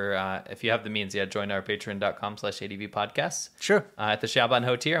if you have the means, join our patreon.com/ADV podcasts Sure. at the Shaban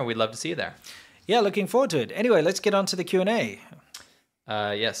Ho tier, and we'd love to see you there. Yeah, looking forward to it. Anyway, let's get on to the Q&A.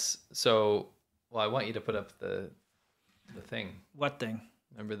 Yes. So, I want you to put up the thing. What thing?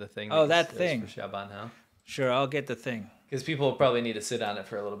 Remember the thing? Oh, that is thing. for Shaban Ho? Sure, I'll get the thing. Because people will probably need to sit on it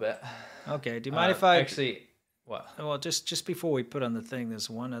for a little bit. Okay, do you mind if I... Actually, what? Well, just before we put on the thing, there's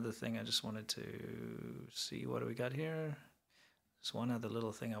one other thing I just wanted to see. What do we got here? There's one other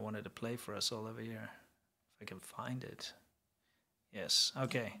little thing I wanted to play for us all over here. If I can find it. Yes,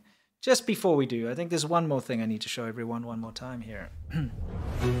 okay. Just before we do, I think there's one more thing I need to show everyone one more time here.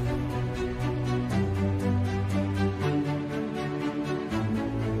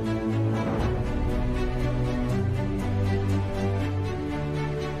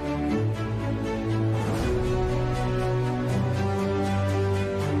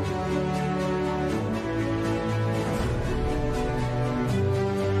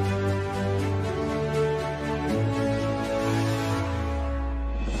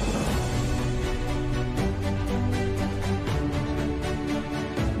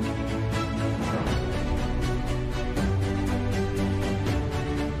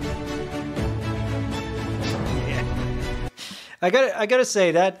 I gotta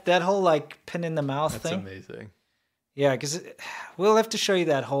say that whole like pin in the mouth That's thing. amazing. Yeah, because we'll have to show you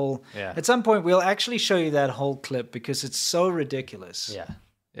that whole. Yeah. At some point, we'll actually show you that whole clip because it's so ridiculous. Yeah.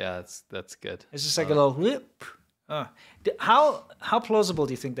 Yeah, that's good. It's just like a little whip. Oh. How plausible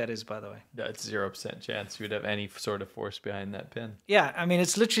do you think that is, by the way? That's 0% chance you would have any sort of force behind that pin. Yeah, I mean,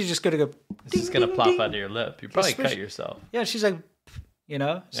 it's literally just going to go. It's just gonna plop out of your lip. You probably cut Especially- yourself. Yeah, she's like, she's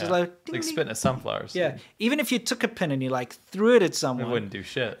Yeah. like, ding, like ding. spitting a sunflower. Yeah, even if you took a pin and you like threw it at It someone, wouldn't do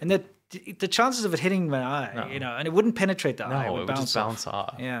shit. and that the chances of it hitting my eye, No. and it wouldn't penetrate the eye. No, It would just bounce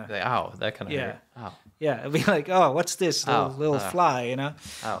off. Yeah. Like, ow, that kind of Yeah. hurt. Ow. Yeah, it'd be like, oh, what's this little fly,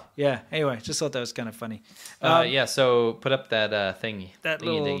 Ow. Yeah. Anyway, just thought that was kind of funny. Yeah, so put up that thingy. That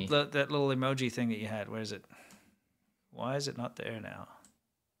thingy. that little emoji thing that you had. Where is it? Why is it not there now?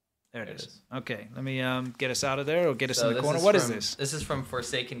 There it is. Okay, let me get us out of there or get us in the this corner. is What is from- this? This is from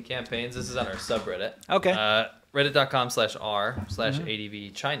Forsaken Campaigns. This is on our subreddit. Okay.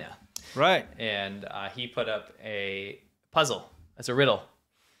 Reddit.com/r/ADV China. Right. And he put up a puzzle. It's a riddle.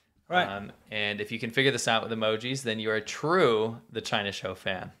 Right. And if you can figure this out with emojis, then you're a true The China Show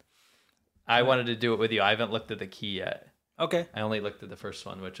fan. I wanted to do it with you. I haven't looked at the key yet. Okay. I only looked at the first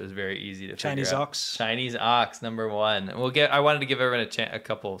one, which was very easy to Chinese figure out. ox. Chinese ox, number one. I wanted to give everyone a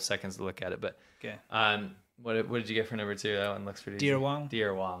couple of seconds to look at it, but Okay. what did you get for number two? That one looks pretty Deer easy. Wang?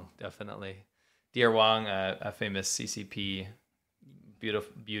 Deer Wang, definitely. Deer Wang, a famous CCP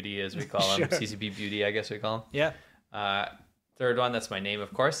beauty, as we call him. Sure. CCP beauty, I guess we call him. Yeah. Third one, that's my name,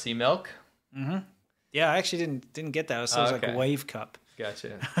 of course. Sea Milk. Yeah, I actually didn't get that. It was like okay. a wave cup. Gotcha.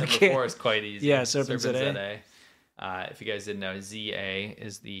 Number Okay. 4 is quite easy. Yeah, Serpent ZA. ZA. If you guys didn't know, ZA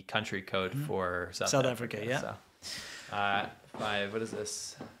is the country code for South Africa, yeah. So, 5, what is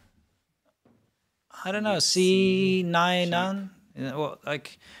this? I don't know. C nine well,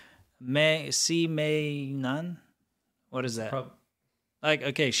 like C May Nan. What is that?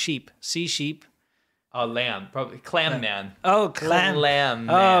 Like sheep. C sheep. Oh, lamb. Probably Clam Man. Oh, clam. Clam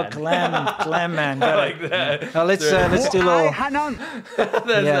Oh, Man. clam man. Got like it. that. Oh, let's do a little.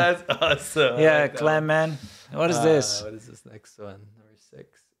 That's awesome. I Yeah, like that clam man. What is this? What is this next one? Number 6. It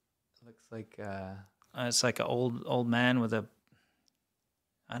looks like It's like an old man with a.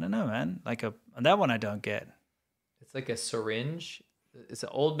 I don't know, man. That one I don't get. it's like a syringe. It's an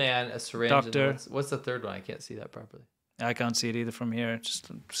old man, a syringe. and Doctor. What's the third one? I can't see that properly. I can't see it either from here. It's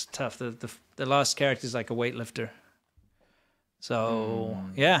tough. The last character is like a weightlifter. So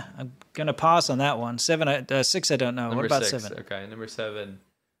yeah, I'm gonna pass on that one. 6 I don't know. Number What about 6. 7? Okay, number 7.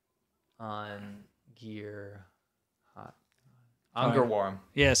 On gear hot. Anger warm.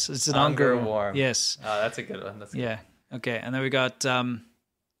 Yes, it's an Anger Unger warm. Yes. Oh, that's a good one. That's good. Yeah. Okay, and then we got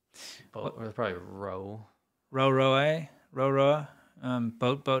Boat, or probably row. Roa,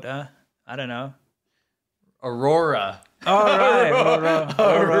 boat. I don't know. Aurora. All right, Aurora.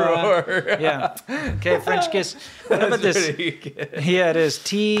 Aurora. Yeah. Okay, French kiss. What about this? Pretty good. Yeah, it is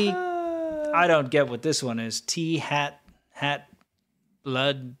T. I don't get what this one is. T hat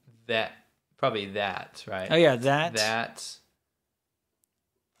blood. That probably that, right? Oh yeah, that.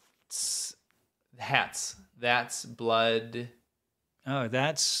 Hats. That's blood. Oh,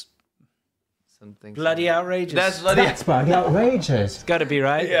 that's Something. bloody outrageous. That's bloody. bloody outrageous. It's got to be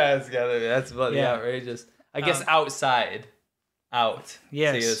right. Yeah, it's gotta be. That's bloody Yeah. outrageous. I guess outside. Out.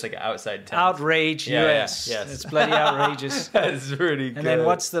 Yes. See, it's like an outside tent. Outrage, Yeah, yeah, US. yes. It's bloody outrageous. That's pretty good. And then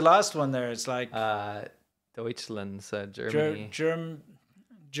what's the last one there? It's like Deutschland, Germany.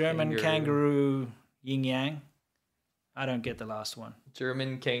 German kangaroo yin yang. I don't get the last one.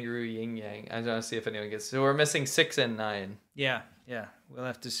 German kangaroo yin yang. I don't see if anyone gets. So we're missing 6 and 9. Yeah, we'll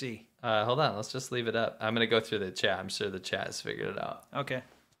have to see. Hold on, let's just leave it up. I'm gonna go through the chat. I'm sure the chat has figured it out. Okay.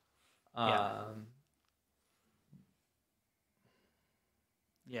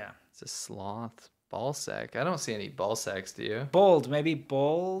 Yeah. It's a sloth ball sack. I don't see any ball sacks. Do you? Bold, maybe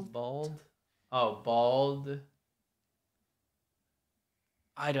bold. Bald. Oh, bald.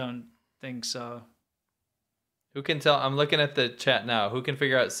 I don't think so. Who can tell? I'm looking at the chat now. Who can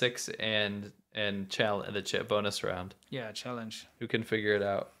figure out 6 and challenge the chat bonus round? Yeah, challenge. Who can figure it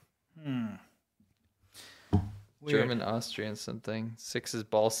out? Weird. German, Austrian, something. 6 is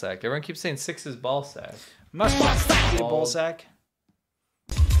ball sack. Everyone keeps saying 6 is ball sack. Must be a ball sack.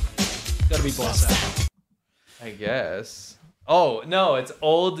 Gotta be ball sack. I guess. Oh no, it's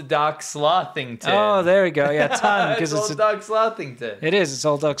Old Doc Slothington. Oh, there we go. Yeah, ton because it's Old Doc Slothington. It is. It's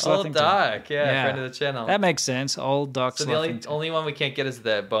Old Doc Slothington. Old Doc, yeah, friend of the channel. That makes sense. Old Doc so Slothington. the only one we can't get is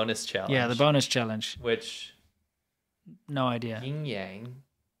the bonus challenge. Yeah, the bonus challenge. Which no idea. Yin yang,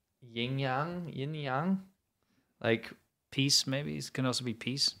 like peace. Maybe it can also be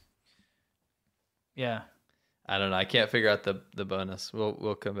peace. Yeah. I don't know. I can't figure out the bonus.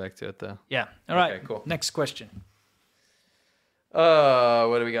 We'll come back to it though. Yeah. All right. Okay, cool. Next question.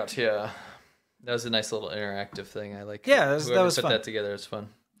 What do we got here? That was a nice little interactive thing. I like. Yeah, that was put fun. that together. It's fun.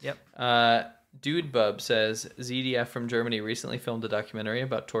 Yep. Dude Bub says ZDF from Germany recently filmed a documentary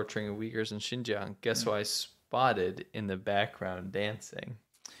about torturing Uyghurs in Xinjiang. Guess who I spotted in the background dancing?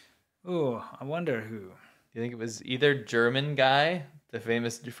 Oh, I wonder who. You think it was either German guy, the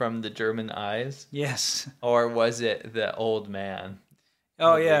famous from the German Eyes? Yes. Or was it the old man?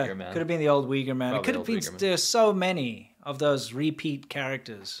 Oh Old yeah, Uyghur man. could have been the old Uyghur man. Probably It could have old been. Uyghur man. There's so many of those repeat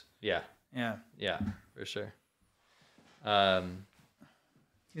characters. Yeah, Yeah. yeah, for sure.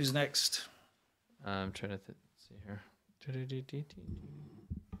 Who's next? I'm trying to see here.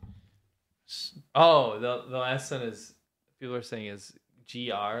 Oh, the last one is people are saying is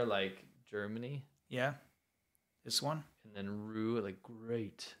GR like Germany, Yeah. This one. and then Ru like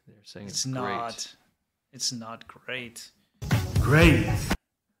great. They're saying It's great. not. It's not great. Great.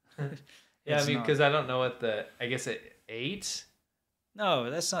 Yeah, It's I mean, not. because I don't know what the. I guess it 8. No,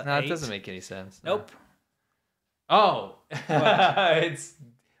 that's not. No, it 8. doesn't make any sense. no. Nope. Oh, it's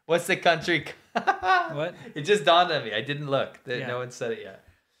what's the country? What? It just dawned on me. I didn't look. Yeah. No one said it yet.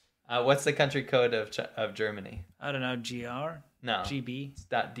 What's the country code of Germany? I don't know. GR. No. GB. It's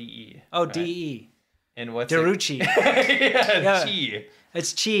 .de. Oh, right? DE. And what's Derucci. yeah, Yeah. Chi.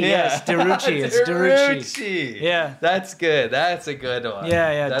 It's Chi. Yes, Derucci. It's Derucci. Derucci. Yeah. That's good. That's a good one.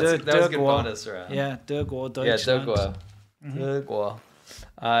 Yeah, yeah. That was a good Deguo. bonus round. Yeah, Deguo, Yeah, Deutschland. Deguo.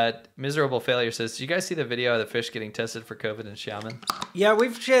 Deguo. Miserable Failure says, "Do you guys see the video of the fish getting tested for COVID in Xiamen? Yeah,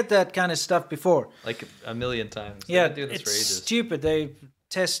 we've shared that kind of stuff before. Like a million times. They've Yeah, been doing this it's for ages. stupid. They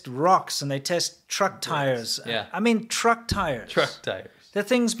test rocks and they test truck tires. Yeah. I mean, truck tires. Truck tires. The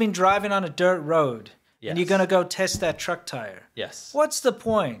thing's been driving on a dirt road, and you're Yes. going to go test that truck tire. Yes. What's the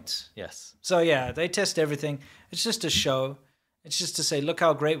point? Yes. So, yeah, they test everything. It's just a show. It's just to say, look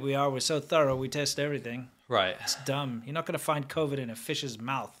how great we are. We're so thorough. We test everything. Right. It's dumb. You're not going to find COVID in a fish's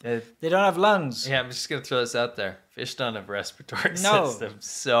mouth. Uh, They don't have lungs. Yeah, I'm just gonna throw this out there. Fish don't have respiratory No. system,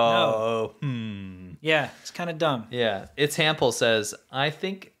 so Yeah, it's kind of dumb. yeah. It's Hampel says, I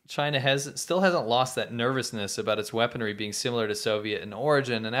think China still hasn't lost that nervousness about its weaponry being similar to Soviet in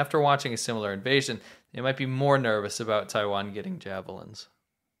origin, and after watching a similar invasion, they might be more nervous about Taiwan getting javelins.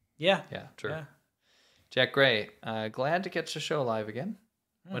 Yeah. Yeah, true. Yeah. Jack Gray, glad to catch the show live again.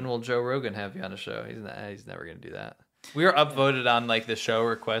 Hmm. When will Joe Rogan have you on the show? He's never gonna do that. We were upvoted on like the show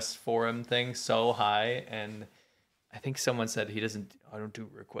request forum thing so high, and I think someone said I don't do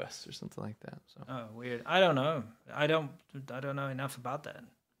requests or something like that. So Oh, weird. I don't know. I don't know enough about that.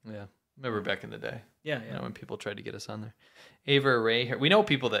 yeah, remember back in the day, Yeah, you yeah. know, when people tried to get us on there. Ava Ray, we know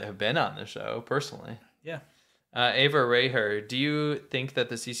people that have been on the show personally. Yeah. Ava Rayher, do you think that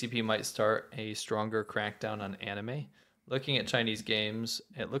the CCP might start a stronger crackdown on anime? Looking at Chinese games,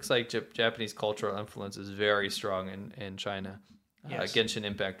 it looks like Japanese cultural influence is very strong in China. Yes. Genshin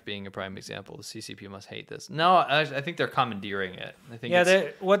Impact being a prime example. The CCP must hate this. No, I think they're commandeering it. I think Yeah,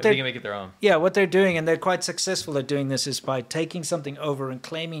 they can make it their own. Yeah, what they're doing, and they're quite successful at doing this, is by taking something over and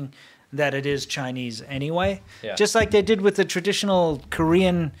claiming that it is Chinese anyway. Yeah. Just like they did with the traditional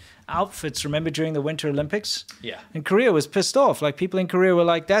Korean outfits, remember, during the Winter Olympics? Yeah. And Korea was pissed off. Like, people in Korea were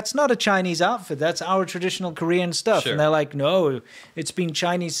like, that's not a Chinese outfit. That's our traditional Korean stuff. Sure. And they're like, no, it's been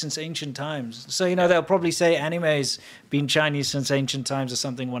Chinese since ancient times. So, you know, they'll probably say anime's been Chinese since ancient times or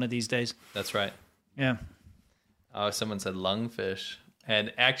something one of these days. That's right. Yeah. Oh, someone said lungfish.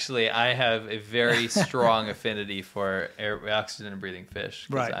 And actually, I have a very strong affinity for oxygen breathing fish.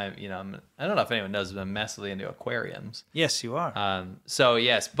 'Cause Right. I don't know if anyone knows, but I'm massively into aquariums. Yes, you are. So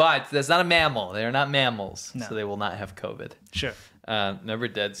yes, but that's not a mammal. They are not mammals, No. so they will not have COVID. Sure. Remember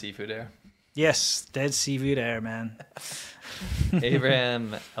dead seafood air? Yes, dead seafood air, man.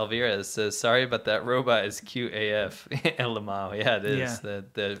 Abraham Elvira says, "Sorry, but that robot is cute AF." Lamau, yeah, it is. Yeah. The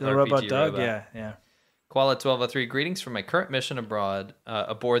The RPG robot dog, robot. yeah, yeah. Koala 1203, greetings from my current mission abroad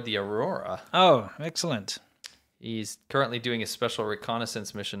aboard the Aurora. Oh, excellent. He's currently doing a special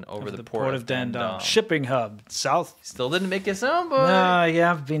reconnaissance mission over the Port of Dandong. Dandong. Shipping hub, south. Still didn't make a sound, boy. No,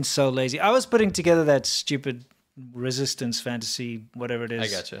 yeah, I've been so lazy. I was putting together that stupid resistance fantasy, whatever it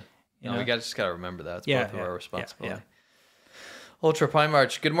is. I gotcha. No, know? we just gotta remember that. It's Yeah, both of yeah, our responsibility. yeah. Ultra Pine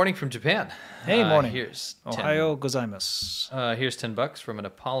March. Good morning from Japan. Hey, morning. Here's 10, Ohio gozaimasu. here's $10 from an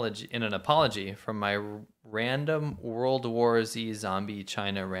apology from my random World War Z zombie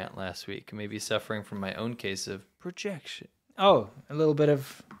China rant last week. Maybe suffering from my own case of projection. Oh, a little bit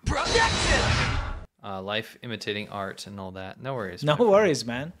of... Life imitating art and all that. No worries. No my friend. worries,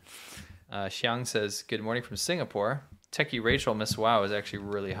 man. Xiang says, good morning from Singapore. Techie Rachel Miss Wow is actually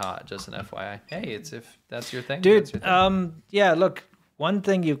really hot, just an FYI. Hey, it's if that's your thing. that's your Dude, thing. yeah, look, one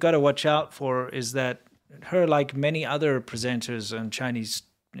thing you've got to watch out for is that her, like many other presenters and Chinese,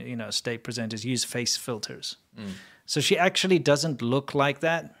 state presenters, use face filters. So she actually doesn't look like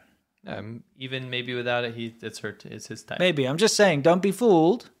that. Even maybe without it, it's his type. Maybe. I'm just saying, don't be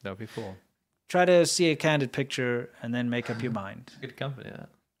fooled. Don't be fooled. Try to see a candid picture and then make up your mind. Good company, that.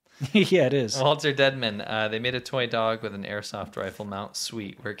 Yeah, it is. Walter Deadman, they made a toy dog with an airsoft rifle mount.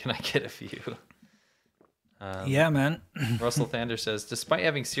 Sweet. Where can I get a few? Yeah, man. Russell Thander says, despite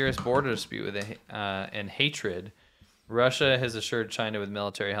having serious border dispute with and hatred, Russia has assured China with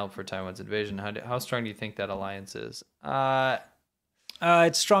military help for Taiwan's invasion. How strong do you think that alliance is?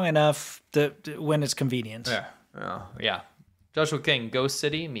 It's strong enough that when it's convenient. Yeah. Joshua King, Ghost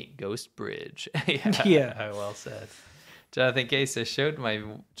City, meet Ghost Bridge. Yeah. Well said. Jonathan Case says, showed my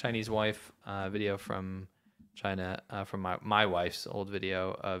Chinese wife video from China, from my wife's old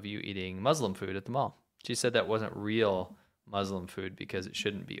video of you eating Muslim food at the mall. She said that wasn't real Muslim food because it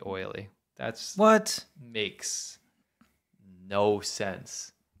shouldn't be oily. That's What? makes no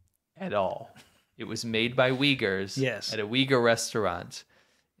sense at all. It was made by Uyghurs Yes. at a Uyghur restaurant,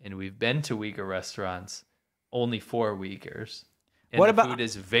 and we've been to Uyghur restaurants only for Uyghurs. And What the about- food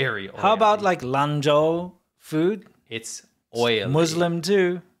is very oily. How about like Lanzhou food? It's oily. Muslim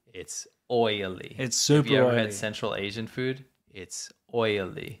too. It's oily. It's super Have you ever oily. had Central Asian food? It's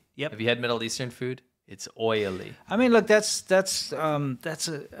oily. Yep. Have you had Middle Eastern food? It's oily. I mean, look, that's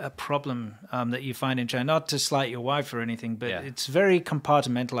a problem that you find in China. Not to slight your wife or anything, but Yeah. it's very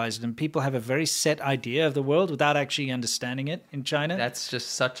compartmentalized, and people have a very set idea of the world without actually understanding it in China. That's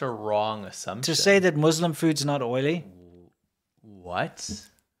just such a wrong assumption. To say that Muslim food's not oily, What?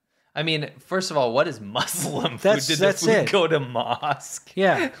 I mean, first of all, what is Muslim food? That's- Did that's the food it. go to mosque?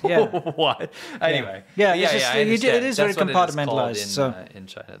 yeah. What? Anyway. Yeah, But it's just- I it understand. is That's very what it is called compartmentalized, in, so- in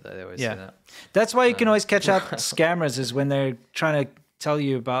China, they always Yeah. say that. That's why you can always catch out scammers is when they're trying to tell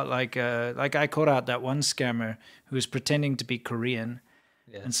you about like I caught out that one scammer who was pretending to be Korean.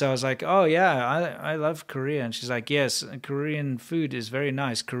 And so I was like, oh, yeah, I love Korea. And she's like, yes, Korean food is very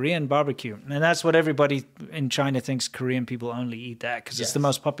nice. Korean barbecue. And that's what everybody in China thinks Korean people only eat that because it's the Yes.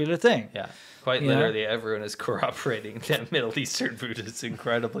 most popular thing. Yeah. Quite You know? literally, everyone is corroborating that Middle Eastern food is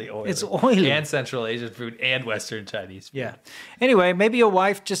incredibly oily. It's oily. And Central Asian food and Western Chinese food. Yeah. Anyway, maybe your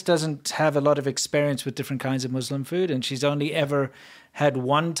wife just doesn't have a lot of experience with different kinds of Muslim food, and she's only ever had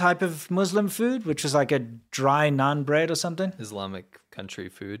one type of Muslim food, which was like a dry naan bread or something. Islamic country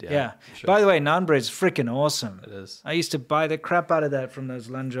food. Yeah. Yeah. for sure. By the way, naan bread's freaking awesome. It is. I used to buy the crap out of that from those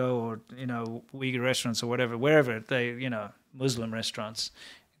Lanzhou or Uyghur restaurants or whatever, wherever they Muslim restaurants.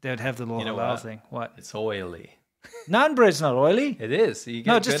 They'd have the little You know halal what? thing. What? It's oily. Naan bread's not oily. It is. You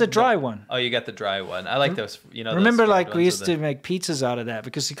No, get just good- a dry one. Oh, you got the dry one. I like those. Those Remember, fried like we ones used with to the- make pizzas out of that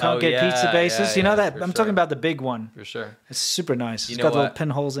because you can't Oh, get yeah, pizza bases. yeah, You know yeah, that? for I'm talking sure. about the big one. for sure. It's super nice. You It's know got little what?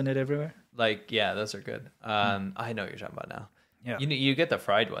 pinholes in it everywhere. Like, yeah, those are good. I know what you're talking about now. Yeah. You get the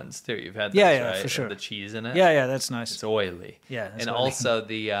fried ones too. You've had those, Yeah, yeah, right? for sure. And the cheese in it. Yeah, that's nice. It's oily. Yeah, that's and oily. also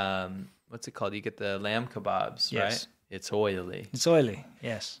the what's it called? You get the lamb kebabs, Yes. right? It's oily. It's oily.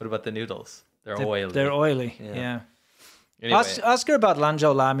 Yes. What about the noodles? They're oily. They're oily. Yeah. Yeah. Anyway, Ask her about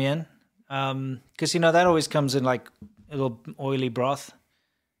Lanzhou Lamian, because that always comes in like a little oily broth.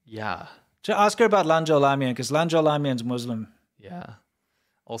 yeah, So ask her about Lanzhou Lamian because Lanzhou Lamian's Muslim. yeah.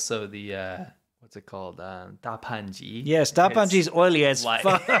 Also the what's it called? Da Panji. Yes, Dapanji's oily as Like,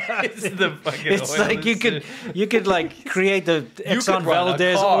 fuck. it's the fucking. It's like you could like create the Exxon could run a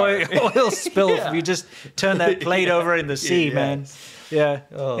Valdez car. oil spill if you just turn that plate over in the sea, man. Yeah.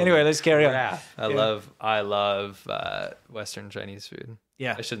 Anyway, let's carry on. Yeah. I love Western Chinese food.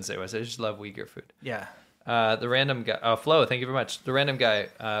 Yeah. I shouldn't say Western. I just love Uyghur food. Yeah. The random guy, Flo, thank you very much. The random guy,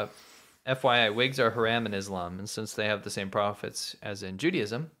 FYI, wigs are haram in Islam, and since they have the same prophets as in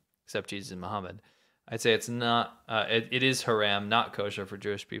Judaism, except Jesus and Muhammad, I'd say it's not. It is haram, not kosher for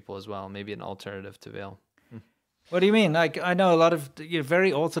Jewish people as well. Maybe an alternative to veil. What do you mean? Like I know a lot of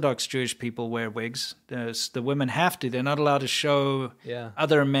very Orthodox Jewish people wear wigs. The women have to. They're not allowed to show Yeah.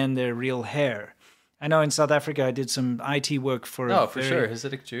 other men their real hair. I know in South Africa I did some IT work for. No, for sure,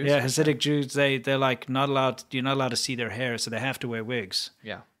 Hasidic Jews. Yeah, Hasidic Jews. They're like not allowed. You're not allowed to see their hair, so they have to wear wigs.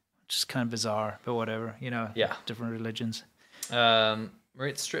 Yeah. Which is kind of bizarre, but whatever. Yeah. Different religions.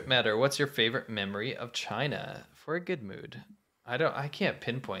 Marit Strip Matter, what's your favorite memory of China for a good mood? I can't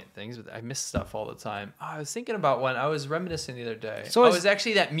pinpoint things, but I miss stuff all the time. Oh, I was thinking about one. I was reminiscing the other day. So it is- was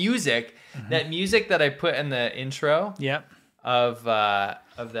actually that music that I put in the intro Yeah. of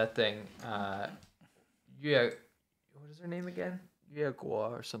that thing. Yeah, what is her name again? Yue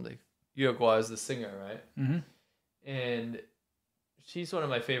Guo or something. Yue Guo is the singer, right? Mm-hmm. And she's one of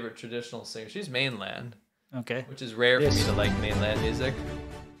my favorite traditional singers. She's mainland, Okay. which is rare for me Yes. to like mainland music.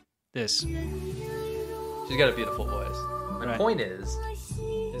 This. She's got a beautiful voice. My Right. point is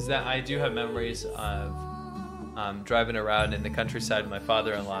that I do have memories of driving around in the countryside with my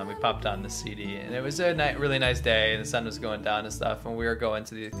father-in-law, and we popped on the CD, and it was a really nice day, and the sun was going down and stuff, and we were going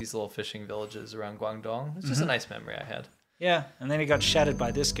to these little fishing villages around Guangdong. It's just a nice memory I had. Yeah, and then he got shattered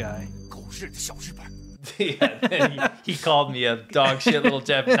by this guy. 狗日的小日本， Yeah, he called me a dog shit little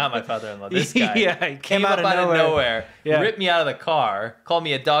Japanese. Not my father-in-law. This guy. Yeah, he came out up of nowhere. Yeah. ripped me out of the car, called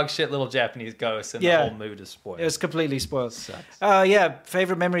me a dog shit little Japanese ghost, and Yeah. the whole mood is spoiled. It was completely spoiled. Sucks. Yeah,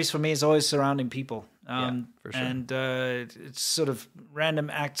 favorite memories for me is always surrounding people. For sure. And it's sort of random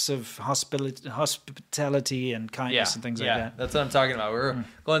acts of hospitality and kindness and things like that. That's what I'm talking about. We were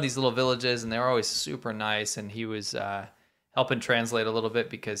going to these little villages, and they were always super nice. And he was helping translate a little bit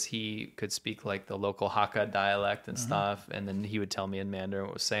because he could speak like the local Hakka dialect and stuff. And then he would tell me in Mandarin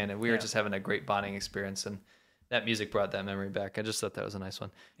what was saying, and we were just having a great bonding experience. And that music brought that memory back. I just thought that was a nice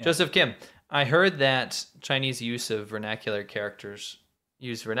one. Joseph Kim, I heard that Chinese use of vernacular characters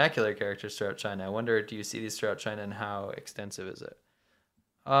throughout China. I wonder, do you see these throughout China, and how extensive is it?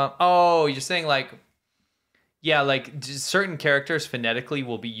 You're saying like just certain characters phonetically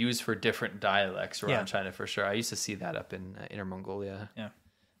will be used for different dialects around China for sure. I used to see that up in Inner Mongolia. Yeah.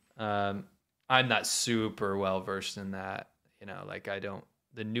 I'm not super well versed in that.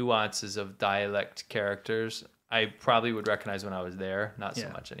 The nuances of dialect characters, I probably would recognize when I was there, not so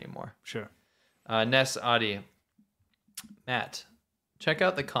much anymore. Sure. Ness Audi, Matt, check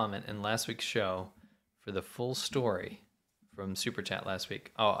out the comment in last week's show for the full story from Super Chat last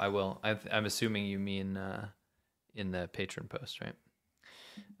week. Oh, I will. I'm assuming you mean in the patron post, right?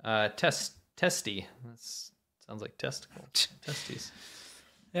 Testy. That sounds like testicle. Testes.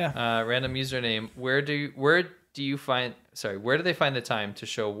 Yeah. Random username. Where do they find the time to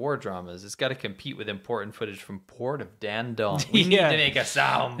show war dramas? It's got to compete with important footage from Port of Dandong. We need to make a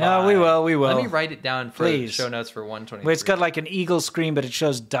sound. No, we will. Let me write it down for Please. show notes for 123. Where it's got like an eagle screen, but it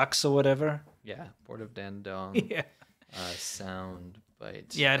shows ducks or whatever. Yeah, Port of Dandong. Yeah. Sound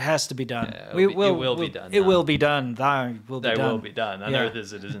bites. Yeah, it has to be done. Yeah, it will be done. It will be done. Thy will be That done. will be done. On earth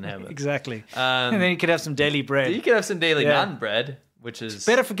as it is in heaven. Exactly. And then you could have some daily bread. You could have some daily non-bread, which is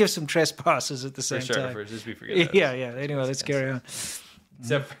Better forgive some trespassers at the same for sure. time. For just we forget. Those. Yeah. Anyway, let's carry on.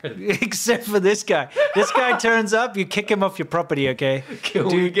 Except for this guy. This guy turns up, you kick him off your property, okay? Can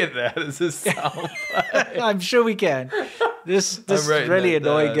we get that as a sound bite? I'm sure we can. This really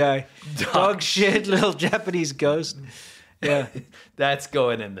annoying guy. Dog shit, little Japanese ghost. Yeah. That's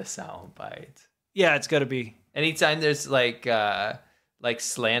going in the sound bite. Yeah, it's got to be. Anytime there's like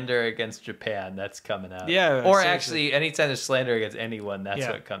slander against Japan, that's coming out. Yeah. Or seriously. actually, anytime there's slander against anyone, that's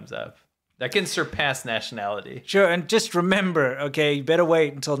what comes up. That can surpass nationality. Sure, and just remember, okay, you better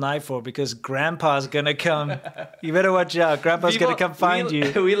wait until nightfall because Grandpa's gonna come. You better watch out. Grandpa's gonna come find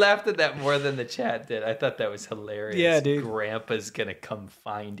you. We laughed at that more than the chat did. I thought that was hilarious. Yeah, dude. Grandpa's gonna come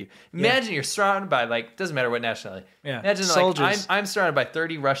find you. Imagine you're surrounded by doesn't matter what nationality. Yeah. Imagine Soldiers. I'm surrounded by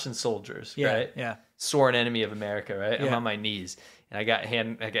 30 Russian soldiers. Yeah, right? yeah. Sworn enemy of America. Right. I'm Yeah. on my knees and I got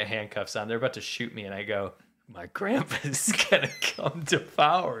handcuffs on. They're about to shoot me, and I go, my grandpa's gonna come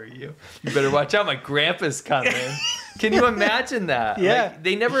devour you. You better watch out. My grandpa's coming. Can you imagine that? Yeah.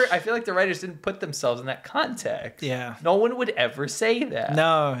 I feel like the writers didn't put themselves in that context. Yeah. No one would ever say that.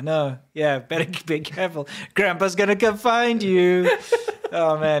 No. Yeah, better be careful. Grandpa's gonna come find you.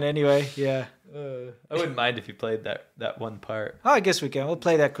 Oh man. Anyway, yeah. I wouldn't mind if you played that one part. Oh, I guess we can. We'll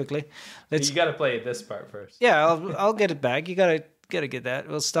play that quickly. You got to play this part first. Yeah, I'll get it back. You gotta get that.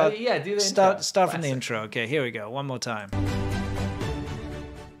 We'll start. Do the start intro. start from the intro. Okay, here we go. One more time.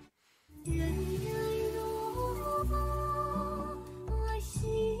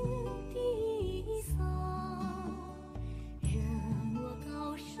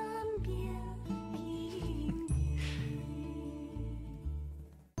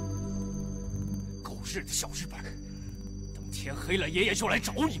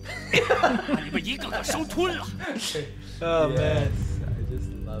 Oh man. I just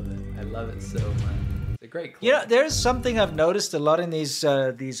love it. I love it so much. It's a great clip. You know, there's something I've noticed a lot in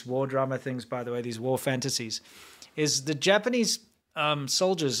these war drama things. By the way, these war fantasies, is the Japanese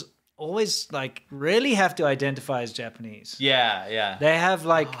soldiers always really have to identify as Japanese. Yeah. They have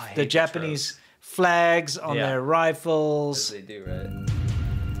I the hate the Japanese flags on Yeah. their rifles. As they do, right?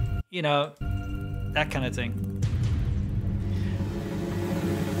 You know, that kind of thing.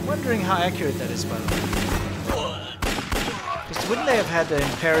 Wondering how accurate that is, by the way. Because wouldn't they have had the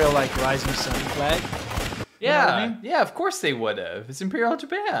imperial rising sun flag? Yeah, what I mean? yeah. Of course they would have. It's Imperial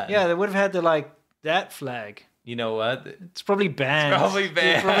Japan. Yeah, they would have had the that flag. You know what? It's probably banned. probably banned.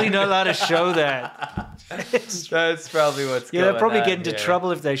 They're probably not allowed to show that. That's probably what's Yeah, going they'll probably on get into here.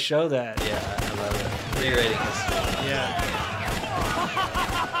 trouble if they show that. Yeah, I love it. Re-rating this. Yeah.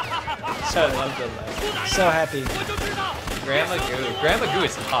 I love the leg. So happy. Grandma Goo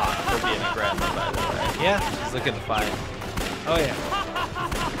is hot for being a grandma, by the way. Yeah. She's looking fine. Oh yeah.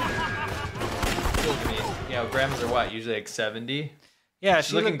 Grandmas are what? Usually 70? Yeah,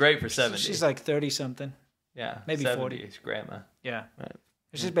 She's looking great for 70. She's like 30 something. yeah, maybe 70 40. is grandma. Yeah, Right.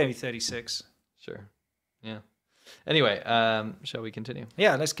 she's maybe 36. Sure. Yeah. Anyway, shall we continue?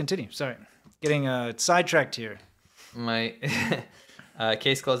 Yeah, let's continue. Sorry, getting sidetracked here. My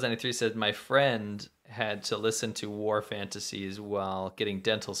Case Closed 93 said my friend had to listen to war fantasies while getting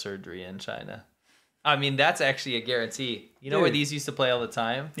dental surgery in China. I mean, that's actually a guarantee. You know where Dude. these used to play all the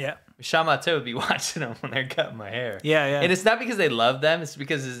time? Yeah. Shamata would be watching them when they're cutting my hair. Yeah, yeah. And it's not because they love them. It's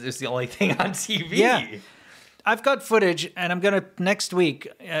because it's the only thing on TV. Yeah. I've got footage, and I'm gonna next week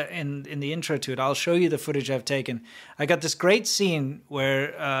in the intro to it. I'll show you the footage I've taken. I got this great scene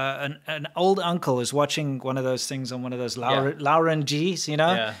where an old uncle is watching one of those things on one of those Lauren G's. You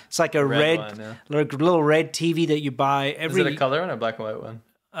know, Yeah. it's like a Red red, one, little red TV that you buy Is every. it a color one or a black and white one?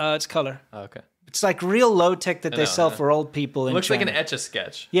 It's color. Oh, okay. It's like real low tech that they know, sell I know. for old people in Looks China. like an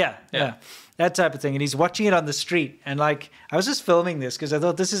Etch-a-Sketch. Yeah, Yeah. yeah, that type of thing. And he's watching it on the street, and like I was just filming this because I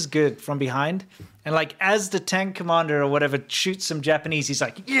thought this is good from behind. And like as the tank commander or whatever shoots some Japanese, he's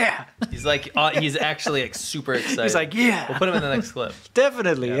like, "Yeah," He's like, he's actually like super excited. he's like, "Yeah." We'll put him in the next clip.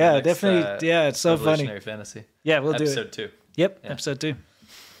 Definitely, the yeah, next, definitely, yeah. It's so funny. Evolutionary Fantasy. Yeah, we'll do Episode it. 2. Yep, episode 2.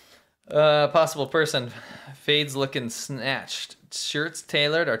 Possible person. Fades looking snatched. Shirts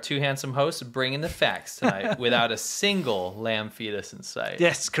tailored. Our two handsome hosts bringing the facts tonight without a single lamb fetus in sight.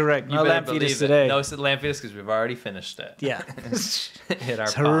 Yes, correct. You No better lamb fetus believe it. today. No lamb fetus because we've already finished it. Yeah, Hit our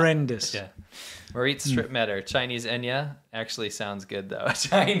it's pot. horrendous. Yeah. Marit Strip Metter. Chinese Enya actually sounds good though.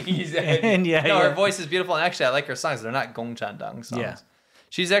 Chinese Enya. Enya, No, her yeah. voice is beautiful, and actually I like her songs. They're not Gong Chan Dang songs. Yeah.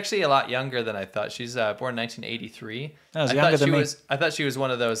 She's actually a lot younger than I thought. She's born in 1983. That was I younger thought than she me. was. I thought she was one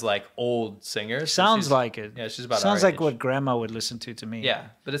of those like old singers. So Sounds she's- like it. Yeah, she's about. Sounds our like age. what grandma would listen to me. Yeah,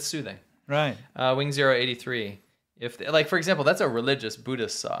 but it's soothing. Right. Wing 083. If like for example, that's a religious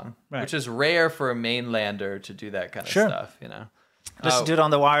Buddhist song, Right. which is rare for a mainlander to do that kind of Sure. stuff. You know. Listen to it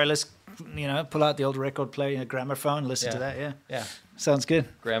on the wireless. You know, pull out the old record player, gramophone, listen to that. Yeah, Yeah. sounds good.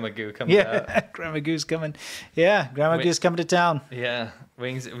 Grandma Goo coming out. Yeah, Grandma Goose coming. Yeah, Grandma Wait. Goose coming to town. Yeah,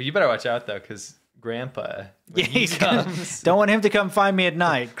 Wings. You better watch out though, because Grandpa. Yeah, When he he's gonna, comes. don't want him to come find me at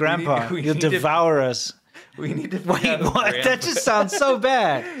night, Grandpa. we He'll need to- devour us. We need to. Wait, what? That just sounds so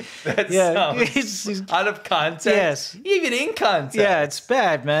bad. That Yeah, sounds it's- out of context. Yes. Even in context. Yeah, it's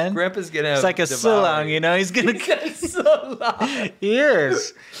bad, man. Grandpa's gonna. It's like a silang, you know. He's gonna. Silang. He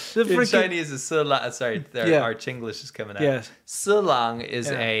is. The In freaking- Chinese is silang. Sorry, Yeah. our Chinglish is coming out. Yes. Silang is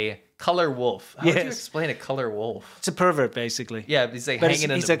Yeah. a color wolf. How would you Yes. explain a color wolf? It's a pervert, basically. Yeah, he's like But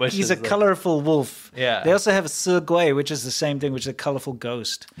hanging in he's the a, bushes. he's a like- colorful wolf. Yeah. They also have a Gui, which is the same thing, which is a colorful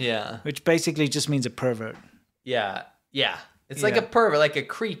ghost, Yeah. which basically just means a pervert. Yeah. Yeah. It's like Yeah. a pervert, like a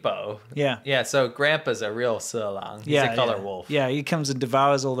creepo. Yeah. Yeah, so Grandpa's a real silang. He's a color wolf. Yeah, he comes and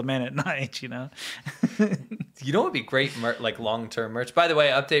devours all the men at night, you know. You know what would be great, like long-term merch? By the way,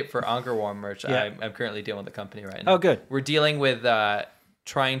 update for Anchor Warm merch. Yeah. I'm currently dealing with the company right now. Oh, good. We're dealing with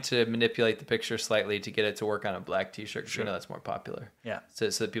trying to manipulate the picture slightly to get it to work on a black T-shirt. Sure. You know that's more popular. Yeah. So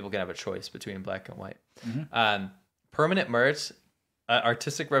that people can have a choice between black and white. Mm-hmm. Permanent merch,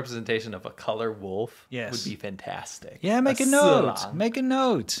 artistic representation of a color wolf Yes. would be fantastic. Yeah, make a note. silang. Make a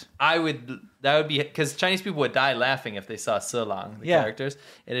note. That would be because Chinese people would die laughing if they saw silang, the Yeah. characters,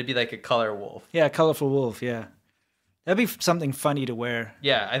 and it'd be like a color wolf. Yeah, colorful wolf. Yeah, that'd be something funny to wear.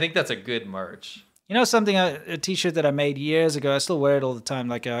 Yeah, I think that's a good merch. You know, something a T-shirt that I made years ago. I still wear it all the time.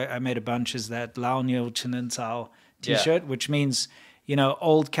 Like I made a bunch. Is that Lao Niu Chen Cao T-shirt, which means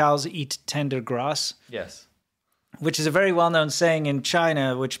old cows eat tender grass. Yes. Which is a very well-known saying in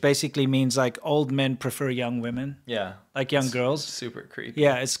China, which basically means like old men prefer young women, Yeah. like young girls. Super creepy.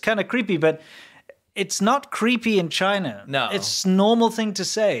 Yeah, it's kind of creepy, but it's not creepy in China. No. It's a normal thing to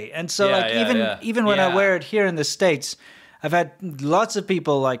say. And so Yeah, like yeah, even when I Yeah. wear it here in the States, I've had lots of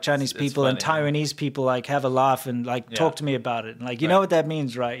people like Chinese It's people and funny. Taiwanese people like have a laugh and like talk to me about it. And like, you know what that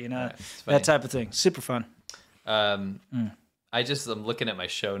means, right? You know, it's funny. that type of thing. Super fun. I'm looking at my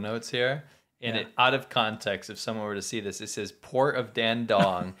show notes here. And it, out of context, if someone were to see this, it says Port of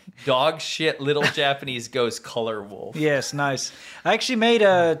Dandong, dog shit little Japanese ghost color wolf. Yes, nice. I actually made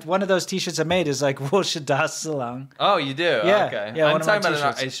one of those T-shirts I made is like Woshida Silang. Oh, you do? Yeah, Okay. yeah, I'm one of my talking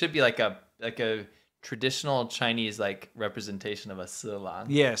about t-shirts. it should be like a traditional Chinese like representation of a silang.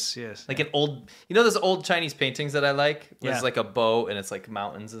 Yes, yes. Like an old, those old Chinese paintings that I like? Where Yeah. it's like a bow and it's like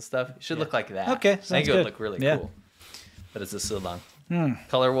mountains and stuff. It should look like that. Okay, I think sounds it would good. look really Yeah. cool. But it's a silang.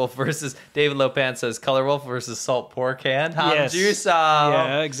 Color Wolf versus David Lopan says Color Wolf versus Salt Pork Hand. Yes. Ham Ju Sao.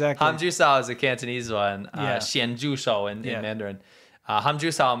 Yeah, exactly. Ham Ju Sao is a Cantonese one. Yeah. Xian Ju Shao in Yeah. Mandarin. Ham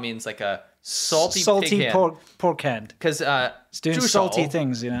Ju Sao means like a salty pig hand. pork hand. Because It's doing salty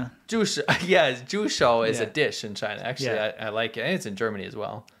things, you know. 猪手is a Yeah. dish in China. Actually, Yeah. I like it. And it's in Germany as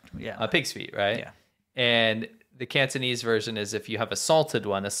well. Yeah. Pig's feet, right? Yeah. And the Cantonese version is if you have a salted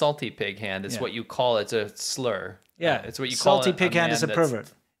one, a salty pig hand, it's Yeah. what you call it's a slur. Yeah. It's what you call Salty pig hand man is a that's-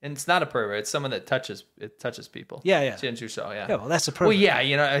 pervert. And it's not a pervert. It's someone that touches people. Yeah, yeah. 咸猪手, yeah. Yeah, well, that's a Well, pervert. yeah,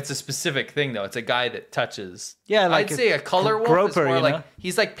 it's a specific thing though. It's a guy that touches. Yeah, like I'd say a color wolf groper, is more you like know?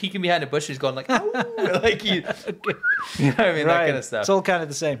 he's like peeking behind a bush. He's going like, "Ow," like you know what I mean, that Right. kind of stuff. It's all kind of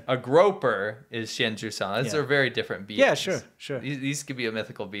the same. A groper is Xianzhu-san. Those Yeah. are very different beasts. Yeah, sure. These could be a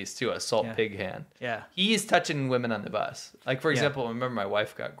mythical beast too. A salt Yeah. pig hand. Yeah. He's touching women on the bus. Like for example, I remember my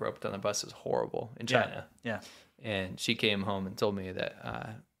wife got groped on the bus. It was horrible in China. Yeah. And she came home and told me that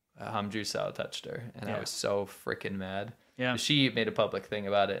Ham Jusao touched her, and I Yeah. was so freaking mad. Yeah. She made a public thing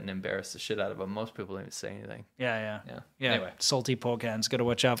about it and embarrassed the shit out of him. Most people didn't even say anything. Yeah. Yeah. Anyway, Salty pork hands. Got to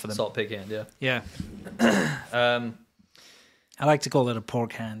watch out for them. salt pig hand. Yeah. Yeah. I like to call it a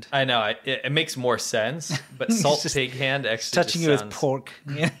pork hand. I know it makes more sense, but salt Just pig hand actually Touching just you with sounds, pork.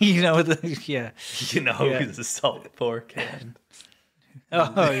 you know, yeah. Yeah. Yeah. It's a salt pork hand.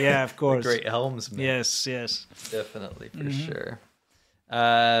 Oh, yeah, of course. Great helmsman. Yes. Definitely, for Mm-hmm. sure.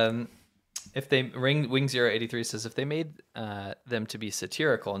 If they Wing 083 says if they made them to be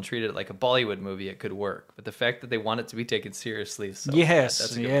satirical and treated it like a Bollywood movie, it could work. But the fact that they want it to be taken seriously is so Yes, bad.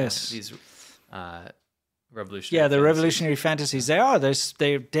 That's a good yes. point. These revolutionary Yeah, the fantasies. revolutionary fantasies,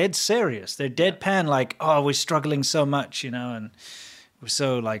 they're dead serious. They're deadpan, like, oh, we're struggling so much, you know, and we're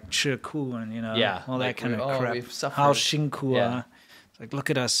so like 吃苦 and, you know, Yeah, all that like kind of we- oh, crap. we've suffered. How 辛苦 Yeah. It's like, look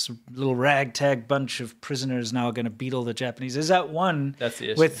at us, little ragtag bunch of prisoners now going to beetle the Japanese. Is that one That's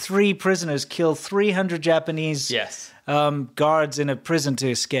the issue. where 3 prisoners kill 300 Japanese Yes. guards in a prison to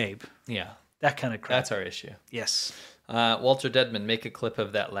escape? Yeah. That kind of crap. That's our issue. Yes. Walter Deadman, make a clip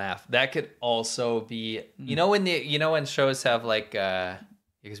of that laugh. That could also be, when shows have like,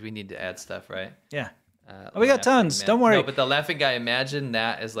 because we need to add stuff, right? Yeah. We got tons. Man. Don't worry. No, but the laughing guy, imagine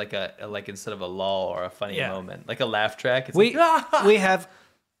that as like like instead of a lull or a funny Yeah. moment, like a laugh track. It's We like, we have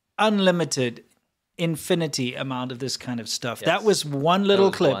unlimited, infinity amount of this kind of stuff. Yes. That was one little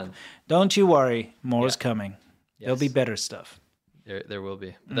was clip. one. Don't you worry, more is Yeah. coming. There'll be Yes. better stuff. There will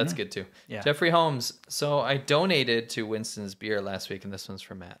be. But that's good too. Mm-hmm. Yeah. Jeffrey Holmes. So I donated to Winston's beer last week, and this one's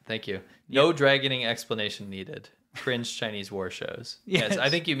from Matt. Thank you. No dragoning explanation needed. Cringe Chinese war shows. Yes. I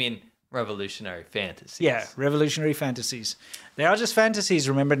think you mean revolutionary fantasies. Yeah, revolutionary fantasies. They are just fantasies,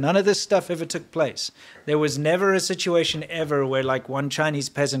 remember? None of this stuff ever took place. There was never a situation ever where, like, one Chinese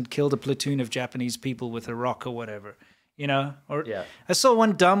peasant killed a platoon of Japanese people with a rock or whatever, you know? Or Yeah. I saw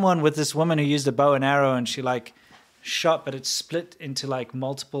one dumb one with this woman who used a bow and arrow, and she, like, shot, but it split into, like,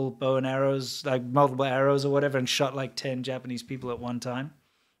 multiple bow and arrows, like, multiple arrows or whatever, and shot, like, 10 Japanese people at one time.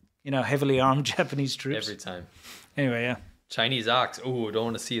 You know, heavily armed Japanese troops. Every time. Anyway, yeah. Chinese ox. Ooh, don't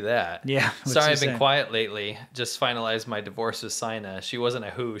want to see that. Yeah, what's Sorry, he I've been saying? quiet lately. Just finalized my divorce with Sina. She wasn't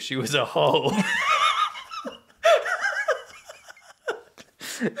a who, she was a hoe.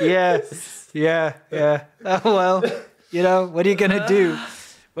 Yeah. Oh, well, you know, what are you going to do?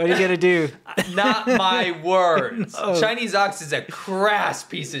 What are you going to do? Not my words. No. Chinese ox is a crass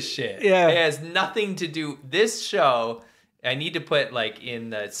piece of shit. Yeah. It has nothing to do. This show, I need to put like in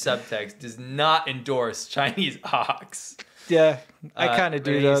the subtext, does not endorse Chinese ox. Yeah, I kind of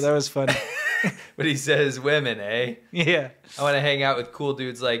do, though. he's- That was funny. But he says women, eh? Yeah. I want to hang out with cool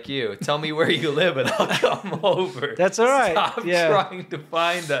dudes like you. Tell me where you live and I'll come over. That's all right. Stop Yeah. trying to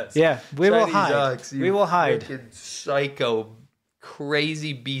find us. Yeah, we will Chinese hide. ox, you We will hide. frickin' psycho,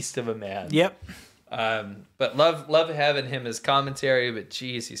 crazy beast of a man. Yep. But love having him as commentary, but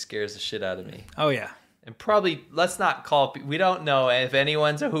geez, he scares the shit out of me. Oh, yeah. And probably, let's not call, we don't know if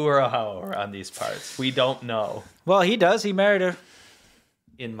anyone's a who or a hoe on these parts. We don't know Well, he does. He married her.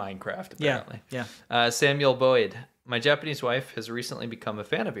 in Minecraft, Yeah. apparently. Yeah. Samuel Boyd. My Japanese wife has recently become a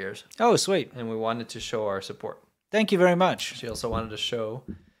fan of yours, Oh, sweet. and we wanted to show our support. Thank you very much. She also wanted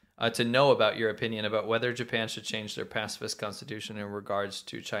to know about your opinion about whether Japan should change their pacifist constitution in regards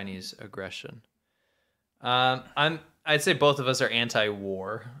to Chinese aggression. I'd say both of us are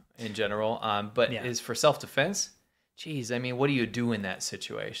anti-war in general, but Yeah. is for self-defense. Geez, I mean, what do you do in that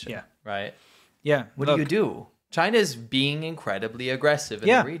situation? Yeah. Right. Yeah. What do you do? China's being incredibly aggressive in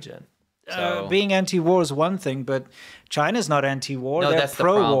Yeah. the region. So Being anti-war is one thing, but China's not anti-war. no, They're that's the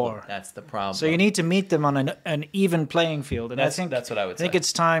problem. pro-war. That's the problem. So you need to meet them on an even playing field. And That's I think what I would I think say.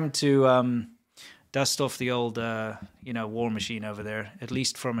 it's time to dust off the old, war machine over there, at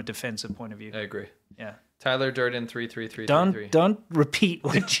least from a defensive point of view. I agree. Yeah. Tyler Durden 33333. Don't repeat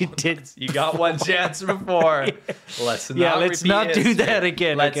what you did. You got one chance before. Let's not do history. that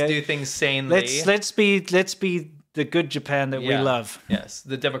again. Let's okay? do things sanely. Let's be the good Japan that we love. Yes,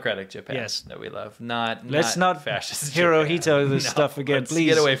 the democratic Japan Yes. that we love. Not Fascist fascist Hirohito Japan. this stuff again. Let's Please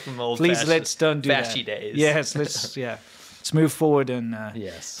get away from old Please fascist, let's don't do fashy that. days. Yes, let's move forward and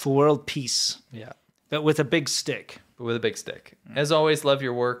Yes. for world peace. Yeah. But with a big stick. But with a big stick. As always, love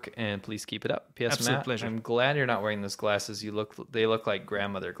your work and please keep it up. P.S. Absolute Matt, pleasure. I'm glad you're not wearing those glasses. They look like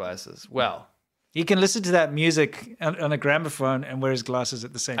grandmother glasses. Well, You can listen to that music on a gramophone and wear his glasses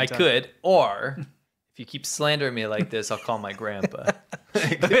at the same I time. could, or if you keep slandering me like this, I'll call my grandpa.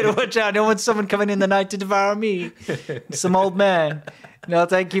 Better watch out. I don't want someone coming in the night to devour me. Some old man. No,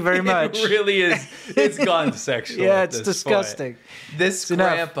 thank you very much. It really is. It's gone sexual. Yeah, at it's this disgusting. point. This enough.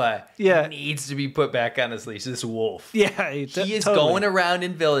 grandpa Yeah. needs to be put back on his leash. This wolf. Yeah, He is totally. going around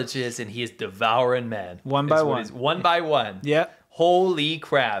in villages and he is devouring men. One Is by what one. he's- One by one. Yeah. Holy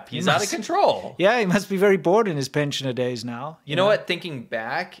crap. He's out of must- control. Yeah, he must be very bored in his pensioner days now. You know what? Thinking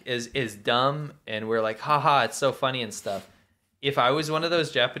back is dumb, and we're like, haha, it's so funny and stuff. If I was one of those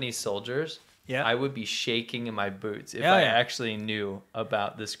Japanese soldiers, Yeah. I would be shaking in my boots if Yeah, I yeah. actually knew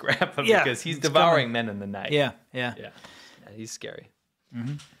about this grandpa Yeah, because he's it's devouring coming. men in the night. Yeah. Yeah, he's scary.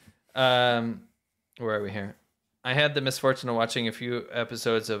 Mm-hmm. Where are we here? I had the misfortune of watching a few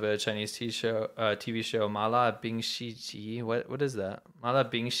episodes of a Chinese TV show, Mala Bing Xi Ji. What is that? Mala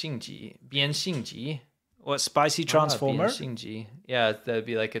Bing Xing Ji. Bian Xing Ji. What, Spicy Transformer? Bian Xing Ji. Yeah, that'd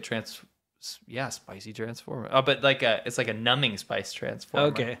be like a spicy transformer. Oh, but it's like a numbing spice transformer.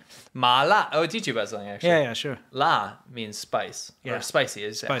 Okay. Mala. Oh, I'll teach you about something actually. Yeah, sure. La means spice. Yeah. Or spicy.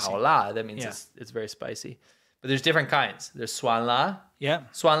 It's Spicy. Hao la. That means Yeah. it's very spicy. But there's different kinds. There's Suan La. Yeah.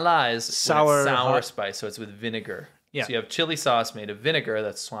 Suan La is Sour, sour hot. spice, so it's with vinegar. Yeah. So you have chili sauce made of vinegar,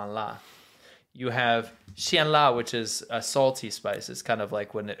 that's Suan La. You have Xian La, which is a salty spice. It's kind of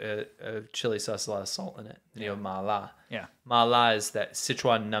like when a chili sauce has a lot of salt in it. And you have Ma La. Yeah. Ma La is that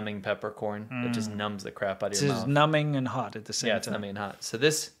Sichuan numbing peppercorn that just numbs the crap out of It's your just mouth. numbing and hot at the same Yeah, it's time. numbing and hot. So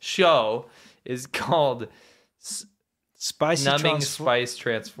this show is called Spicy Numbing Spice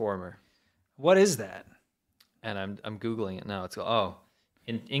Transformer. What is that? And I'm Googling it now. It's called,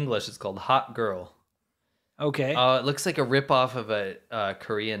 in English, it's called Hot Girl. Okay. Oh, it looks like a ripoff of a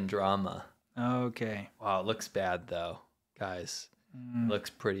Korean drama. Okay. Wow, it looks bad though, guys. It looks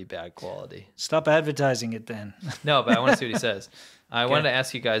pretty bad quality. Stop advertising it then. No, but I want to see what he says. I wanted to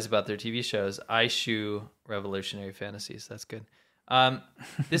ask you guys about their TV shows. Aishu Revolutionary Fantasies. That's good.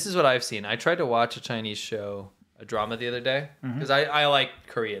 This is what I've seen. I tried to watch a Chinese show, a drama the other day, because I like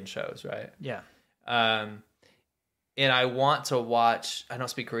Korean shows, right? Yeah. And I want to watch. I don't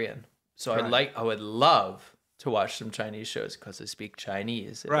speak Korean, so Right. I would love to watch some Chinese shows because I speak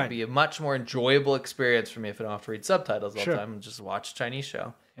Chinese. It Right. would be a much more enjoyable experience for me if I don't have to read subtitles all Sure. the time and just watch a Chinese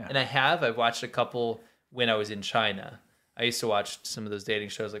show. Yeah. And I've watched a couple when I was in China. I used to watch some of those dating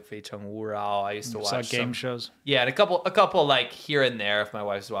shows like Fei Cheng Wu Rao. I used to Saw watch game some, shows. yeah, and a couple like here and there. If my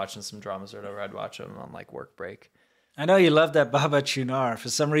wife's watching some dramas or whatever, I'd watch them on like work break. I know you love that Baba Chunar. For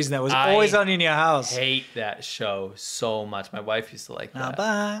some reason, that was I always on in your house. Hate that show so much. My wife used to like that.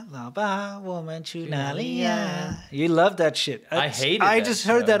 老爸，我们去哪里呀? You love that shit. I hated I that just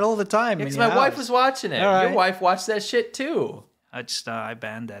show. heard that all the time. Because in my your wife house. was watching it. All right. Your wife watched that shit too. I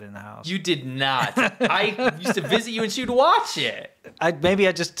banned that in the house. You did not. I used to visit you and she'd watch it. Maybe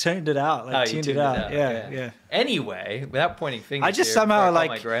I just turned it out. Oh, you tuned tuned it out. Yeah, okay. yeah. Anyway, without pointing fingers, I just here, somehow, before I call like-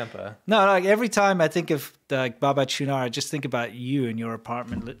 my grandpa. No, like every time I think of like Baba Chunar, I just think about you and your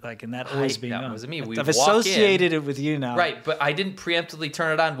apartment, like, and that always being that on. wasn't me. We'd I've walk associated it with you now. Right, but I didn't preemptively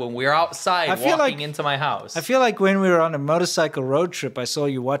turn it on when we were outside I feel walking like- into my house. I feel like when we were on a motorcycle road trip, I saw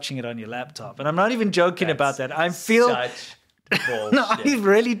you watching it on your laptop, and I'm not even joking about that. I feel such bullshit. no, I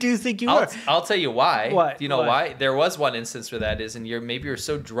really do think you were. I'll tell you why. Why? Do you know Why? why? There was one instance where that is, and maybe you're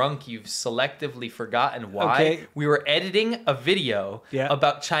so drunk you've selectively forgotten why. Okay. We were editing a video Yeah.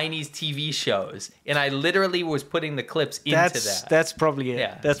 about Chinese TV shows, and I literally was putting the clips into that. That's probably it.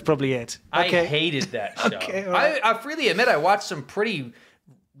 Yeah. That's probably it. I Okay. hated that show. Okay, all right. I freely admit I watched some pretty,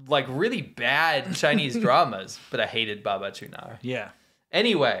 like, really bad Chinese dramas, but I hated Baba Chunar. Yeah.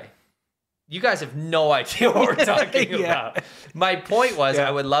 Anyway, you guys have no idea what we're talking Yeah. about. My point was Yeah.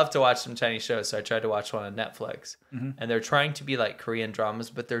 I would love to watch some Chinese shows, so I tried to watch one on Netflix. Mm-hmm. And they're trying to be like Korean dramas,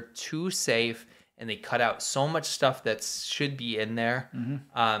 but they're too safe, and they cut out so much stuff that should be in there.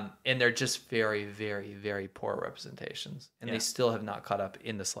 Mm-hmm. And they're just very, very, very poor representations. And Yeah. they still have not caught up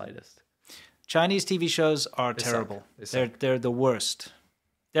in the slightest. Chinese TV shows are suck. terrible. They suck. They're the worst.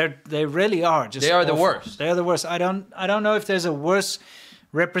 They really are. Just They are the awful. worst. They are the worst. I don't know if there's a worse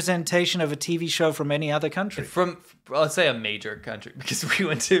representation of a TV show from any other country. From, let's say, a major country, because we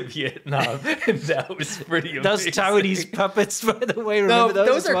went to Vietnam and that was pretty amazing. Those Taiwanese puppets, by the way, No, remember those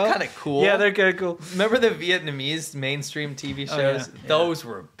those as are well? kind of cool. Yeah, they're kind of cool. Remember the Vietnamese mainstream TV shows? Oh, yeah. Those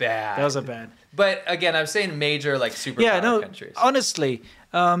were bad. Those are bad. But again, I'm saying major, like, superpower countries. Honestly,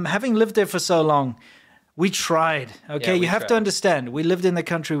 having lived there for so long, we tried. Okay, Yeah, we you have to tried. understand. We lived in the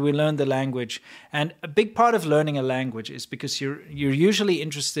country. We learned the language, and a big part of learning a language is because you're usually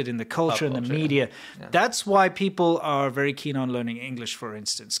interested in the culture and the culture, media. That's why people are very keen on learning English, for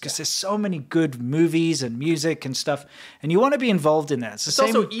instance, because there's so many good movies and music and stuff, and you want to be involved in that. It's the It's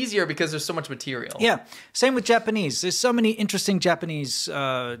same. also easier because there's so much material. Yeah, same with Japanese. There's so many interesting Japanese,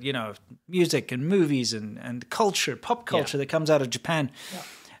 music and movies and culture, pop culture that comes out of Japan. Yeah.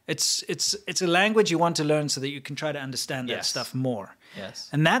 It's a language you want to learn so that you can try to understand that Yes. stuff more. Yes.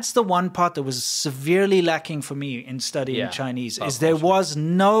 And that's the one part that was severely lacking for me in studying Chinese. Pop Is there culture. was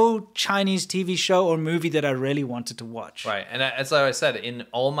no Chinese TV show or movie that I really wanted to watch. Right. And as I said, in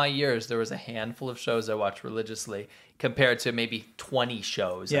all my years, there was a handful of shows I watched religiously compared to maybe 20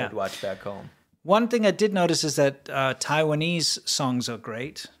 shows Yeah. I'd watch back home. One thing I did notice is that Taiwanese songs are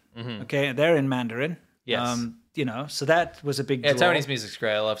great. Okay, they're in Mandarin. Yes. So that was a big Yeah, draw. Taiwanese music's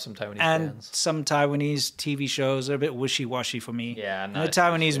great. I love some Taiwanese And bands. some Taiwanese TV shows are a bit wishy-washy for me. Yeah, And the not-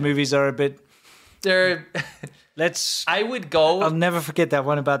 Taiwanese movies are a bit. They're, I would go. I'll never forget that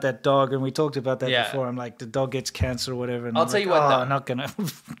one about that dog, and we talked about that Yeah. before. I'm like, the dog gets cancer or whatever. And I'll I'm tell like, you what, oh, though. I'm not gonna.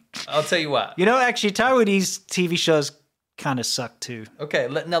 I'll tell you what. Actually, Taiwanese TV shows kind of suck too. Okay,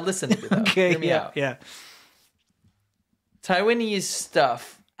 now listen to me, though. Okay, Hear me out. yeah. Taiwanese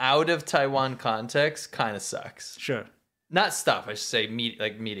stuff out of Taiwan context kind of sucks. Sure. Not stuff, I should say,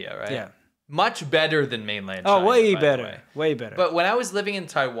 media, right? Yeah. Much better than mainland China. Oh, way by the better. way. Way better. But when I was living in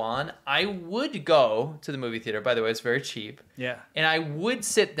Taiwan, I would go to the movie theater. By the way, it's very cheap. yeah. And I would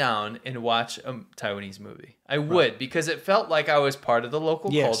sit down and watch a Taiwanese movie. I would, because it felt like I was part of the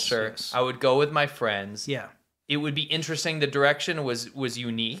local Yes, culture. yes. I would go with my friends. Yeah. It would be interesting. The direction was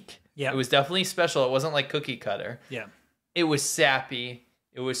unique. Yeah. It was definitely special. It wasn't like cookie cutter. Yeah. It was sappy.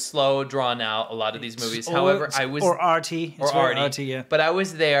 It was slow, drawn out. A lot of these movies. However, I was or arty. It's very arty, yeah. But I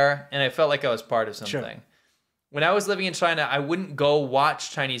was there, and I felt like I was part of something. When I was living in China, I wouldn't go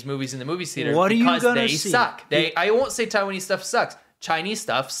watch Chinese movies in the movie theater What are you because gonna they see? suck. I won't say Taiwanese stuff sucks. Chinese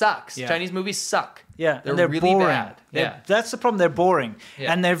stuff sucks. Yeah. Chinese movies suck. Yeah, they're and they're really boring. bad. Yeah, That's the problem. They're boring.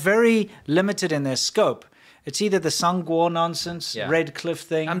 Yeah. And they're very limited in their scope. It's either the Sangguo nonsense, Yeah. Red Cliff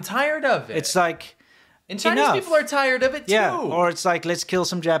thing. I'm tired of it. It's like, and Chinese enough. people are tired of it too. yeah, or it's like, let's kill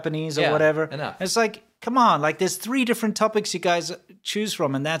some Japanese or Yeah, whatever. enough. It's like, come on, like there's 3 different topics you guys choose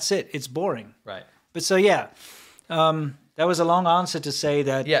from, and that's it. It's boring. Right. But so, yeah, that was a long answer to say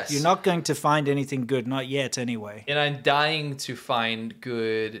that Yes. you're not going to find anything good, not yet anyway. And I'm dying to find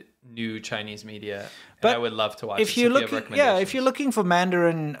good new Chinese media. But and I would love to watch it. If So you're you have looking, recommendations. if you're looking for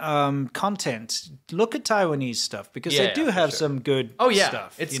Mandarin content, look at Taiwanese stuff because they Yeah, do for have sure. some good Oh yeah,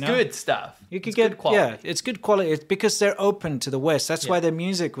 stuff. it's you know? good stuff. You could It's get good quality. it's good quality. It's because they're open to the West. That's why their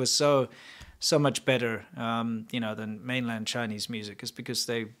music was so much better, than mainland Chinese music. Is because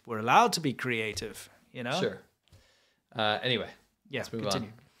they were allowed to be creative. You know. Sure. Anyway, Yeah. let's move Continue.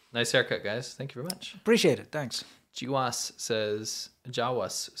 on. Nice haircut, guys. Thank you very much. Appreciate it. Thanks. Jawas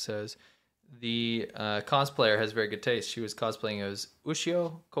says, the cosplayer has very good taste. She was cosplaying as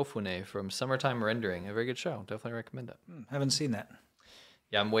Ushio Kofune from Summertime Rendering. A very good show. Definitely recommend it. Haven't seen that.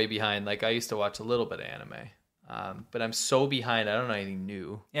 Yeah, I'm way behind. Like, I used to watch a little bit of anime, but I'm so behind. I don't know anything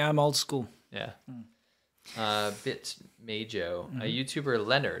new. Yeah, I'm old school. Yeah. Bit Majo. A YouTuber,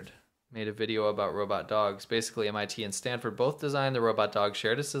 Leonard, made a video about robot dogs. Basically, MIT and Stanford both designed the robot dog,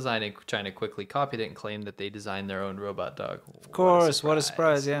 shared its design, and China quickly copied it and claimed that they designed their own robot dog. Of course. What a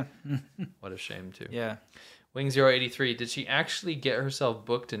surprise. Yeah. What a shame, too. Yeah. Wing083, did she actually get herself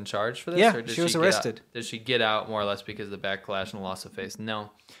booked and charged for this? Yeah, or did she was get out- arrested. Did she get out more or less because of the backlash and loss of face? No.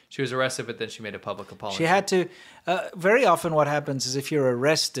 She was arrested, but then she made a public apology. She had to. Very often, what happens is if you're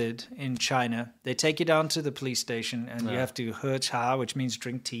arrested in China, they take you down to the police station and you have to he cha, which means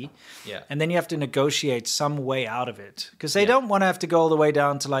drink tea. Yeah. And then you have to negotiate some way out of it because they don't want to have to go all the way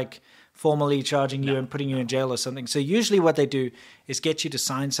down to like formally charging you and putting you in jail or something. So usually, what they do is get you to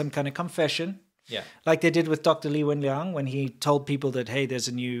sign some kind of confession. Yeah. Like they did with Dr. Li Wenliang when he told people that, hey, there's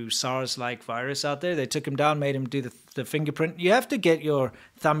a new SARS-like virus out there. They took him down, made him do the fingerprint. You have to get your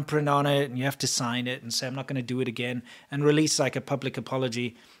thumbprint on it and you have to sign it and say, I'm not going to do it again, and release like a public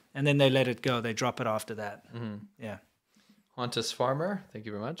apology. And then they let it go. They drop it after that. Yeah. Hauntus Farmer, thank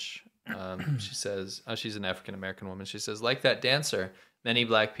you very much. She says, she's an African-American woman. She says, like that dancer, many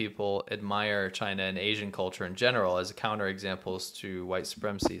black people admire China and Asian culture in general as counterexamples to white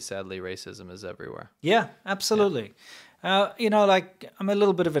supremacy. Sadly, racism is everywhere. Yeah, absolutely. Like I'm a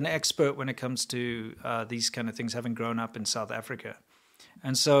little bit of an expert when it comes to these kind of things, having grown up in South Africa.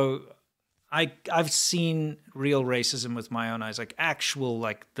 And so I've seen real racism with my own eyes, like actual,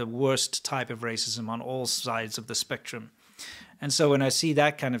 like the worst type of racism on all sides of the spectrum. And so when I see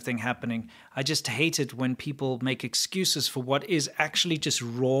that kind of thing happening, I just hate it when people make excuses for what is actually just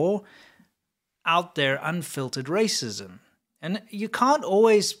raw, out there, unfiltered racism. And you can't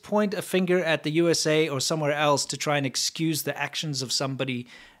always point a finger at the USA or somewhere else to try and excuse the actions of somebody,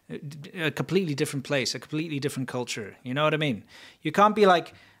 a completely different place, a completely different culture. You know what I mean? You can't be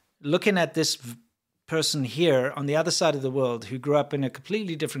like looking at this person here on the other side of the world who grew up in a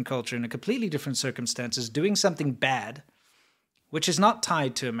completely different culture, in a completely different circumstances, doing something bad, which is not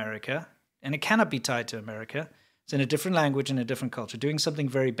tied to America, and it cannot be tied to America. It's in a different language and a different culture, doing something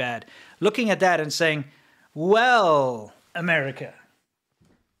very bad. Looking at that and saying, well, America,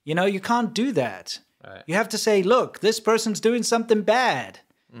 you can't do that. Right. You have to say, look, this person's doing something bad.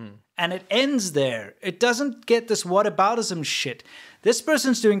 And it ends there. It doesn't get this whataboutism shit. This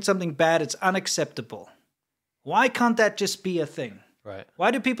person's doing something bad. It's unacceptable. Why can't that just be a thing? Right. Why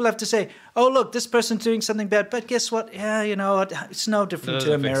do people have to say, oh, look, this person's doing something bad, but guess what? Yeah, it's no different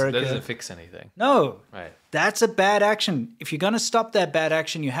to America. That doesn't fix anything. No. Right. That's a bad action. If you're going to stop that bad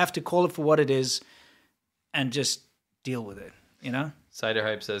action, you have to call it for what it is and just deal with it, Cider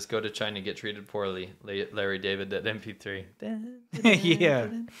Hype says, go to China, get treated poorly. Larry David at MP3. Yeah.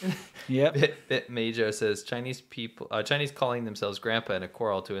 Yep. Bit Major says, Chinese calling themselves grandpa in a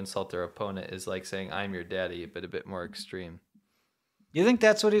quarrel to insult their opponent is like saying, I'm your daddy, but a bit more extreme. You think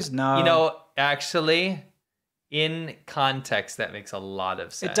that's what he's... No. Actually, in context, that makes a lot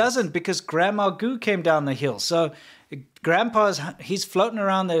of sense. It doesn't, because Grandma Goo came down the hill. So he's floating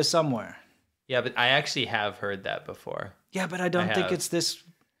around there somewhere. Yeah, but I actually have heard that before. Yeah, but I don't think it's this...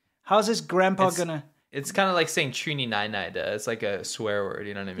 How's his grandpa gonna... It's kind of like saying Trini Nai Nai. It's like a swear word,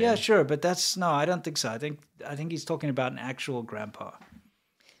 you know what I mean? Yeah, sure, but I don't think so. I think he's talking about an actual grandpa.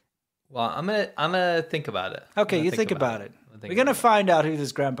 Well, I'm gonna think about it. Okay, you think about it. We're gonna find out who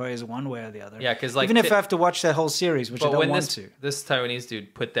this grandpa is one way or the other. Yeah, because even if I have to watch that whole series, which I don't want to. This Taiwanese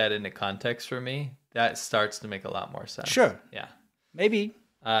dude put that into context for me. That starts to make a lot more sense. Sure. Yeah. Maybe.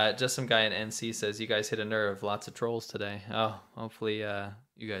 Just some guy in NC says, you guys hit a nerve. Lots of trolls today. Oh, hopefully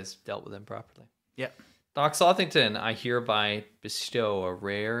you guys dealt with them properly. Yeah. Doc Slothington, I hereby bestow a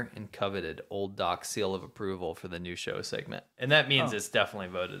rare and coveted Old Doc seal of approval for the new show segment. And that means it's definitely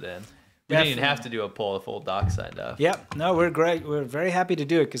voted in. We didn't even have to do a poll if Old Doc signed up. Yep. No, we're great. We're very happy to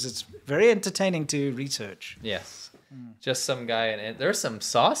do it because it's very entertaining to research. Yes. Just some guy, and there's some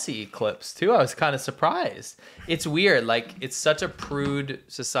saucy clips too. I was kind of surprised. It's weird, like it's such a prude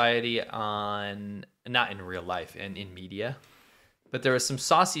society not in real life and in media, but there are some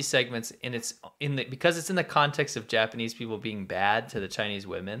saucy segments, and because it's in the context of Japanese people being bad to the Chinese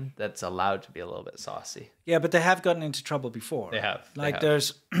women, that's allowed to be a little bit saucy. Yeah, but they have gotten into trouble before. They have.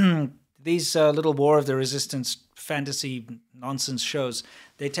 There's these little War of the Resistance fantasy nonsense shows.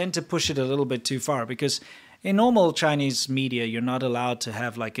 They tend to push it a little bit too far because. In normal Chinese media, you're not allowed to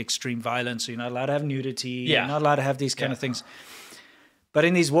have like extreme violence. So you're not allowed to have nudity. Yeah. You're not allowed to have these kind of things. But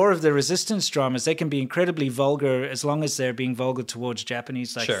in these War of the Resistance dramas, they can be incredibly vulgar as long as they're being vulgar towards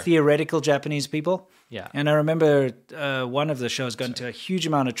Japanese, theoretical Japanese people. Yeah. And I remember one of the shows got into a huge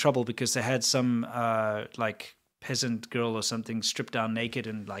amount of trouble because they had some peasant girl or something stripped down naked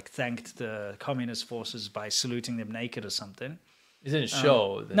and thanked the communist forces by saluting them naked or something. It didn't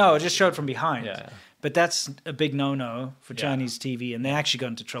show. No, it just showed from behind. Yeah. But that's a big no-no for Chinese TV, and they actually got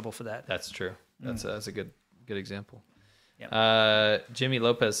into trouble for that. That's true. That's a good example. Yeah. Jimmy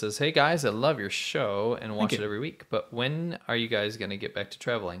Lopez says, hey guys, I love your show and watch it every week, but when are you guys going to get back to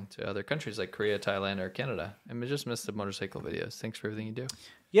traveling to other countries like Korea, Thailand, or Canada? I just missed the motorcycle videos. Thanks for everything you do.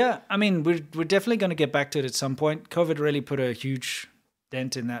 Yeah, I mean, we're definitely going to get back to it at some point. COVID really put a huge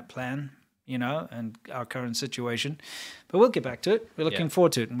dent in that plan, and our current situation. But we'll get back to it. We're looking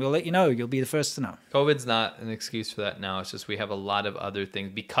forward to it, and we'll let you know. You'll be the first to know. COVID's not an excuse for that now. It's just we have a lot of other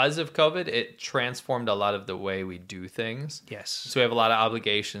things. Because of COVID, it transformed a lot of the way we do things. Yes. So we have a lot of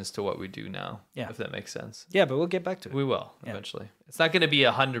obligations to what we do now, Yeah. if that makes sense. Yeah, but we'll get back to it. We will, eventually. It's not going to be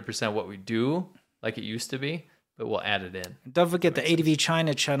 100% what we do like it used to be, but we'll add it in. Don't forget the ADV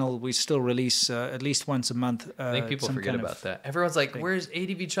China channel. We still release at least once a month. I think people forget about that. Everyone's like, where's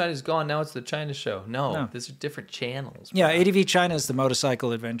ADV China's gone? Now it's the China show. No, these are different channels. Yeah, ADV China is the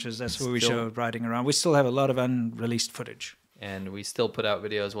motorcycle adventures. That's where we show riding around. We still have a lot of unreleased footage. And we still put out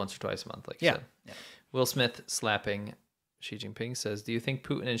videos once or twice a month, like you said. Yeah. Will Smith slapping Xi Jinping says, do you think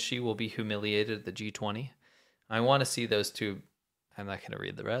Putin and Xi will be humiliated at the G20? I want to see those two. I'm not going to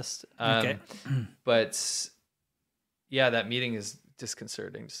read the rest. Okay. But yeah, that meeting is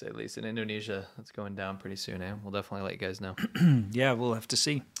disconcerting to say the least. In Indonesia, that's going down pretty soon. We'll definitely let you guys know. Yeah, we'll have to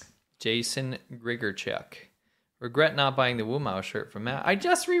see. Jason Grigorchuk. Regret not buying the Wu Mao shirt from Matt. I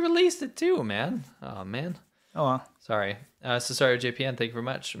just re-released it too, man. Oh, man. Oh, well. Sorry. Cesario JPN, thank you very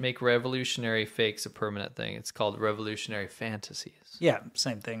much. Make revolutionary fakes a permanent thing. It's called revolutionary fantasies. Yeah,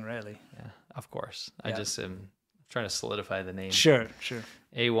 same thing, really. Yeah, of course. I Yeah. just am trying to solidify the name. Sure.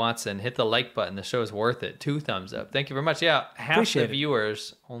 A. Watson, hit the like button. The show is worth it. 2 thumbs up. Thank you very much. Yeah, half Appreciate the it.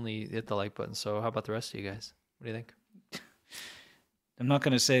 viewers only hit the like button. So how about the rest of you guys? What do you think? I'm not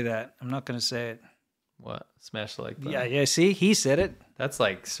going to say that. I'm not going to say it. What? Smash the like button. Yeah. See, he said it. That's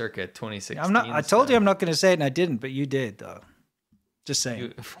like circa 2016. I'm not. I told you I'm not going to say it, and I didn't, but you did, though. Just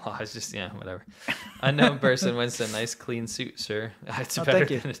saying. Well, I was just, whatever. Unknown person, Winston. Nice clean suit, sir. It's Oh, better thank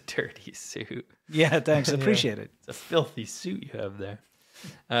you. than a dirty suit. Yeah, thanks. I appreciate it. It's a filthy suit you have there.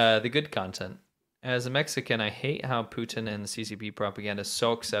 The good content. As a Mexican, I hate how Putin and the CCP propaganda is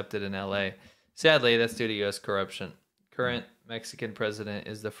so accepted in LA. Sadly, that's due to U.S. corruption. Current Mexican president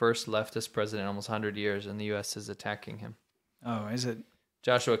is the first leftist president in almost 100 years, and the U.S. is attacking him. Oh, is it?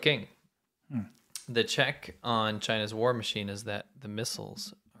 Joshua King. The check on China's war machine is that the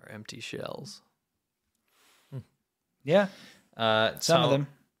missiles are empty shells. Yeah, some Cao- of them.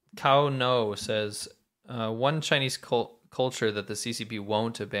 Kao No says, one Chinese culture that the CCP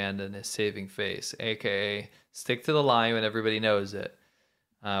won't abandon is saving face, a.k.a. stick to the line when everybody knows it.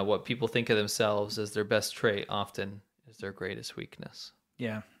 What people think of themselves as their best trait often is their greatest weakness.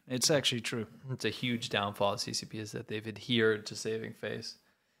 Yeah, it's actually true. It's a huge downfall of CCP is that they've adhered to saving face.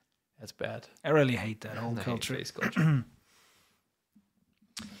 That's bad. I really hate that whole I hate culture. face culture.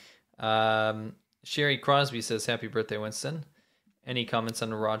 Sherry Crosby says, happy birthday, Winston. Any comments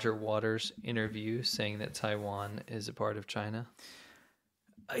on Roger Waters' interview saying that Taiwan is a part of China?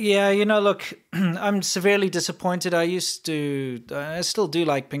 Yeah, look, I'm severely disappointed. I still do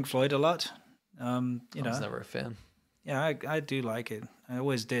like Pink Floyd a lot. I was never a fan. Yeah, I do like it. I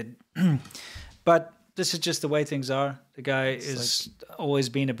always did. But this is just the way things are. The guy is always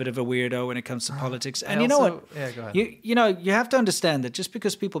been a bit of a weirdo when it comes to politics. And you know what? Yeah, go ahead. You have to understand that just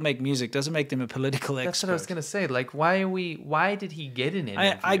because people make music doesn't make them a political expert. That's what I was gonna say. Like, why did he get an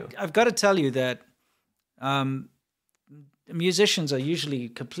interview? I've got to tell you that musicians are usually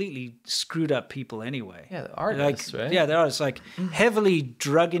completely screwed up people anyway. Yeah, the artists, right? Yeah, they're artists, like heavily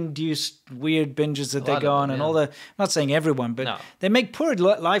drug-induced weird binges that they lot go of on, them, and yeah. all the. I'm not saying everyone, but No. they make poor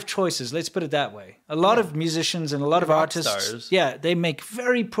life choices. Let's put it that way. A lot of musicians and a lot of rock artists, stars. yeah, they make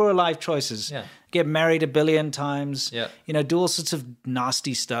very poor life choices. Yeah. Get married 1 billion times. Yeah. Do all sorts of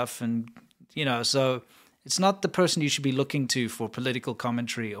nasty stuff, and so. It's not the person you should be looking to for political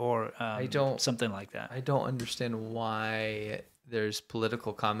commentary or something like that. I don't understand why there's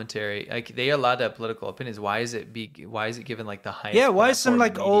political commentary. Like, they allowed to have political opinions. Why is it given like the highest? Yeah, why is some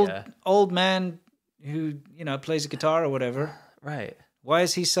like platform in media? old man who plays a guitar or whatever? Right. Why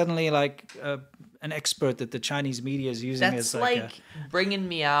is he suddenly like an expert that the Chinese media is using That's as like, bringing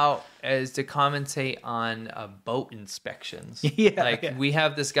me out as to commentate on boat inspections. Yeah, like yeah. we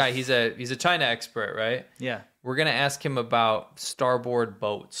have this guy. He's a China expert, right? yeah, We're gonna ask him about starboard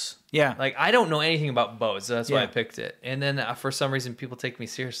boats. yeah, Like, I don't know anything about boats, so that's why I Yeah. picked it. And then for some reason, people take me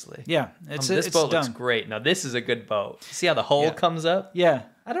seriously. yeah. This It's boat looks dumb. great. Now this is a good boat. See how the hull Yeah. comes up? Yeah,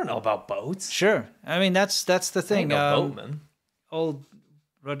 I don't know about boats. sure. I mean that's the I ain't thing. no boatman. Old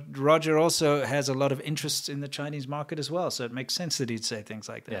Roger also has a lot of interest in the Chinese market as well, so it makes sense that he'd say things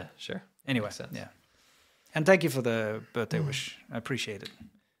like that. Yeah, sure. Anyway, Makes sense. yeah. And thank you for the birthday wish. I appreciate it.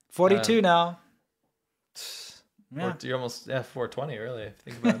 42 now. Yeah. You're almost 420, really, if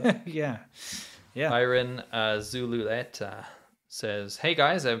you think about it. Yeah. Yeah. Byron Zululeta says, hey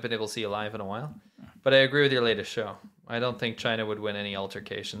guys, I haven't been able to see you live in a while, but I agree with your latest show. I don't think China would win any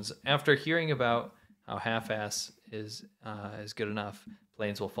altercations. After hearing about how half-ass is good enough,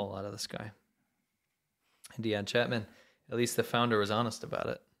 planes will fall out of the sky. And Deanne Chapman, at least the founder was honest about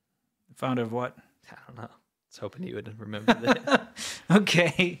it. Founder of what? I don't know. I was hoping you would remember that.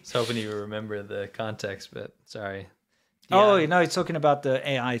 Okay. I was hoping you would remember the context, but sorry. Oh, Deanne- he's talking about the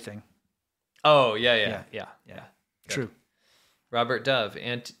AI thing. Oh, yeah. True. Robert Dove,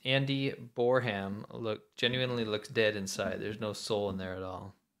 Andy Borham genuinely looks dead inside. There's no soul in there at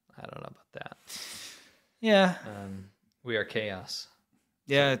all. I don't know about that. Yeah. We are chaos.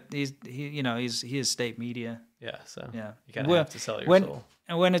 Yeah, he is state media. Yeah, so Yeah. you kind of have to sell your soul.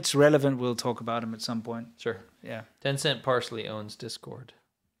 And when it's relevant, we'll talk about him at some point. Sure. Yeah. Tencent partially owns Discord.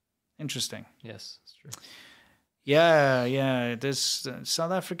 Interesting. Yes, that's true. Yeah. This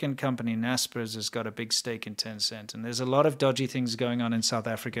South African company, Naspers, has got a big stake in Tencent, and there's a lot of dodgy things going on in South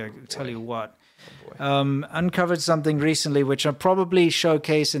Africa. I'll tell you what. Uncovered something recently, which I'll probably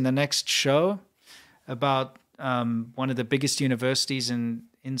showcase in the next show, about one of the biggest universities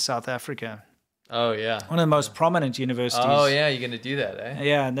in South Africa. Oh, yeah. One of the most prominent universities. Oh, yeah. You're going to do that, eh?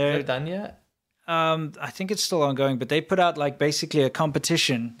 Yeah, and Is they're it done yet? I think it's still ongoing, but they put out like basically a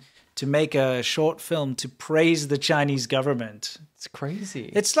competition to make a short film to praise the Chinese government. It's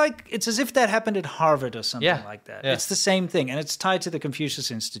crazy. It's as if that happened at Harvard or something like that. Yeah. It's the same thing, and it's tied to the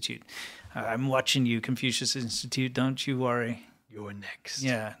Confucius Institute. I'm watching you, Confucius Institute. Don't you worry. You're next.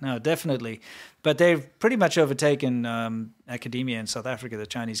 Yeah, no, definitely. But they've pretty much overtaken academia in South Africa, the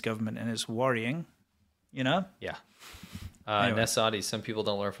Chinese government, and it's worrying, you know? Yeah. Anyway. Nesadi, some people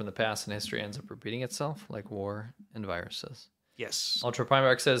don't learn from the past and history ends up repeating itself, like war and viruses. Yes. Ultra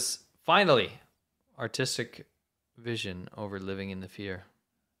Primarch says, finally, artistic vision over living in the fear.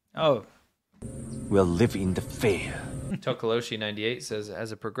 Oh. We'll live in the fear. Tokoloshi98 says,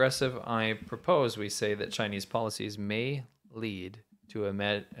 as a progressive, I propose we say that Chinese policies may lead to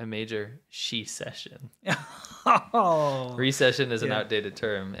a major she-cession. Oh. Recession is an outdated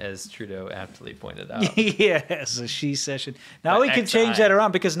term, as Trudeau aptly pointed out. Yes, a she-session. Now But we could change XI. that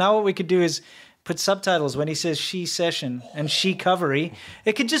around, because now what we could do is put subtitles when he says she-session and she-covery.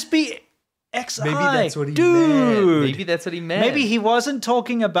 It could just be XI. Maybe that's what he Dude. meant. Maybe that's what he meant. Maybe he wasn't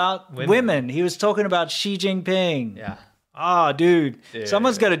talking about women. He was talking about Xi Jinping. Yeah. Ah, dude. Dude.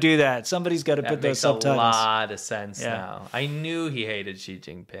 Someone's got to do that. Somebody's got to That put those makes subtitles. a lot of sense Yeah. now. I knew he hated Xi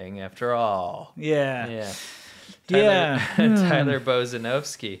Jinping after all. Yeah. Yeah. Yeah. Tyler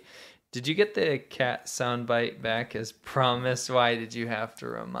Bozanovsky. Did you get the cat soundbite back as promised? Why did you have to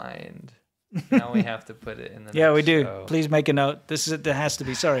remind? Now we have to put it in the Yeah, next we do. show. Please make a note. There has to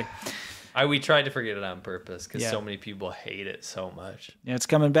be. Sorry. We tried to forget it on purpose because Yeah. so many people hate it so much. Yeah, it's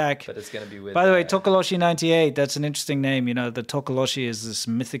coming back. But it's going to be with By the way, Tokoloshi 98, that's an interesting name. You know, the Tokoloshi is this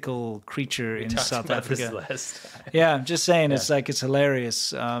mythical creature in talked South about this Africa. last time. Yeah, I'm just saying, it's hilarious.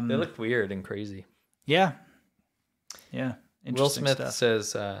 They look weird and crazy. Yeah. Yeah. Will Interesting Smith stuff.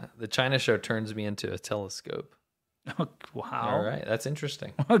 says, the China show turns me into a telescope. Oh, wow. All right, that's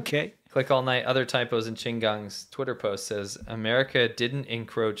interesting. Okay. Click all night. Other typos in Qinggang's Twitter post says America didn't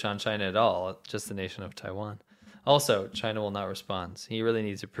encroach on China at all, just the nation of Taiwan. Also, China will not respond. He really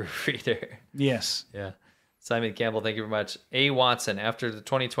needs a proofreader. Yes. Yeah. Simon Campbell, thank you very much. A. Watson, after the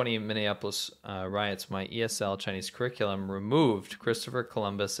 2020 Minneapolis riots, my ESL Chinese curriculum removed Christopher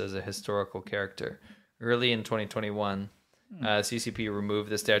Columbus as a historical character. Early in 2021, CCP removed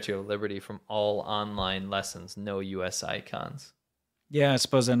the Statue of Liberty from all online lessons. No U.S. icons. Yeah, I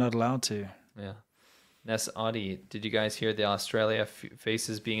suppose they're not allowed to. Yeah. Ness Audi, did you guys hear the Australia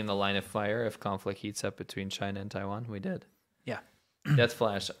faces being in the line of fire if conflict heats up between China and Taiwan? We did. Yeah. Death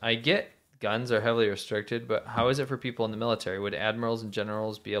Flash, I get guns are heavily restricted, but how is it for people in the military? Would admirals and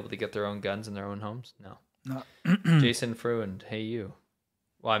generals be able to get their own guns in their own homes? No. Jason Fruin, hey you.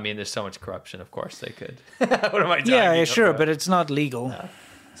 Well, I mean, there's so much corruption, of course they could. What am I talking Yeah, sure, about? but it's not legal.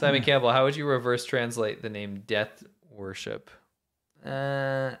 Simon Campbell, how would you reverse translate the name Death Worship?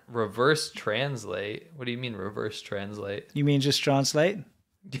 Reverse translate? What do you mean reverse translate? You mean just translate?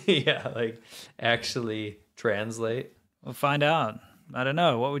 Yeah, like actually translate. We'll find out. I don't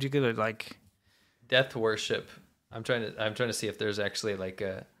know. What would you give it? Like Death Worship. I'm trying to see if there's actually like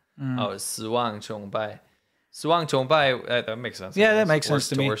a死亡崇拜. 死亡崇拜, that makes sense. Yeah, that makes sense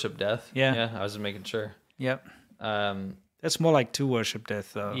to me. Worship death. Yeah. I was just making sure. Yep. Um, That's more like to worship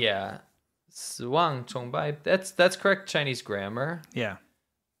death, though. yeah. 死亡崇拜. That's correct Chinese grammar, Yeah.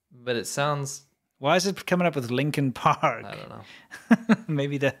 but it sounds, Why is it coming up with Lincoln Park? I don't know.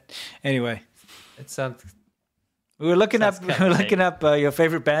 Maybe that. Anyway, It sounds, we were looking Sounds up. kinda We were looking up your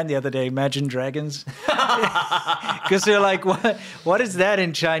favorite band the other day, Imagine Dragons, because they're like, what is that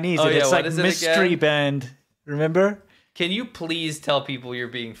in Chinese? Oh, And yeah, it's what like is it mystery again? band. Remember? can you please tell people you're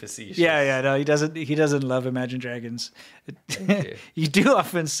being facetious? Yeah. No, he doesn't. He doesn't love Imagine Dragons. you. You do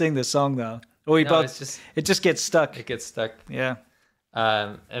often sing the song though. Or we No, both. it's just, It just gets stuck. it gets stuck. Yeah.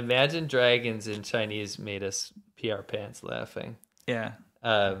 Imagine Dragons in Chinese made us pee our pants laughing. Yeah.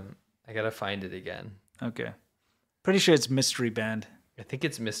 I gotta find it again. Okay. Pretty sure it's mystery band. I think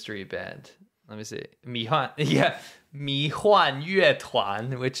it's Mystery Band. Let me see. 迷幻, yeah. 迷幻乐团,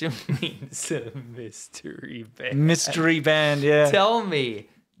 which means a mystery band. Mystery band. Yeah. Tell me,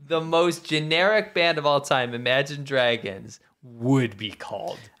 the most generic band of all time, Imagine Dragons, would be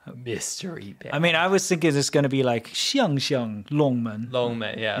called mystery band. I mean, I was thinking it's going to be like Xiang Xiang Longmen.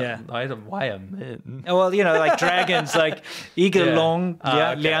 Longmen, yeah. Yeah. Why a min? Well, like dragons, like Iga Yeah. Long, Oh,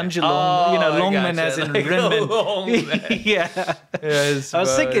 okay. Lianzhi Oh, Long, I Longmen gotcha. as in Like Renmin. Longmen. Yeah. Yes, I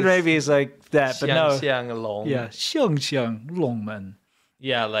was thinking maybe it's like that, but no. Xiang Long. Yeah, Xiang Xiang Longmen.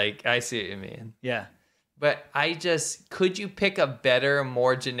 Yeah, like I see what you mean. Yeah. But could you pick a better,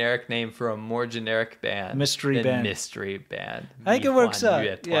 more generic name for a more generic band? Mystery than band. Mystery band. I think it works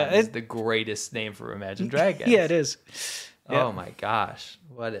out. Yeah, it's the greatest name for Imagine Dragons. Yeah, it is. Yeah. Oh my gosh.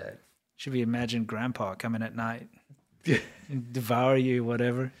 What a Should we imagine Grandpa coming at night? Devour you,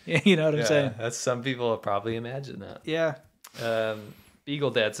 whatever. You know what I'm saying? That's some people will probably imagine that. Yeah.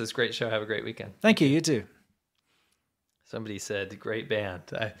 Beagle Dad says, great show, have a great weekend. Thank you, you too. Somebody said, great band.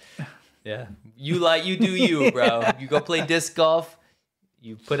 Yeah. You do you, bro. You go play disc golf,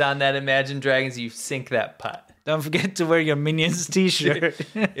 you put on that Imagine Dragons, you sink that putt. Don't forget to wear your Minions t-shirt.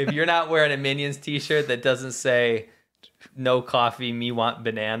 If you're not wearing a Minions t-shirt that doesn't say no coffee, me want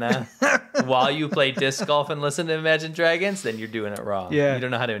banana while you play disc golf and listen to Imagine Dragons, then you're doing it wrong. Yeah. You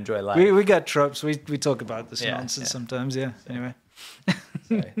don't know how to enjoy life. we got tropes. We talk about this Yeah, nonsense yeah. sometimes, yeah. Anyway.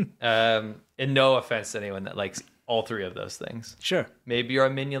 Sorry. And no offense to anyone that likes all three of those things. Sure. Maybe you're a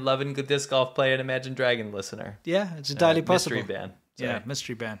Minion loving good disc golf player and Imagine Dragon listener. Yeah, it's entirely possible. Mystery band. Yeah, Sorry.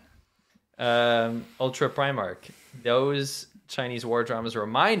 mystery band. Ultra Primarch. Those Chinese war dramas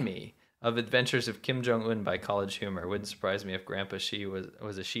remind me of Adventures of Kim Jong-un by College Humor. Wouldn't surprise me if Grandpa Xi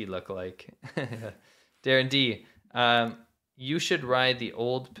was a Xi lookalike. Darren D. You should ride the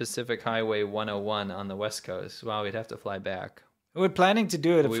old Pacific Highway 101 on the West Coast. Wow, we'd have to fly back. We're planning to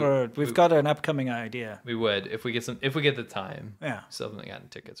do it we've got an upcoming idea. We would if we get the time. Yeah. Still haven't gotten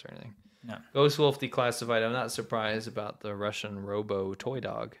tickets or anything. No. Ghost Wolf Declassified. I'm not surprised about the Russian Robo toy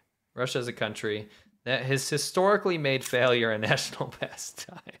dog. Russia is a country that has historically made failure a national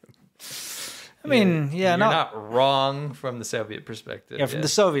pastime. I mean, yeah, You're not wrong from the Soviet perspective. Yeah, from the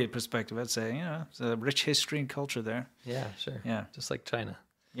Soviet perspective, I'd say, it's a rich history and culture there. Yeah, sure. Yeah. Just like China.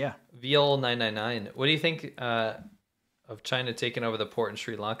 Yeah. VL999. What do you think of China taking over the port in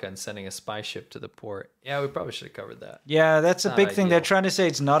Sri Lanka and sending a spy ship to the port? Yeah, we probably should have covered that. Yeah, that's a Not big thing. They're ideal. trying to say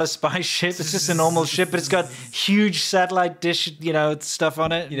it's not a spy ship. It's just a normal ship, but it's got huge satellite dish, stuff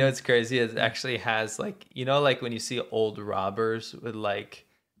on it. You know, it's crazy. It actually has like when you see old robbers with like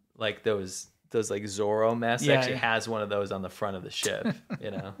those like Zorro masks, Yeah, actually yeah. has one of those on the front of the ship.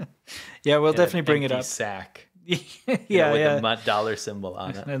 Yeah, we'll In definitely an bring it empty up. Sack. With the dollar symbol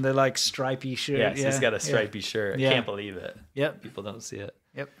on it. And they're like stripy shirt. Yes, it's got a stripy shirt. I Yeah. can't believe it. Yep. People don't see it.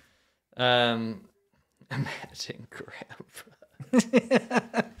 Yep. Imagine Grandpa.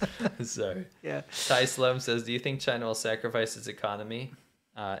 Sorry. Yeah. Ty Slum says, do you think China will sacrifice its economy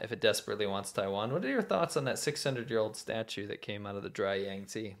if it desperately wants Taiwan? What are your thoughts on that 600-year-old statue that came out of the dry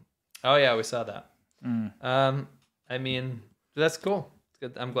Yangtze? Oh, yeah, we saw that. I mean, that's cool. It's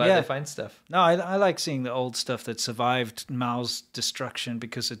good. I'm glad they find stuff. No, I like seeing the old stuff that survived Mao's destruction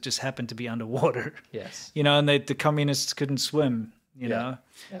because it just happened to be underwater. Yes. And the communists couldn't swim, Yeah. know,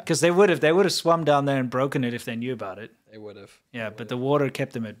 because they would have swum down there and broken it if they knew about it. They would have. Yeah, but the water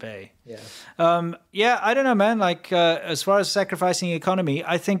kept them at bay. Yeah. Yeah, I don't know, man. Like, as far as sacrificing economy,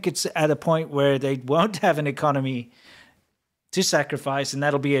 I think it's at a point where they won't have an economy to sacrifice, and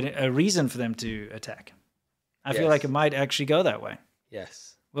that'll be a reason for them to attack. I feel like it might actually go that way.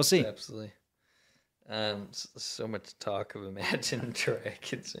 Yes. We'll see. Absolutely. So much talk of Imagine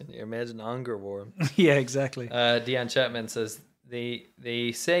Dragons in here. Imagine Hunger Worm. Yeah, exactly. Dion Chapman says,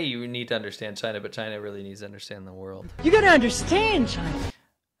 they say you need to understand China, but China really needs to understand the world. You gotta understand China.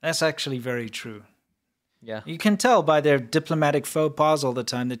 That's actually very true. Yeah. You can tell by their diplomatic faux pas all the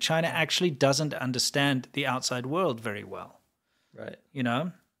time that China actually doesn't understand the outside world very well. Right. Yes.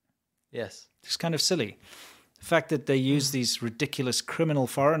 Yes. It's kind of silly. The fact that they use these ridiculous criminal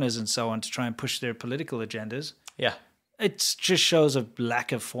foreigners and so on to try and push their political agendas. Yeah. It just shows a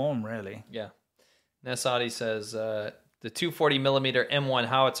lack of form, really. Yeah. Nasadi says, the 240mm M1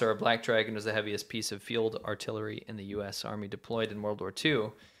 howitzer or Black Dragon was the heaviest piece of field artillery in the U.S. Army deployed in World War II.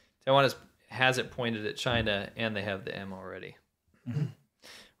 Taiwan has it pointed at China, and they have the M already. Mm-hmm.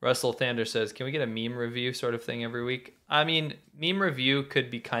 Russell Thander says, can we get a meme review sort of thing every week? I mean, meme review could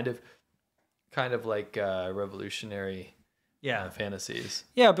be kind of like revolutionary fantasies.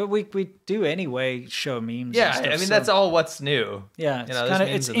 Yeah, but we do anyway show memes. Yeah, and stuff, I mean, so- that's all what's new. Yeah,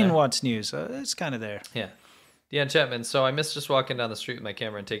 it's in what's new, so it's kind of there. Yeah. Deanne Chapman, so I miss just walking down the street with my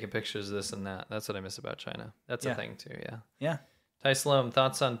camera and taking pictures of this and that. That's what I miss about China. That's a thing too, yeah. Yeah. Ty Sloan,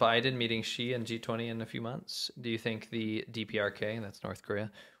 thoughts on Biden meeting Xi and G20 in a few months? Do you think the DPRK, that's North Korea,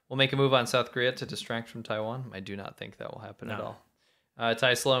 will make a move on South Korea to distract from Taiwan. I do not think that will happen at all.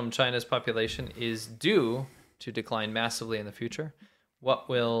 Tai Slom, China's population is due to decline massively in the future. What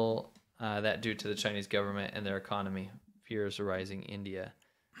will that do to the Chinese government and their economy? Fears arising India.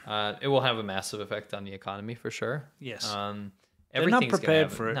 It will have a massive effect on the economy for sure. Yes. They're not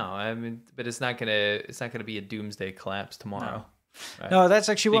prepared for it. No, I mean, but it's not gonna be a doomsday collapse tomorrow. Right? No, that's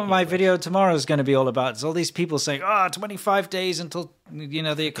actually what my video tomorrow is going to be all about. It's all these people saying, 25 days until,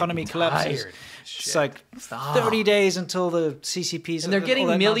 the economy collapses. It's like 30 days until the CCPs. And they're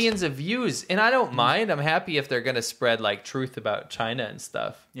getting millions of views. And I don't mind. I'm happy if they're going to spread like truth about China and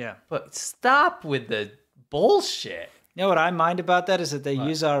stuff. Yeah. But stop with the bullshit. You know what I mind about that is that they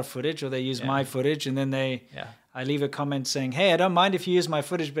use our footage or they use my footage and then I leave a comment saying, hey, I don't mind if you use my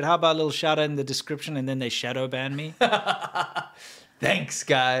footage, but how about a little shout out in the description, and then they shadow ban me. Thanks,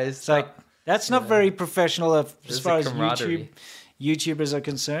 guys. It's like, that's not very professional as far as camaraderie. YouTubers are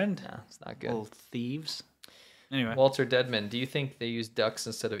concerned. No, it's not good. All thieves. Anyway. Walter Deadman, do you think they use ducks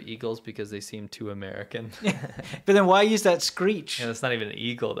instead of eagles because they seem too American? But then why use that screech? Yeah, it's not even an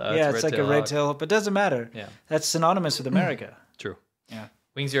eagle, though. It's like a red-tailed, but it doesn't matter. Yeah. That's synonymous with America. True. Yeah.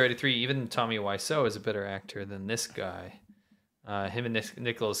 Wings 083, even Tommy Wiseau is a better actor than this guy. Him and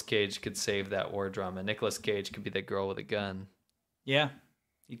Nicolas Cage could save that war drama. Nicolas Cage could be the girl with a gun. Yeah,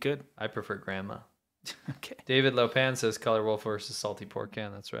 you could. I prefer Grandma. Okay. David Lopan says Color Wolf versus Salty Pork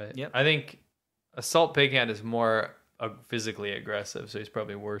Can. That's right. Yep. I think a Salt Pig Hand is more physically aggressive, so he's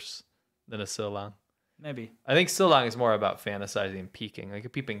probably worse than a Silong. Maybe. I think Silong is more about fantasizing and peeking, like a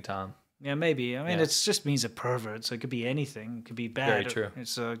peeping Tom. Yeah, maybe. I mean, it just means a pervert, so it could be anything. It could be bad. Very true.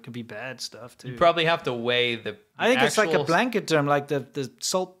 It could be bad stuff, too. You probably have to weigh the I think it's like a blanket term, like the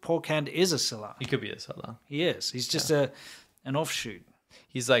salt pork hand is a Silong. He could be a Silong. He is. He's just an offshoot.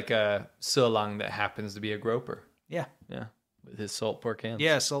 He's like a Silong that happens to be a groper. Yeah. Yeah, with his salt pork hands.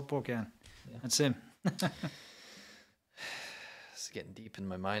 Yeah, salt pork hand. Yeah. That's him. It's getting deep in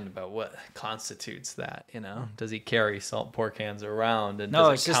my mind about what constitutes that, Does he carry salt pork hands around and no,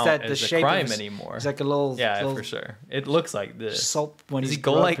 does it's it just count that the as shape a crime of his, anymore? It's like a little for sure. It looks like this. Salt when does he's he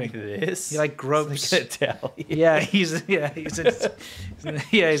go groping. like this? He like gropes. Like an Italian. Yeah, he's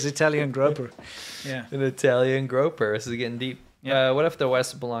Italian groper. Yeah. An Italian groper. This is getting deep. Yeah. What if the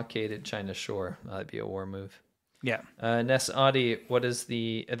West blockaded China's shore? That'd be a war move. Yeah. Ness Audi, that is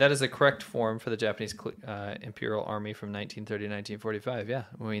the correct form for the Japanese Imperial Army from 1930 to 1945. Yeah,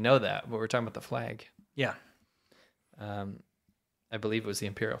 we know that, but we're talking about the flag. Yeah. I believe it was the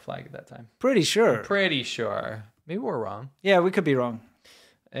Imperial flag at that time. Pretty sure. Maybe we're wrong. Yeah, we could be wrong.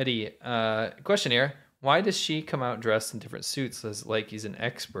 Eddie, question here. Why does she come out dressed in different suits like he's an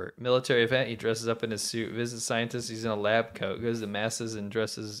expert? Military event, he dresses up in his suit. Visits scientists, he's in a lab coat. Goes to masses and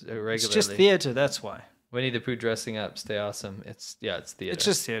dresses regularly. It's just theater, that's why. Winnie the Pooh dressing up, stay awesome. It's theater. It's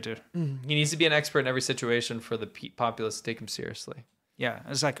just theater. He needs to be an expert in every situation for the populace to take him seriously. Yeah,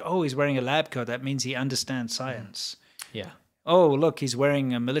 it's like, he's wearing a lab coat. That means he understands science. Yeah. Oh, look, he's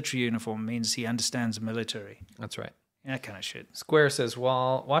wearing a military uniform. Means he understands military. That's right. That kind of shit. Square says,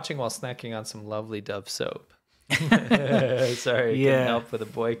 watching while snacking on some lovely Dove soap. Sorry, couldn't help with a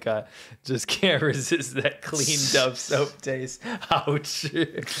boycott. Just can't resist that clean Dove soap taste. Ouch.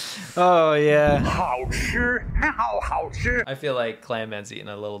 Oh, yeah. 好吃，好吃。 I feel like Clanman's eating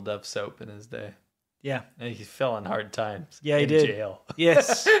a little Dove soap in his day. Yeah. And he fell on hard times. Yeah, he in did. Jail.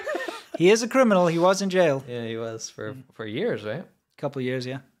 Yes. He is a criminal. He was in jail. Yeah, he was for years, right? A couple of years,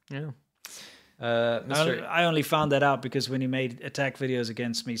 yeah. Yeah. I only found that out because when he made attack videos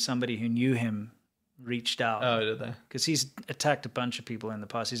against me, somebody who knew him reached out. Oh, did they? Because he's attacked a bunch of people in the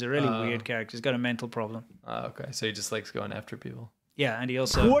past. He's a really weird character. He's got a mental problem. Oh, okay. So he just likes going after people. Yeah, and he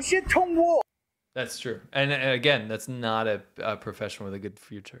also... That's true. And again, that's not a professional with a good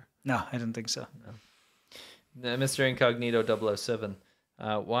future. No, I don't think so. No. Mr. Incognito 007.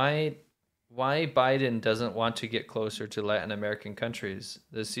 Why Biden doesn't want to get closer to Latin American countries?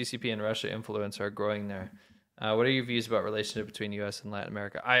 The CCP and Russia influence are growing there. What are your views about relationship between U.S. and Latin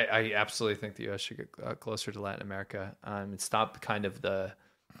America? I absolutely think the U.S. should get closer to Latin America and stop kind of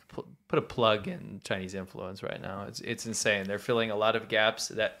put a plug in Chinese influence right now. It's insane. They're filling a lot of gaps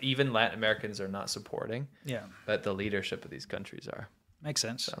that even Latin Americans are not supporting. Yeah. But the leadership of these countries are. Makes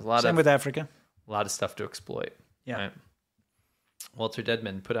sense. So Same with Africa. A lot of stuff to exploit. Yeah. Right? Walter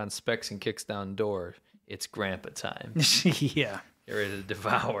Deadman, put on specs and kicks down door. It's grandpa time. Yeah. Get ready to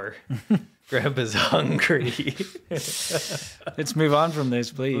devour. Grandpa's hungry. Let's move on from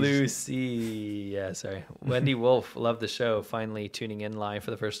this, please. Lucy. Yeah, sorry. Wendy Wolf, love the show. Finally tuning in live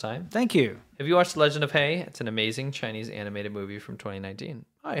for the first time. Thank you. Have you watched Legend of Hay? It's an amazing Chinese animated movie from 2019.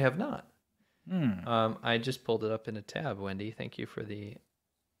 I have not. I just pulled it up in a tab, Wendy. Thank you for the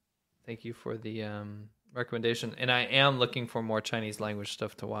Thank you for the recommendation. And I am looking for more Chinese language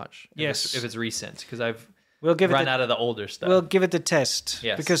stuff to watch. Yes. If it's recent, because I've We'll give run it. out of the older stuff. We'll give it the test.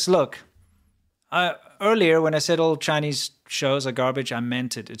 Yes. Because look, earlier when I said all Chinese shows are garbage, I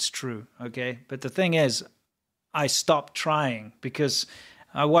meant it. It's true. Okay. But the thing is, I stopped trying because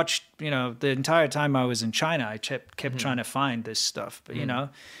I watched, the entire time I was in China, I kept trying to find this stuff. But,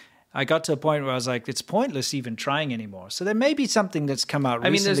 I got to a point where I was like, it's pointless even trying anymore. So there may be something that's come out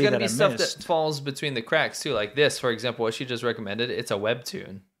recently there's going to be stuff missed. that falls between the cracks too. Like this, for example, what she just recommended. It's a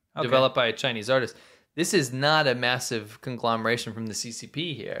webtoon developed by a Chinese artist. This is not a massive conglomeration from the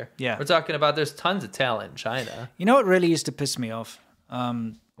CCP here. Yeah. We're talking about there's tons of talent in China. You know what really used to piss me off?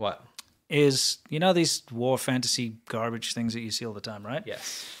 What? Is, these war fantasy garbage things that you see all the time, right?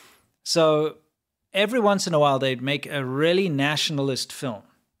 Yes. So every once in a while, they'd make a really nationalist film.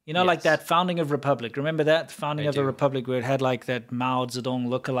 Like Yes. that Founding of Republic. Remember that? The Founding I of the do. Republic, where it had like that Mao Zedong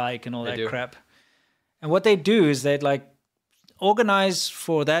lookalike and all I that do. crap. And what they'd do is they'd like organize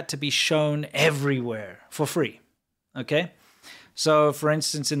for that to be shown everywhere for free. Okay? So, for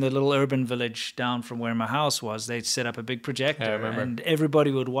instance, in the little urban village down from where my house was, they'd set up a big projector, I remember. and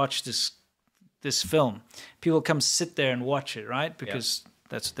everybody would watch this film. People come sit there and watch it, right? Because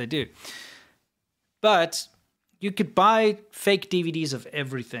that's what they do. But you could buy fake DVDs of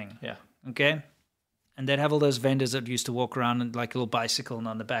everything. Yeah. Okay? And they'd have all those vendors that used to walk around and like a little bicycle, and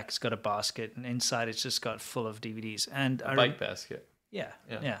on the back it's got a basket, and inside it's just got full of DVDs. And A bike basket. yeah,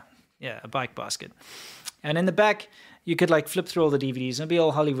 a bike basket. And in the back, you could like flip through all the DVDs, and it'd be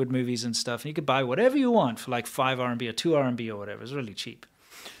all Hollywood movies and stuff. And you could buy whatever you want for like 5 RMB or 2 RMB or whatever. It was really cheap.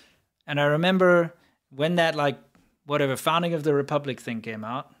 And I remember when that like whatever Founding of the Republic thing came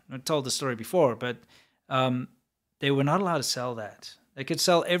out. I told the story before, but they were not allowed to sell that. They could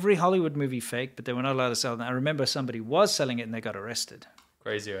sell every Hollywood movie fake, but they were not allowed to sell that. I remember somebody was selling it and they got arrested.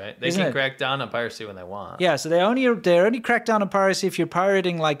 Crazy, right? They Isn't can it? crack down on piracy when they want. Yeah, so they only crack down on piracy if you're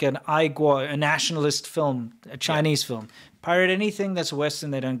pirating like an a nationalist film, a Chinese film. Pirate anything that's Western,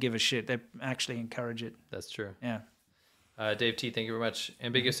 they don't give a shit. They actually encourage it. That's true. Yeah. Dave T, thank you very much.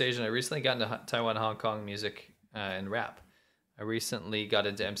 Ambiguous Asian. I recently got into Taiwan, Hong Kong music and rap. I recently got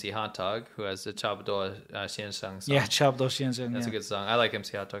into MC Hot Dog, who has the Chabudo Xianshang song. Yeah, Chab Do Xianzhen. That's a good song. I like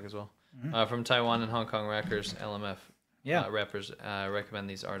MC Hot Dog as well. From Taiwan and Hong Kong rappers, LMF. Rappers recommend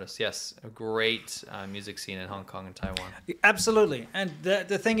these artists. Yes, a great music scene in Hong Kong and Taiwan. Absolutely. And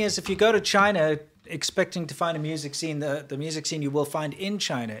the thing is, if you go to China expecting to find a music scene, the music scene you will find in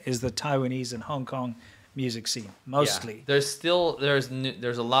China is the Taiwanese and Hong Kong music scene, mostly. Yeah.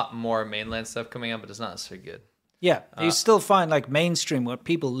 There's a lot more mainland stuff coming up, but it's not so good. Yeah, you still find like mainstream, what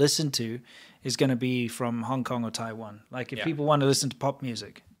people listen to is going to be from Hong Kong or Taiwan. Like if people want to listen to pop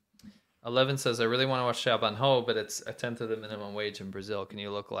music. 11 says, I really want to watch Xiaoban Ho, but it's a tenth of the minimum wage in Brazil. Can you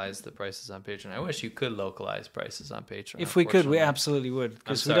localize the prices on Patreon? I wish you could localize prices on Patreon. If we could, we unfortunately. absolutely would.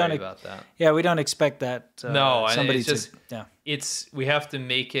 I'm we sorry don't, about that. Yeah, we don't expect that. No, and somebody it's just, to. we have to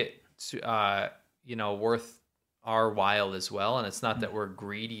make it, worth our while as well. And it's not that we're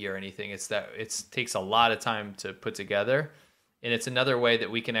greedy or anything. It's that it takes a lot of time to put together. And it's another way that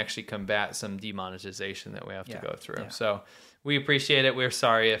we can actually combat some demonetization that we have to go through. Yeah. So we appreciate it. We're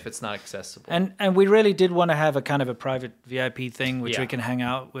sorry if it's not accessible. And we really did want to have a kind of a private VIP thing, which Yeah. we can hang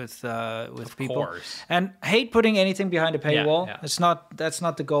out with people. course. And hate putting anything behind a paywall. yeah. That's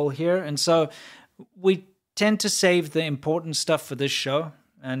not the goal here. And so we tend to save the important stuff for this show.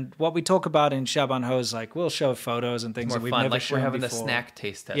 And what we talk about in Xiaoban Ho is like, we'll show photos and things more that we've fun, never like shown we're having before. a snack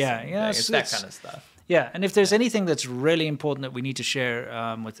taste test. Yeah, yeah, it's that kind of stuff. Yeah, and if there's anything that's really important that we need to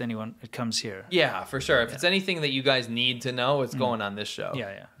share with anyone, it comes here. Yeah, for sure. If it's anything that you guys need to know, it's going on this show. Yeah,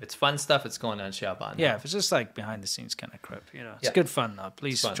 yeah. If it's fun stuff, it's going on Xiaoban. Yeah, if it's just like behind the scenes kind of crap, it's Yeah. good fun though.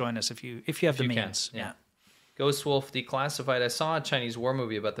 Please fun. join us if you have the you can, means. yeah. Ghost Wolf Declassified. I saw a Chinese war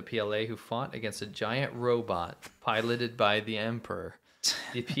movie about the PLA who fought against a giant robot piloted by the Emperor.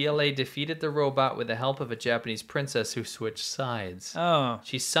 The PLA defeated the robot with the help of a Japanese princess who switched sides. Oh,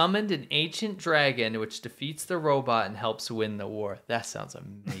 She summoned an ancient dragon which defeats the robot and helps win the war. That sounds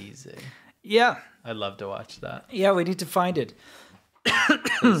amazing. yeah, I'd love to watch that. yeah. We need to find it.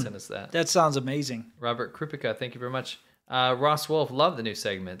 Please send us that. That sounds amazing. Robert Krupika, thank you very much. Ross Wolf, love the new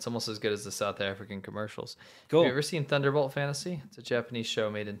segment. It's almost as good as the South African commercials. Cool. Have you ever seen Thunderbolt Fantasy? It's a Japanese show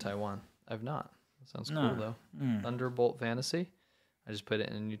made in Taiwan. I've not. That sounds cool, though. Thunderbolt Fantasy. I just put it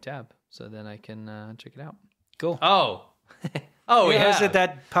in a new tab, so then I can check it out. Cool. Oh. Oh, yeah. Is it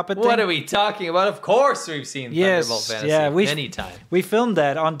that puppet What thing? are we talking about? Of course we've seen Yes, Thunderbolt Fantasy yeah, many times. We filmed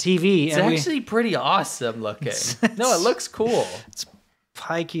that on TV. It's and actually pretty awesome looking. No, it looks cool.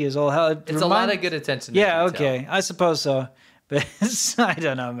 pikey as all hell. It's a lot of good attention to Yeah, detail. okay. I suppose so. But I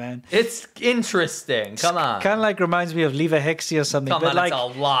don't know, man. It's interesting. Come on. Kind of like reminds me of Leverhexy or something. Come but on, like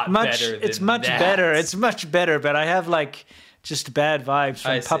it's a lot better than It's much that. better. It's much better, but I have like just bad vibes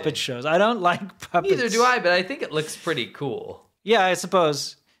from I puppet see. shows. I don't like puppets. Neither do I, but I think it looks pretty cool. Yeah, I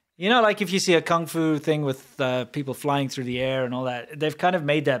suppose. You know, like if you see a kung fu thing with people flying through the air and all that, they've kind of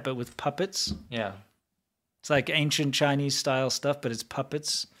made that, but with puppets. Yeah. It's like ancient Chinese style stuff, but it's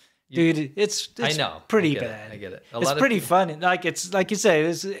puppets. Dude, it's I know. pretty I get it. bad. I get it. It's pretty fun. Like it's like you say,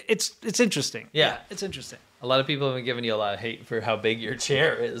 it's interesting. Yeah. It's interesting. A lot of people have been giving you a lot of hate for how big your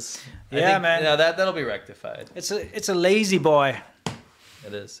chair is. I Yeah, think, man. You know, that'll be rectified. It's a lazy boy,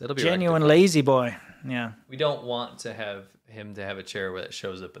 It is. It'll be genuine rectified. lazy boy. Yeah, We don't want to have him to have a chair where it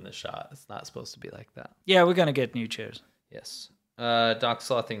shows up in the shot. It's not supposed to be like that. yeah. We're gonna get new chairs. Yes. Doc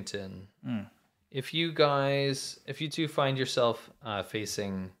Slothington. If you two find yourself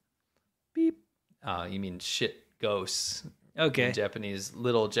facing beep, you mean shit ghosts. Okay. In Japanese,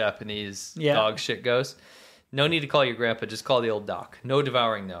 little Japanese Yeah. dog shit ghosts. No need to call your grandpa, just call the old doc. No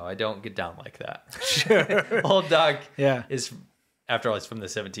devouring, no. I don't get down like that. Sure. Old doc Yeah. is, after all, he's from the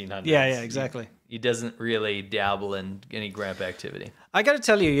 1700s. Yeah, exactly. He doesn't really dabble in any grandpa activity. I got to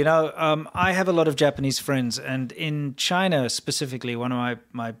tell you, I have a lot of Japanese friends, and in China specifically, one of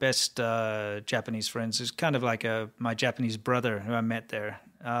my best Japanese friends is kind of like my Japanese brother who I met there.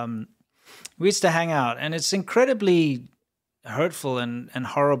 We used to hang out, and it's incredibly hurtful and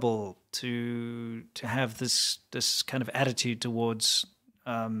horrible to have this kind of attitude towards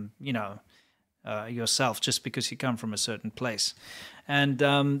yourself just because you come from a certain place. And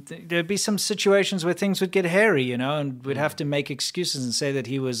there'd be some situations where things would get hairy, and we'd have to make excuses and say that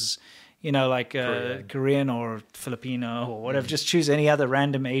he was, Korean or Filipino or whatever. Just choose any other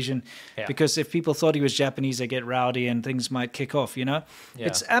random Asian, because if people thought he was Japanese, they get rowdy and things might kick off.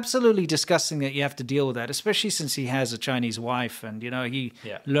 It's absolutely disgusting that you have to deal with that, especially since he has a Chinese wife, and he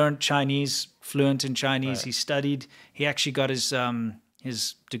learned Chinese, fluent in Chinese. Right. He studied. He actually got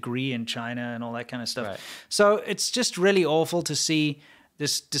his degree in China and all that kind of stuff. Right. So it's just really awful to see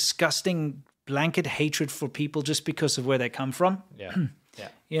this disgusting blanket hatred for people just because of where they come from. Yeah.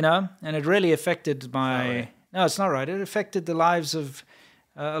 Yeah. And it really affected my... right. No, it's not right. It affected the lives of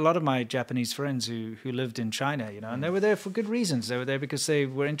a lot of my Japanese friends who lived in China, and they were there for good reasons. They were there because they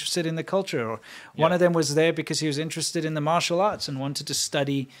were interested in the culture, or one of them was there because he was interested in the martial arts and wanted to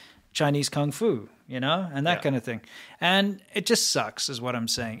study Chinese Kung Fu, and that kind of thing. And it just sucks, is what I'm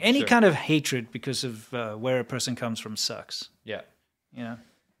saying. Any kind of hatred because of where a person comes from sucks. Yeah.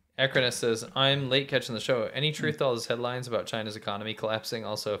 Acronis says, I'm late catching the show. Any truth to all those headlines about China's economy collapsing?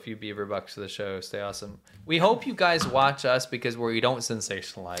 Also, a few beaver bucks to the show. Stay awesome. We hope you guys watch us because we don't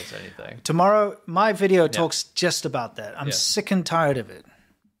sensationalize anything. Tomorrow, my video talks just about that. I'm sick and tired of it.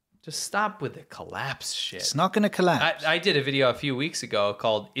 Just stop with the collapse shit. It's not going to collapse. I did a video a few weeks ago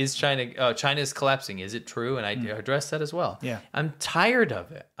called "Is China's collapsing? Is it true?" And I addressed that as well. Yeah. I'm tired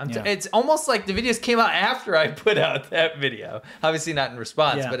of it. It's almost like the videos came out after I put out that video. Obviously not in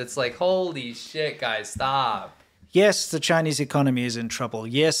response, but it's like, holy shit, guys, stop. Yes, the Chinese economy is in trouble.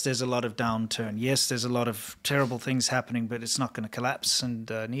 Yes, there's a lot of downturn. Yes, there's a lot of terrible things happening, but it's not going to collapse. And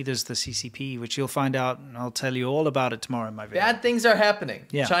neither is the CCP, which you'll find out, and I'll tell you all about it tomorrow in my video. Bad things are happening.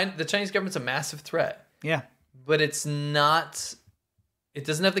 Yeah. The Chinese government's a massive threat. Yeah. But it's not... It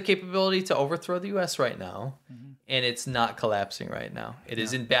doesn't have the capability to overthrow the U.S. right now, and it's not collapsing right now. It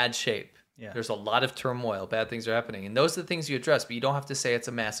is in bad shape. Yeah. There's a lot of turmoil. Bad things are happening. And those are the things you address, but you don't have to say it's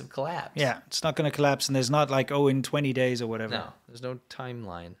a massive collapse. Yeah, it's not going to collapse, and there's not like, in 20 days or whatever. No, there's no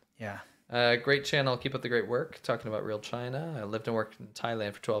timeline. Yeah. Great channel. Keep up the great work. Talking about real China. I lived and worked in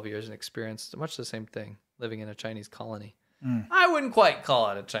Thailand for 12 years and experienced much the same thing, living in a Chinese colony. I wouldn't quite call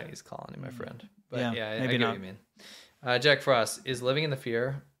it a Chinese colony, my friend. But I get what you mean. Jack Frost is living in the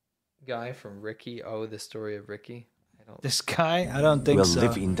fear. Guy from Ricky. Oh, the story of Ricky. This guy? I don't think so. We'll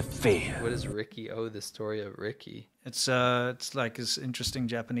live in the fear. What is Ricky? Oh, the story of Ricky. It's like this interesting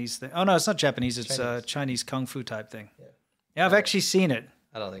Japanese thing. Oh, no, it's not Japanese. It's a Chinese Kung Fu type thing. Yeah, I've actually seen it.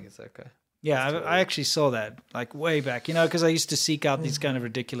 I don't think it's okay. Yeah, I actually saw that like way back, because I used to seek out these kind of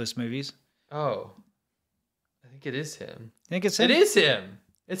ridiculous movies. Oh, I think it is him. Think it's him? It is him.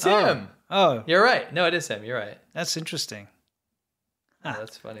 It's him. Oh. You're right. No, it is him. You're right. That's interesting. Oh,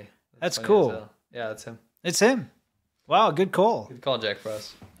 that's funny. That's funny cool. as hell. Yeah, that's him. It's him. Wow, good call. Good call, Jack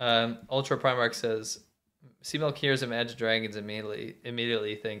Frost. Ultra Primarch says, Seamilk hears Imagine Dragons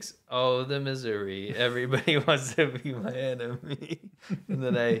immediately thinks, oh, the misery. Everybody wants to be my enemy. And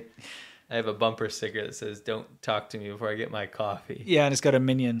then I have a bumper sticker that says, don't talk to me before I get my coffee. Yeah, and it's got a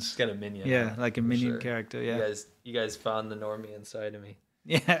Minions. It's got a minion. Yeah, like a Minion character, yeah. You guys found the normie inside of me.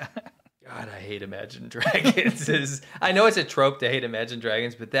 Yeah. God, I hate Imagine Dragons. I know it's a trope to hate Imagine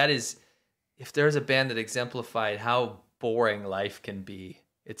Dragons, but that is, if there's a band that exemplified how boring life can be,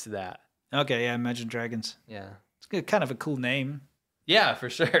 it's that. Okay, yeah, Imagine Dragons. Yeah. It's kind of a cool name. Yeah, for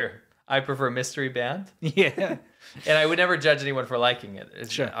sure. I prefer Mystery Band. Yeah. And I would never judge anyone for liking it.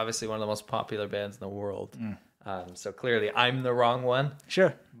 It's Sure. obviously one of the most popular bands in the world. So clearly I'm the wrong one,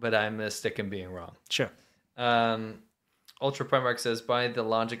 Sure. but I'm going to stick in being wrong. Sure. Ultra Primarch says, by the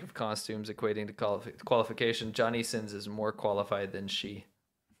logic of costumes equating to qualification, Johnny Sins is more qualified than she.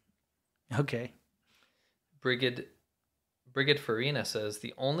 Okay. Brigid Farina says,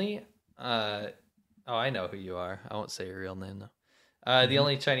 the only... I know who you are. I won't say your real name, though. The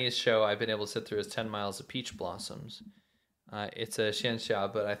only Chinese show I've been able to sit through is 10 Miles of Peach Blossoms. It's a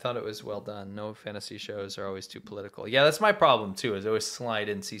xianxia, but I thought it was well done. No fantasy shows are always too political. Yeah, that's my problem, too, is I always slide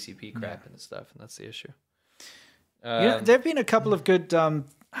in CCP crap and stuff, and that's the issue. there have been a couple of good...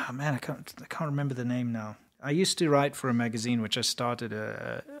 I can't remember the name now. I used to write for a magazine, which I started,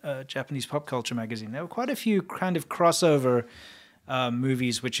 a Japanese pop culture magazine. There were quite a few kind of crossover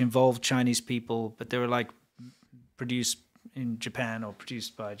movies which involved Chinese people, but they were like produced in Japan or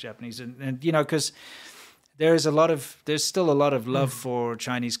produced by Japanese. And because there's still a lot of love for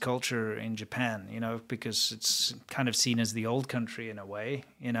Chinese culture in Japan, because it's kind of seen as the old country in a way,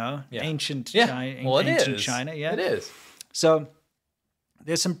 ancient China. Ancient China, yeah. It is. So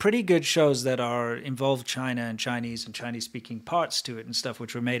there's some pretty good shows that involve China and Chinese-speaking parts to it and stuff,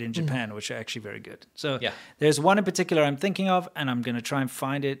 which were made in Japan, which are actually very good. So there's one in particular I'm thinking of, and I'm going to try and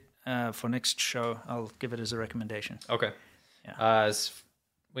find it for next show. I'll give it as a recommendation. Okay. Yeah.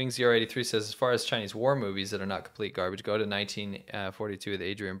 Wings083 says, as far as Chinese war movies that are not complete garbage, go to 1942 with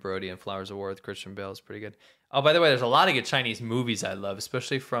Adrian Brody and Flowers of War with Christian Bale. It's pretty good. Oh, by the way, there's a lot of good Chinese movies I love,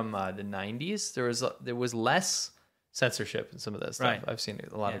 especially from the 90s. There was less censorship in some of that stuff. Right. I've seen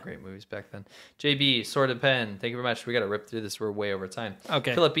a lot of great movies back then. JB, Sword and Pen, thank you very much. We got to rip through this. We're way over time.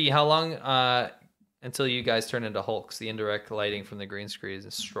 Okay. Philip B, how long until you guys turn into Hulks? The indirect lighting from the green screen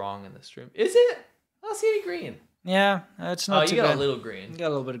is strong in this room. Is it? I don't see any green. Yeah, it's not too you got bad. a little green. You got a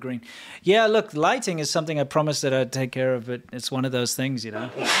little bit of green. Yeah, look, lighting is something I promised that I'd take care of, but it's one of those things,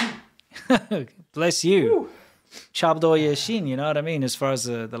 Bless you. Chabdo Yashin, you know what I mean, as far as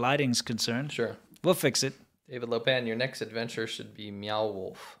the lighting's concerned. Sure. We'll fix it. David Lopan, your next adventure should be Meow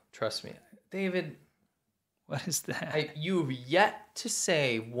Wolf. Trust me. David, what is that? You've yet to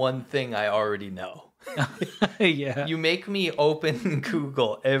say one thing I already know. Yeah. You make me open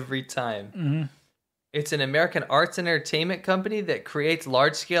Google every time. Mm-hmm. It's an American arts and entertainment company that creates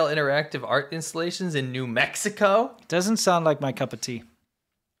large-scale interactive art installations in New Mexico. Doesn't sound like my cup of tea.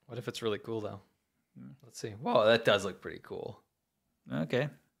 What if it's really cool, though? Let's see. Whoa, that does look pretty cool. Okay.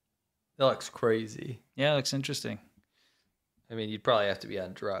 That looks crazy. Yeah, it looks interesting. I mean, you'd probably have to be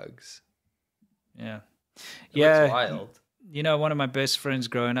on drugs. Yeah. It looks wild. One of my best friends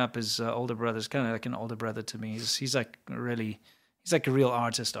growing up, his older brother's kind of like an older brother to me. He's like a real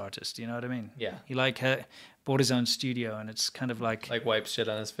artist, you know what I mean? Yeah. He bought his own studio, and it's kind of like wipes shit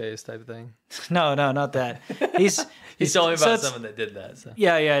on his face type of thing. No, not that. He's told me about someone that did that. So.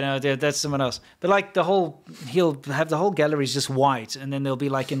 Yeah, that's someone else. But he'll have the whole gallery's just white, and then there'll be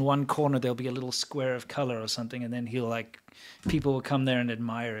in one corner there'll be a little square of color or something, and then people will come there and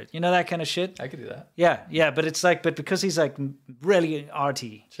admire it. You know, that kind of shit. I could do that. Yeah, but it's but because he's really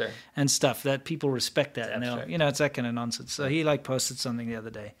arty, sure, and stuff, that people respect that, and it's that kind of nonsense. So he posted something the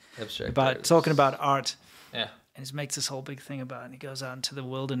other day about talking about art. Yeah. And he makes this whole big thing about it. And he goes out into the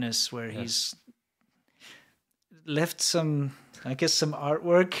wilderness where he's left some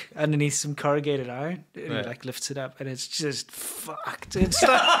artwork underneath some corrugated iron. And he lifts it up, and it's just fucked. It's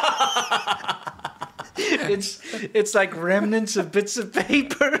it's like remnants of bits of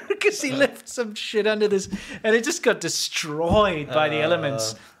paper because he left some shit under this, and it just got destroyed by the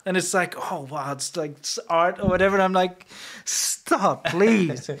elements. And it's oh wow, it's art or whatever. And I'm like, stop,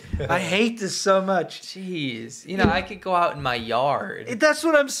 please. I hate this so much. Jeez. I could go out in my yard. That's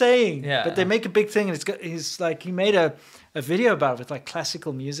what I'm saying. Yeah. But they make a big thing, and he made a video about it with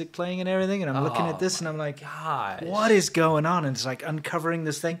classical music playing and everything. And I'm looking at this, and I'm like, gosh, what is going on? And it's uncovering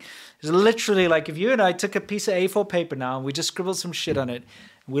this thing. It's literally if you and I took a piece of A4 paper now and we just scribbled some shit on it.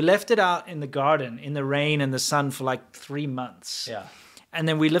 We left it out in the garden in the rain and the sun for 3 months. Yeah. And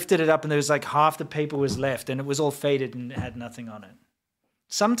then we lifted it up, and there was half the paper was left, and it was all faded and had nothing on it.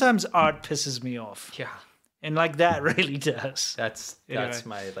 Sometimes art pisses me off. Yeah. And that really does. That's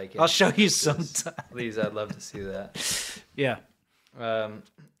my I'll show you sometime. Please, I'd love to see that. Yeah.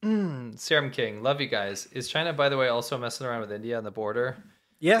 Serum King, love you guys. Is China, by the way, also messing around with India on the border?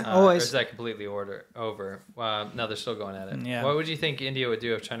 Yeah, Or always. is that completely over? No, they're still going at it. Yeah. What would you think India would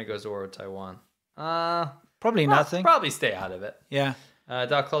do if China goes to war with Taiwan? Probably nothing. Probably stay out of it. Yeah.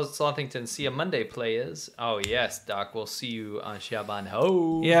 Doc Slothington, see a Monday play is? Oh, yes, Doc. We'll see you on Xiaoban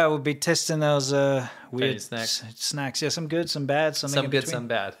Ho. Yeah, we'll be testing those weird Chinese snacks. Yeah, some good, some bad, something Some in good, between. some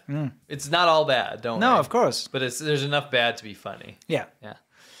bad. It's not all bad, don't No, worry. of course. But there's enough bad to be funny. Yeah.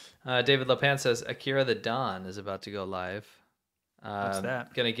 Yeah. David Lopan says Akira the Don is about to go live. What's that?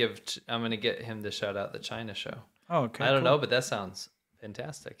 I'm gonna get him to shout out the China show. Oh, okay. I don't cool. know, but that sounds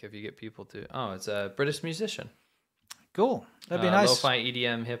fantastic. If you get people to, it's a British musician. Cool. That'd be nice. Lo-fi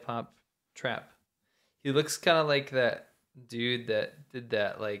EDM, hip hop, trap. He looks kind of like that dude that did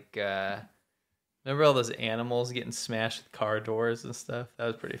that. Like, remember all those animals getting smashed with car doors and stuff? That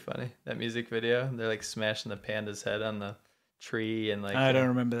was pretty funny. That music video. They're like smashing the panda's head on the tree and like. I don't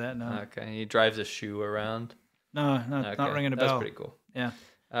remember that. No. Okay, he drives a shoe around. No, Okay, not ringing a That's bell. pretty cool. Yeah.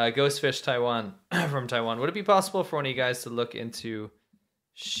 Ghostfish Taiwan from Taiwan. Would it be possible for one of you guys to look into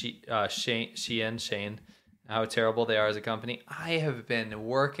Shane, how terrible they are as a company? I have been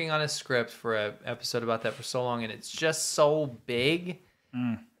working on a script for an episode about that for so long, and it's just so big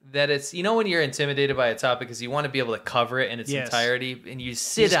that it's, when you're intimidated by a topic because you want to be able to cover it in its entirety, and you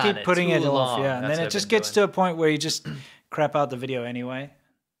sit You just on keep it putting too it off, long. yeah, and That's then what it just I've been gets doing. to a point where you just crap out the video anyway.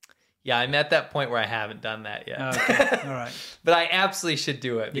 Yeah, I'm at that point where I haven't done that yet. Okay, all right. But I absolutely should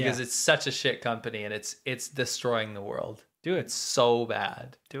do it because Yeah. it's such a shit company and it's destroying the world. Do it. It's so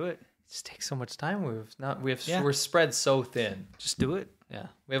bad. Do it. It just takes so much time. Yeah. We're spread so thin. Just do it. Yeah,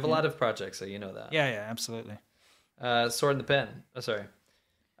 we have a lot of projects, so you know that. Yeah, absolutely. Sword in the Pen. Oh, sorry.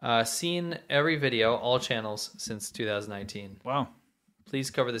 Seen every video, all channels since 2019. Wow.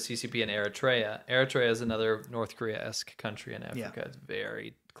 Please cover the CCP in Eritrea. Eritrea is another North Korea-esque country in Africa. Yeah. It's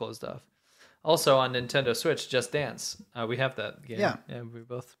very closed off. Also on Nintendo Switch, Just Dance. We have that game. Yeah. We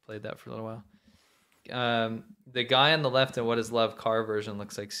both played that for a little while. The guy on the left in What Is Love car version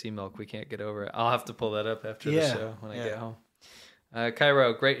looks like Sea Milk. We can't get over it. I'll have to pull that up after the show when I get home.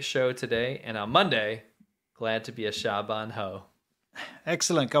 Cairo, great show today. And on Monday, glad to be a Shaban Ho.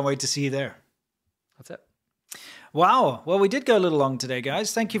 Excellent. Can't wait to see you there. That's it. Wow. Well, we did go a little long today,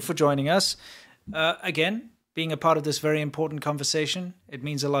 guys. Thank you for joining us. Again, being a part of this very important conversation. It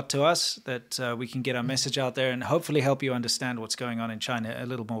means a lot to us that we can get our message out there and hopefully help you understand what's going on in China a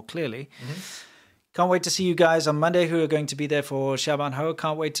little more clearly. Can't wait to see you guys on Monday who are going to be there for Shaban Ho.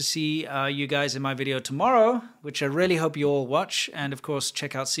 Can't wait to see you guys in my video tomorrow, which I really hope you all watch. And of course,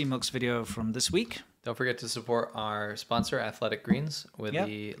 check out C-Milk's video from this week. Don't forget to support our sponsor, Athletic Greens, with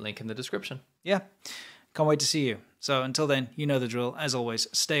the link in the description. Yeah. Can't wait to see you. So until then, you know the drill. As always,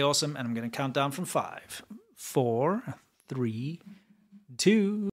 stay awesome. And I'm going to count down from 5, 4, 3, 2.